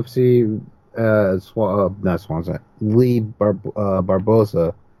between UFC, not Swanson, Lee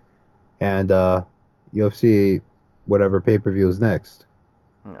Barbosa, and UFC, whatever pay-per-view is next.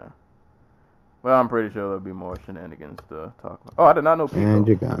 Yeah. Well, I'm pretty sure there'll be more shenanigans to talk about. Oh, I did not know Pico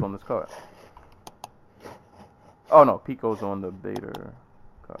was on this card. Oh, no, Pico's on the Bader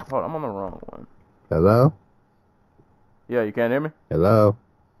card. Hold on, I'm on the wrong one. Hello? Yeah, you can't hear me? Hello?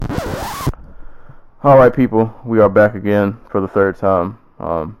 All right, people, we are back again for the third time.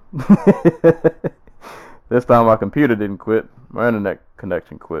 This time my computer didn't quit. My internet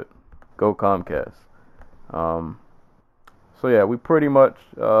connection quit. Go Comcast. So yeah, we pretty much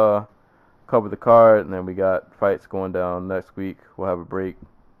covered the card, and then we got fights going down next week. We'll have a break,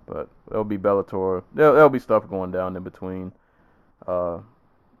 but there'll be Bellator. There'll be stuff going down in between for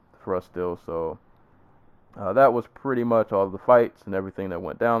us still. So that was pretty much all of the fights and everything that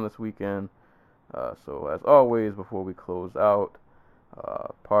went down this weekend. So as always, before we close out,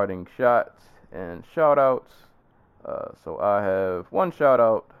 parting shots and shout outs. So I have one shout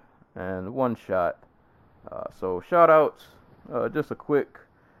out and one shot. So shout outs, just a quick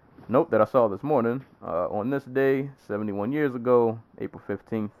note that I saw this morning. On this day, 71 years ago, April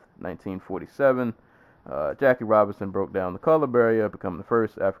 15th, 1947, Jackie Robinson broke down the color barrier, becoming the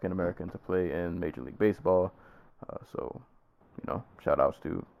first African American to play in Major League Baseball. So, shout outs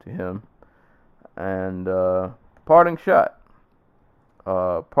to him. And parting shot.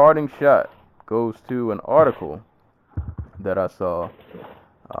 Parting shot goes to an article that I saw.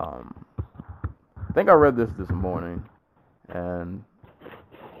 I think I read this morning, and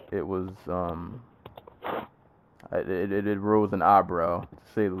it was it rose an eyebrow,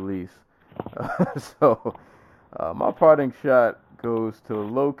 to say the least. So my parting shot goes to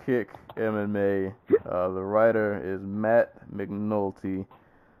Low Kick MMA. The writer is Matt McNulty,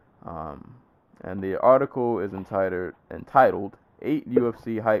 and the article is entitled 8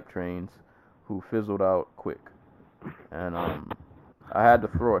 UFC Hype Trains Who Fizzled Out Quick. And I had to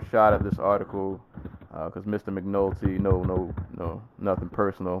throw a shot at this article because Mr. McNulty, no, nothing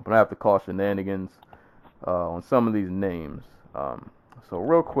personal, but I have to call shenanigans on some of these names. So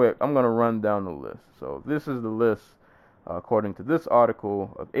real quick, I'm going to run down the list. So this is the list, according to this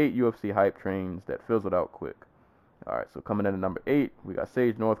article, of 8 UFC hype trains that fizzled out quick. All right, so coming in at number 8, we got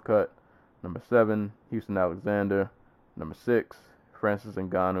Sage Northcutt. Number 7, Houston Alexander. Number 6, Francis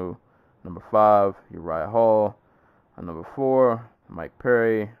Ngannou. Number 5, Uriah Hall. Number 4, Mike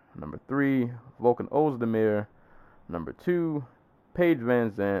Perry. Number 3, Volkan Ozdemir. Number 2, Paige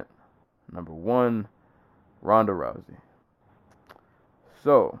Van Zandt. Number 1, Ronda Rousey.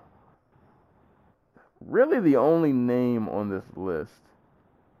 So, really the only name on this list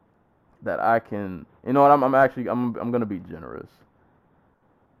that I can, you know what, I'm gonna be generous.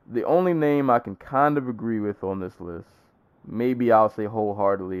 The only name I can kind of agree with on this list, maybe I'll say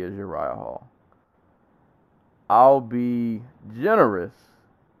wholeheartedly, is Uriah Hall. I'll be generous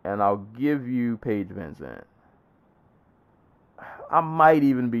and I'll give you Paige Van Zandt. I might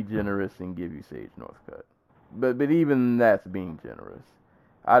even be generous and give you Sage Northcutt. But even that's being generous.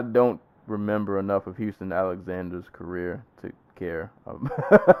 I don't remember enough of Houston Alexander's career to care.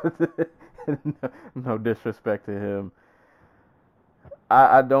 No disrespect to him.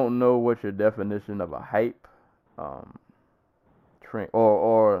 I don't know what your definition of a hype train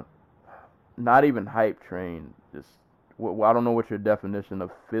or not even hype train. Just I don't know what your definition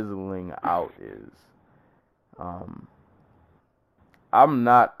of fizzling out is.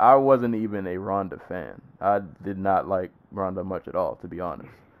 I wasn't even a Ronda fan. I did not like Ronda much at all, to be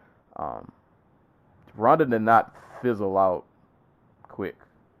honest. Ronda did not fizzle out quick.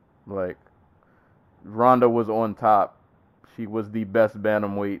 Like, Ronda was on top. She was the best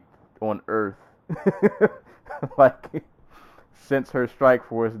bantamweight on earth. Like, since her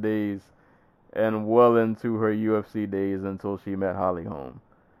Strikeforce days and well into her UFC days until she met Holly Holm.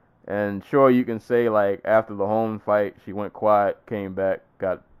 And sure, you can say, like, after the Holm fight, she went quiet, came back,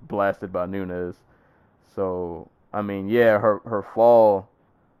 got blasted by Nunes. So, I mean, yeah, her fall,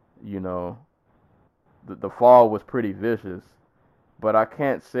 you know, the fall was pretty vicious. But I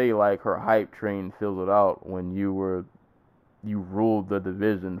can't say, like, her hype train fizzled out when you ruled the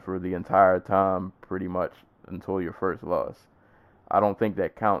division for the entire time, pretty much, until your first loss. I don't think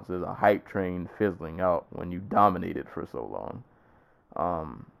that counts as a hype train fizzling out when you dominated for so long.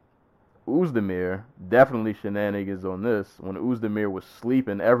 Oezdemir, definitely shenanigans on this. When Oezdemir was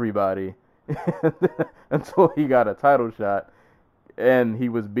sleeping everybody until he got a title shot, and he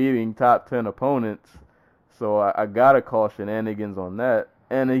was beating top 10 opponents. So I gotta call shenanigans on that.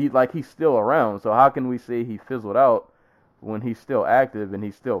 And he's still around. So how can we say he fizzled out when he's still active and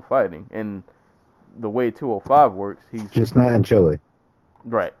he's still fighting? And the way 205 works, he's just not in Chile.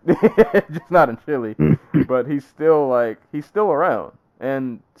 Right. Just not in Chile. But he's still around.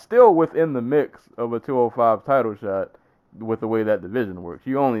 And still within the mix of a 205 title shot with the way that division works.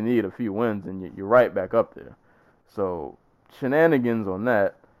 You only need a few wins and you're right back up there. So, shenanigans on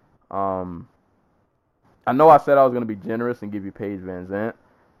that. I know I said I was going to be generous and give you Paige Van Zandt,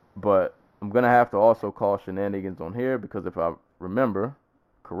 but I'm going to have to also call shenanigans on here because if I remember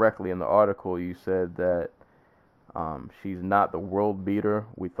correctly in the article, you said that she's not the world beater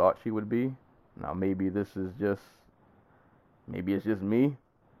we thought she would be. Now, maybe it's just me.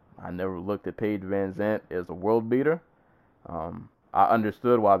 I never looked at Paige Van Zandt as a world beater. I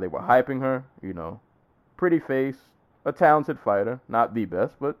understood why they were hyping her. You know, pretty face, a talented fighter. Not the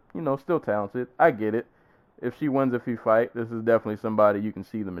best, but, you know, still talented. I get it. If she wins a few fights, this is definitely somebody you can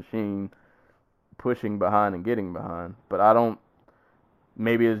see the machine pushing behind and getting behind. But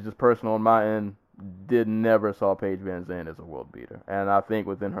maybe it's just personal on my end, never saw Paige Van Zandt as a world beater. And I think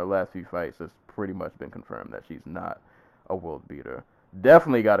within her last few fights, it's pretty much been confirmed that she's not a world beater.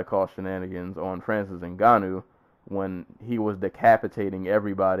 Definitely got to call shenanigans on Francis Ngannou when he was decapitating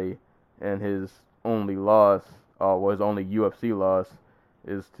everybody, and his only loss, his only UFC loss,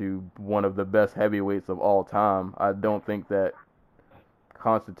 is to one of the best heavyweights of all time. I don't think that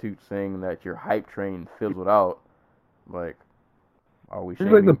constitutes saying that your hype train fizzled out. Like, are we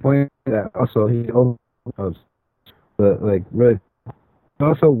shaming? It's like the point that also he also, but like really, he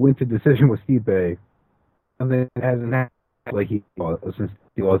also went to decision with Stipe, and then hasn't had like he since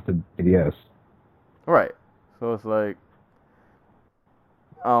he lost to DDS. Right. So it's like,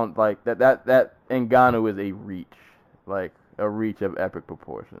 I don't like that Ngannou is a reach, like a reach of epic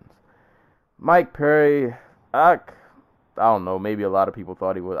proportions. Mike Perry, I don't know, maybe a lot of people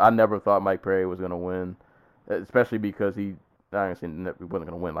thought he was. I never thought Mike Perry was going to win, especially because he wasn't going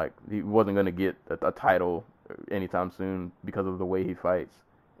to win. Like, he wasn't going to get a title anytime soon because of the way he fights.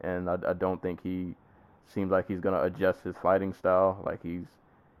 And I don't think he seems like he's going to adjust his fighting style. Like,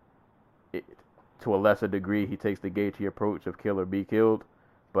 to a lesser degree, he takes the Gaethje approach of kill or be killed.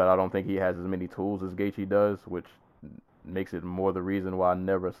 But I don't think he has as many tools as Gaethje does, which makes it more the reason why I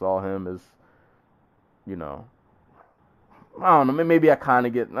never saw him as, you know, I don't know, maybe I kind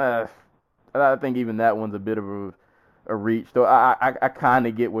of get, I think even that one's a bit of a reach. Though I kind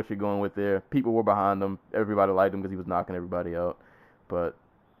of get what you're going with there. People were behind him. Everybody liked him because he was knocking everybody out. But,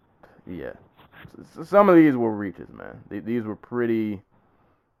 yeah, some of these were reaches, man. These were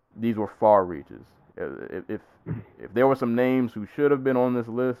far reaches. If there were some names who should have been on this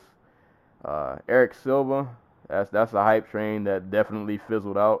list, Eric Silva, that's a hype train that definitely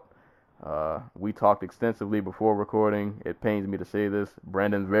fizzled out. We talked extensively before recording. It pains me to say this.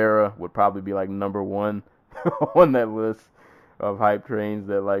 Brandon Vera would probably be like number one on that list of hype trains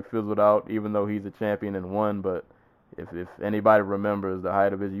that like fizzled out, even though he's a champion and won. But if anybody remembers the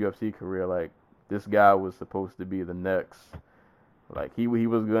height of his UFC career, like this guy was supposed to be the next. Like he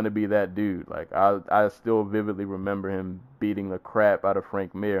was gonna be that dude. Like I still vividly remember him beating the crap out of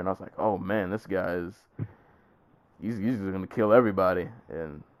Frank Mir, and I was like, oh man, this guy is he's just gonna kill everybody,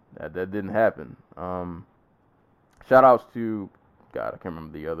 and that didn't happen. Shout outs to God, I can't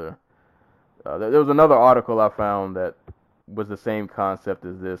remember the other. There was another article I found that was the same concept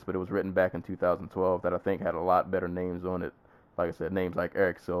as this, but it was written back in 2012 that I think had a lot better names on it. Like I said, names like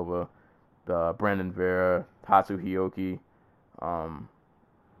Eric Silva, Brandon Vera, Hatsu Hioki.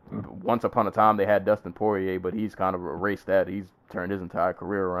 Once upon a time they had Dustin Poirier, but he's kind of erased that. He's turned his entire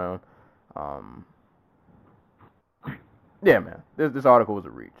career around. Yeah, man, this article was a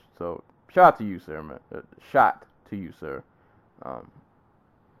reach. So shout to you, sir, man. Shot to you, sir.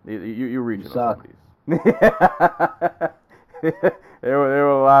 You're reaching on some of these. there were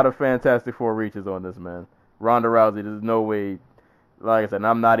a lot of Fantastic Four reaches on this, man. Ronda Rousey, there's no way. Like I said,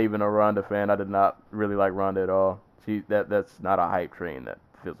 I'm not even a Ronda fan. I did not really like Ronda at all. That's not a hype train that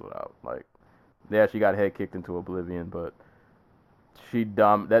fizzled out. Like, yeah, she got head kicked into oblivion, but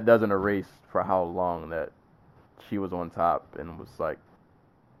that doesn't erase for how long that she was on top and was like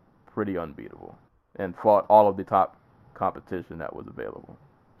pretty unbeatable and fought all of the top competition that was available.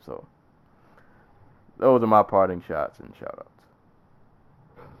 So those are my parting shots and shout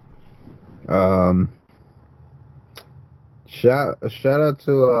outs. Shout out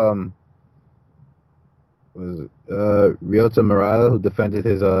to Ryota Murata, who defended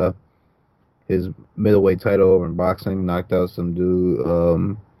his middleweight title over in boxing, knocked out some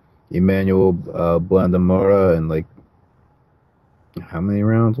dude, Emmanuel Blandamora, in like how many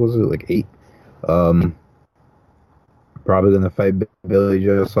rounds was it? Like 8. Probably gonna fight Billy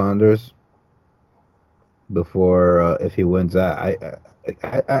Joe Saunders before if he wins that.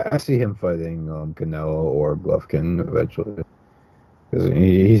 I see him fighting Canelo or Golovkin eventually, because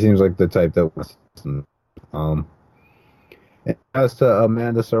he seems like the type that wants. And as to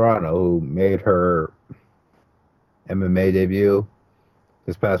Amanda Serrano, who made her MMA debut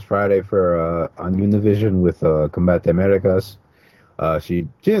this past Friday for on Univision with Combate Americas, she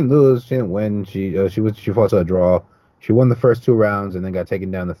didn't lose, she didn't win. She fought to a draw. She won the first 2 rounds and then got taken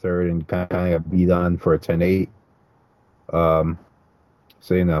down the third and kind of got beat on for a 10-8.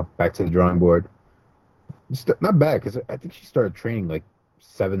 So back to the drawing board. It's not bad, because I think she started training like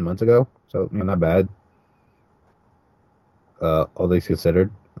 7 months ago, so not bad. All things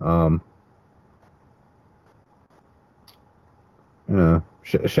considered.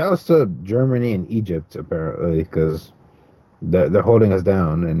 Shouts to Germany and Egypt, apparently, because they're holding us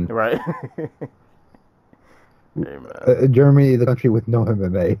down. And Right. Hey, man. Germany, the country with no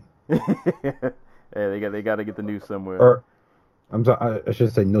MMA. Hey, they got to get the news somewhere. Or I'm sorry, I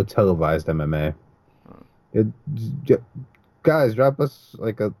should say no televised MMA. Guys, drop us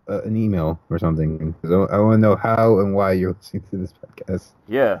like an email or something. I want to know how and why you're listening to this podcast.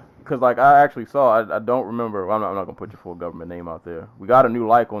 Yeah, because like I actually saw, I don't remember. I'm not gonna put your full government name out there. We got a new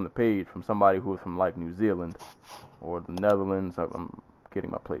like on the page from somebody who was from like New Zealand or the Netherlands. I'm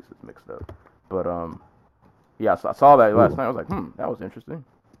getting my places mixed up, but yeah, I saw that last night. I was like, that was interesting.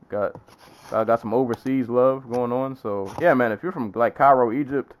 Got some overseas love going on. So yeah, man, if you're from like Cairo,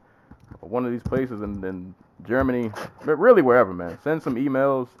 Egypt, or one of these places, and then Germany, but really wherever, man, send some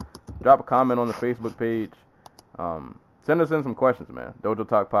emails, drop a comment on the Facebook page, send us in some questions, man. Dojo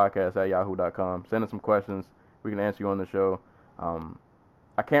Talk Podcast at yahoo.com. Send us some questions. We can answer you on the show.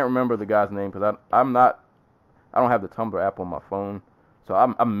 I can't remember the guy's name because I don't have the Tumblr app on my phone, so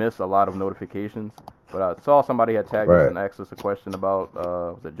I miss a lot of notifications. But I saw somebody had tagged us and asked us a question about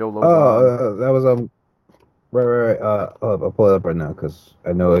was it Joe Lozon? Oh, that was right. I'll pull it up right now because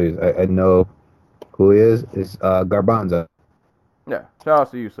I know I know who he is. It's Garbanza. Yeah, shout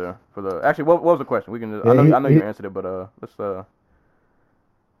out to you, sir. Actually, what was the question? We can. I know you answered it, but let's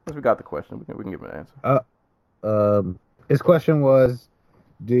we got the question. We can give an answer. His question was,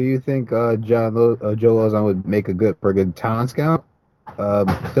 do you think Joe Lozon would make a good talent scout?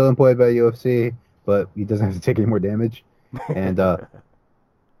 Still employed by UFC, but he doesn't have to take any more damage. And the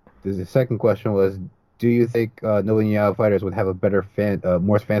second question was, do you think No Way Out fighters would have a better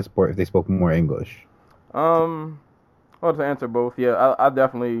more fan support if they spoke more English? Well, to answer both, yeah, I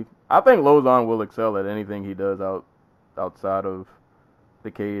think Lozon will excel at anything he does outside of the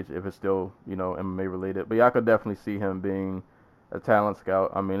cage if it's still, MMA related. But yeah, I could definitely see him being a talent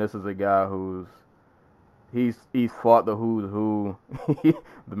scout. I mean, this is a guy he's fought the who's who.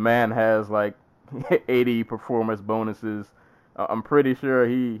 The man has like 80 performance bonuses. I'm pretty sure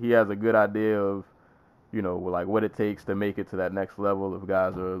he has a good idea of, like what it takes to make it to that next level. If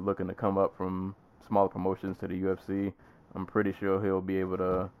guys are looking to come up from smaller promotions to the UFC, I'm pretty sure he'll be able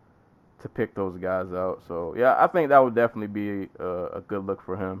to pick those guys out. So yeah, I think that would definitely be a good look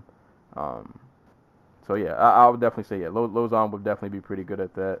for him. So yeah, I would definitely say Lauzon would definitely be pretty good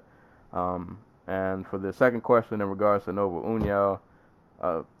at that. And for the second question in regards to Nova União,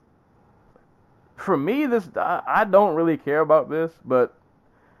 for me, I don't really care about this, but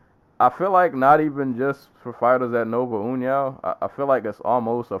I feel like not even just for fighters at Nova União, I feel like it's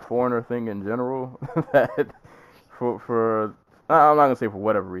almost a foreigner thing in general. That for I'm not gonna say for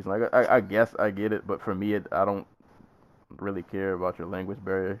whatever reason. Like I guess I get it, but for me, I don't really care about your language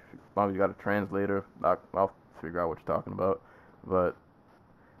barrier. As long as you got a translator, I'll figure out what you're talking about. But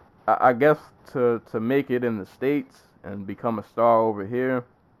I guess to make it in the States and become a star over here,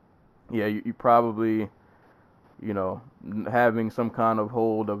 yeah, you probably, having some kind of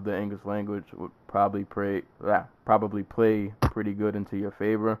hold of the English language would probably play pretty good into your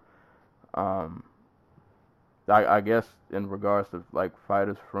favor. I guess in regards to like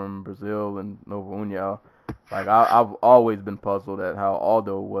fighters from Brazil and Nova União, like I've always been puzzled at how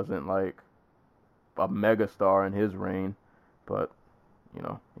Aldo wasn't like a mega star in his reign, but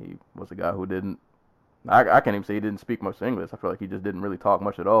he was a guy who didn't. I can't even say he didn't speak much English. I feel like he just didn't really talk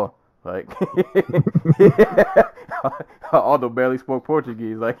much at all. Like Aldo barely spoke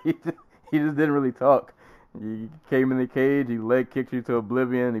Portuguese. Like he just didn't really talk. He came in the cage, he leg kicked you to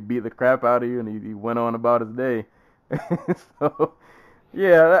oblivion, he beat the crap out of you, and he went on about his day. So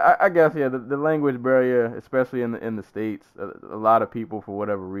yeah, I guess the language barrier, especially in the States, a lot of people for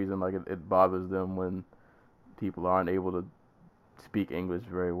whatever reason, like it bothers them when people aren't able to speak English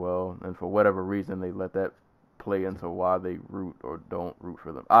very well, and for whatever reason they let that play into why they root or don't root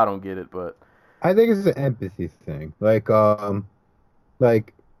for them. I don't get it, but I think it's an empathy thing. Like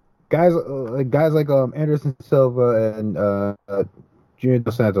guys like Anderson Silva and Junior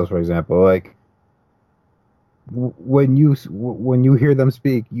Dos Santos, for example. Like when you hear them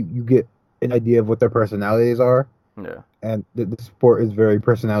speak, you get an idea of what their personalities are. Yeah. And the sport is very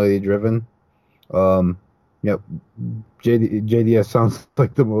personality driven. Yep. JDS sounds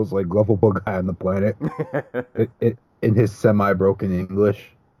like the most like lovable guy on the planet. In his semi-broken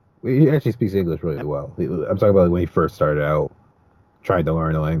English, he actually speaks English really well. I'm talking about when he first started out trying to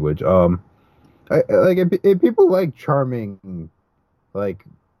learn the language. If people like charming, like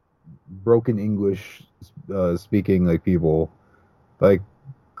broken English speaking like people, like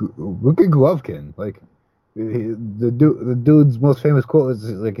look at Golovkin. Like the dude's most famous quote is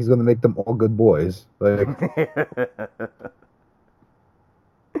like he's gonna make them all good boys. Like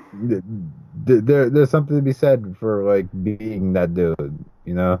there's something to be said for like being that dude,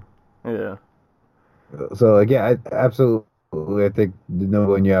 Yeah. So like I absolutely. I think the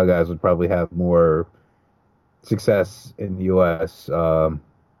Nova União guys would probably have more success in the U.S.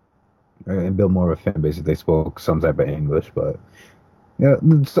 And build more of a fan base if they spoke some type of English. But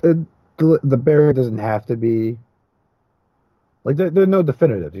the barrier doesn't have to be like there are no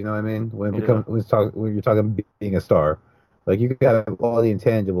definitives. You know what I mean? When you're talking being a star, like you could have all the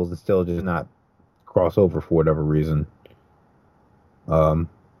intangibles and still just not cross over for whatever reason.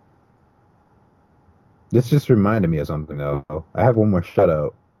 This just reminded me of something, though. I have one more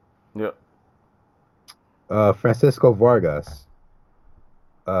shout-out. Yep. Francisco Vargas.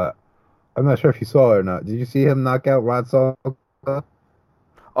 I'm not sure if you saw it or not. Did you see him knock out Rod Salka?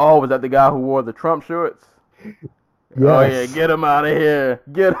 Oh, was that the guy who wore the Trump shorts? Yes. Oh, yeah, get him out of here.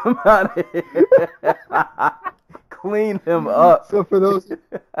 Get him out of here. Clean him up. So for those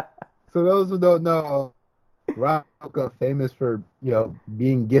who don't know, Rod Salka, famous for,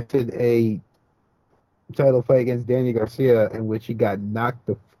 being gifted a title fight against Danny Garcia in which he got knocked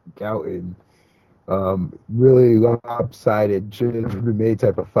the fuck out in really lopsided, shouldn't have been made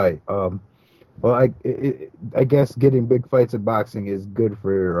type of fight. Well, I guess getting big fights in boxing is good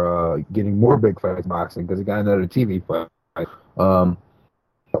for getting more big fights in boxing because he got another TV fight.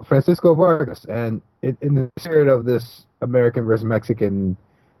 Francisco Vargas, and in the spirit of this American versus Mexican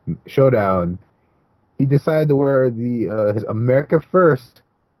showdown, he decided to wear his America First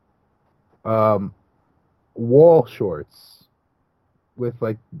wall shorts with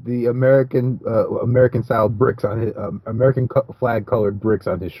like the American style bricks on his American flag colored bricks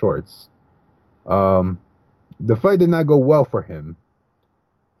on his shorts. The fight did not go well for him.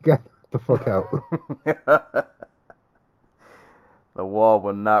 He got the fuck out. The wall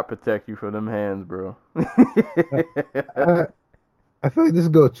will not protect you from them hands, bro. I feel like this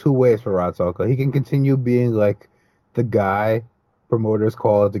go two ways for Rod Salka. He can continue being like the guy promoters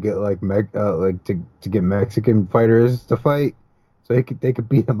call to get like to get Mexican fighters to fight, so they could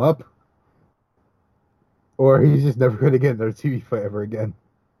beat him up, or he's just never going to get another TV fight ever again.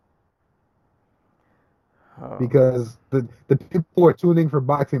 Because the people who are tuning for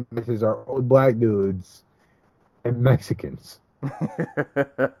boxing matches are old black dudes and Mexicans. Like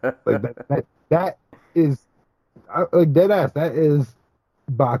that is like dead ass. That is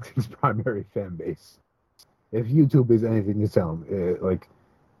boxing's primary fan base. If YouTube is anything to tell them, like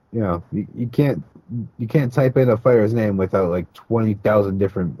you can't type in a fighter's name without like 20,000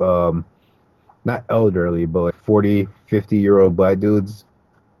 different not elderly but like 40, 50-year-old black dudes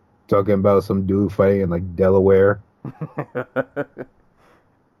talking about some dude fighting in like Delaware.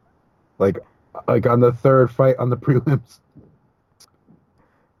 like on the third fight on the prelims.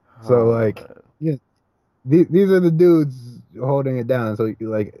 So like these are the dudes holding it down. So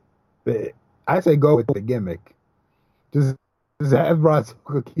like I say go with the gimmick. Just have Rod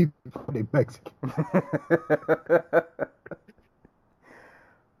Salka keep fighting Mexican.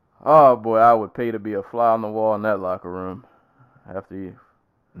 Oh boy, I would pay to be a fly on the wall in that locker room. After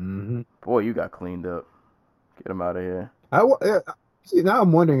you, boy, you got cleaned up. Get him out of here. See, now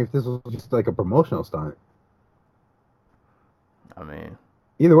I'm wondering if this was just like a promotional stunt. I mean,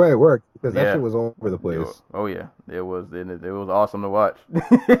 either way, it worked because that shit was all over the place. Oh yeah, it was awesome to watch.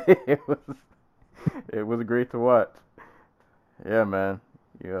 It was great to watch. Yeah, man.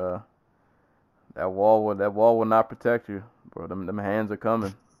 Yeah, that wall will not protect you, bro. Them hands are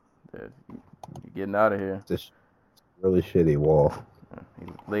coming. You're getting out of here. It's a really shitty wall. He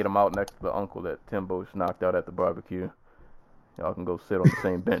laid him out next to the uncle that Timbo knocked out at the barbecue. Y'all can go sit on the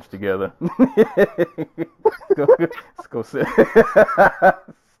same bench together. Let's go sit.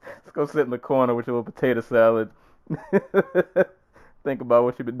 Let's go sit in the corner with your little potato salad. Think about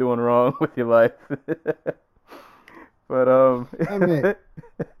what you've been doing wrong with your life. But I mean,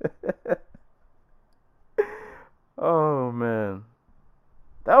 oh man,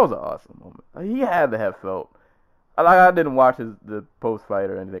 that was an awesome moment. He had to have felt. I didn't watch the post fight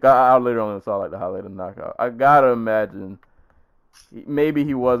or anything. I literally only saw like the highlight of the knockout. I gotta imagine maybe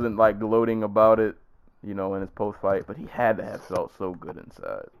he wasn't like gloating about it, in his post fight, but he had to have felt so good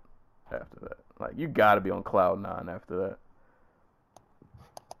inside after that. Like you gotta be on cloud 9 after that.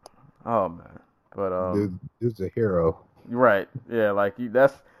 Oh man, but dude's a hero. Right? Yeah, like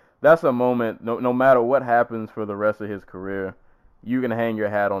that's a moment. No matter what happens for the rest of his career, you can hang your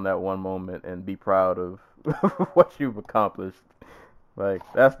hat on that one moment and be proud of what you've accomplished. Like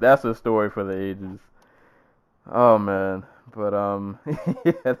that's a story for the ages. Oh man, but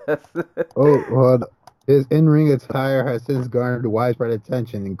yeah, that's. Oh well, his in-ring attire has since garnered widespread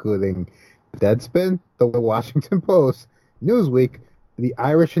attention, including Deadspin, the Washington Post, Newsweek, the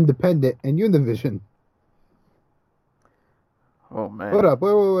Irish Independent, and Univision. Oh man! Hold up!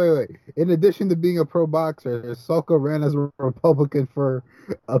 Wait! In addition to being a pro boxer, Salka ran as a Republican for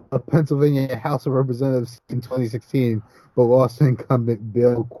a Pennsylvania House of Representatives in 2016, but lost to incumbent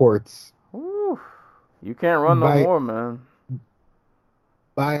Bill Quartz. Ooh, you can't run no more, man.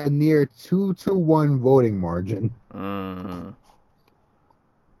 By a near 2-1 voting margin.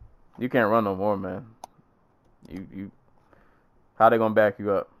 You can't run no more, man. You. How they gonna back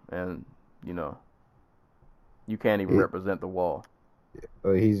you up? And you can't even represent the wall.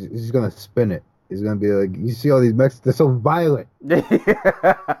 He's gonna spin it. He's gonna be like, you see all these Mexicans, they're so violent.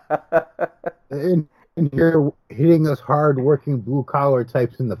 and here hitting us hard working blue collar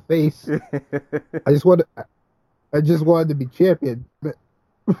types in the face. I just wanted to be champion. But...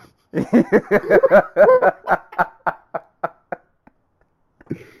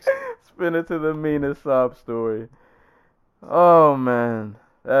 Spin it to the meanest sob story. Oh man.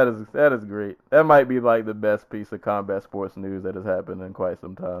 That is great. That might be like the best piece of combat sports news that has happened in quite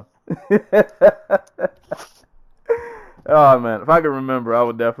some time. Oh man, if I could remember, I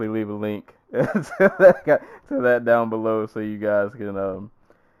would definitely leave a link to that down below so you guys can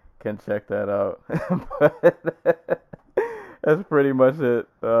check that out. But that's pretty much it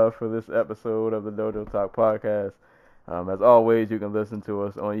for this episode of the Dojo Talk podcast. As always, you can listen to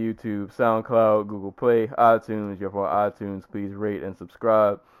us on YouTube, SoundCloud, Google Play, iTunes. If you're on iTunes, please rate and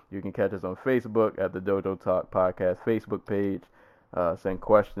subscribe. You can catch us on Facebook at the Dojo Talk Podcast Facebook page. Send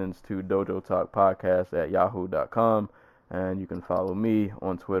questions to dojotalkpodcast@yahoo.com. And you can follow me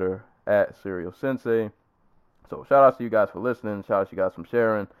on Twitter at Serial Sensei. So shout outs to you guys for listening. Shout outs to you guys from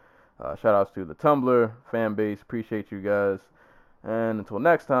sharing. Shout outs to the Tumblr fan base. Appreciate you guys. And until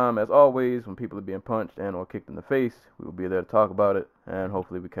next time, as always, when people are being punched and or kicked in the face, we will be there to talk about it. And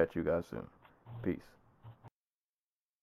hopefully we catch you guys soon. Peace.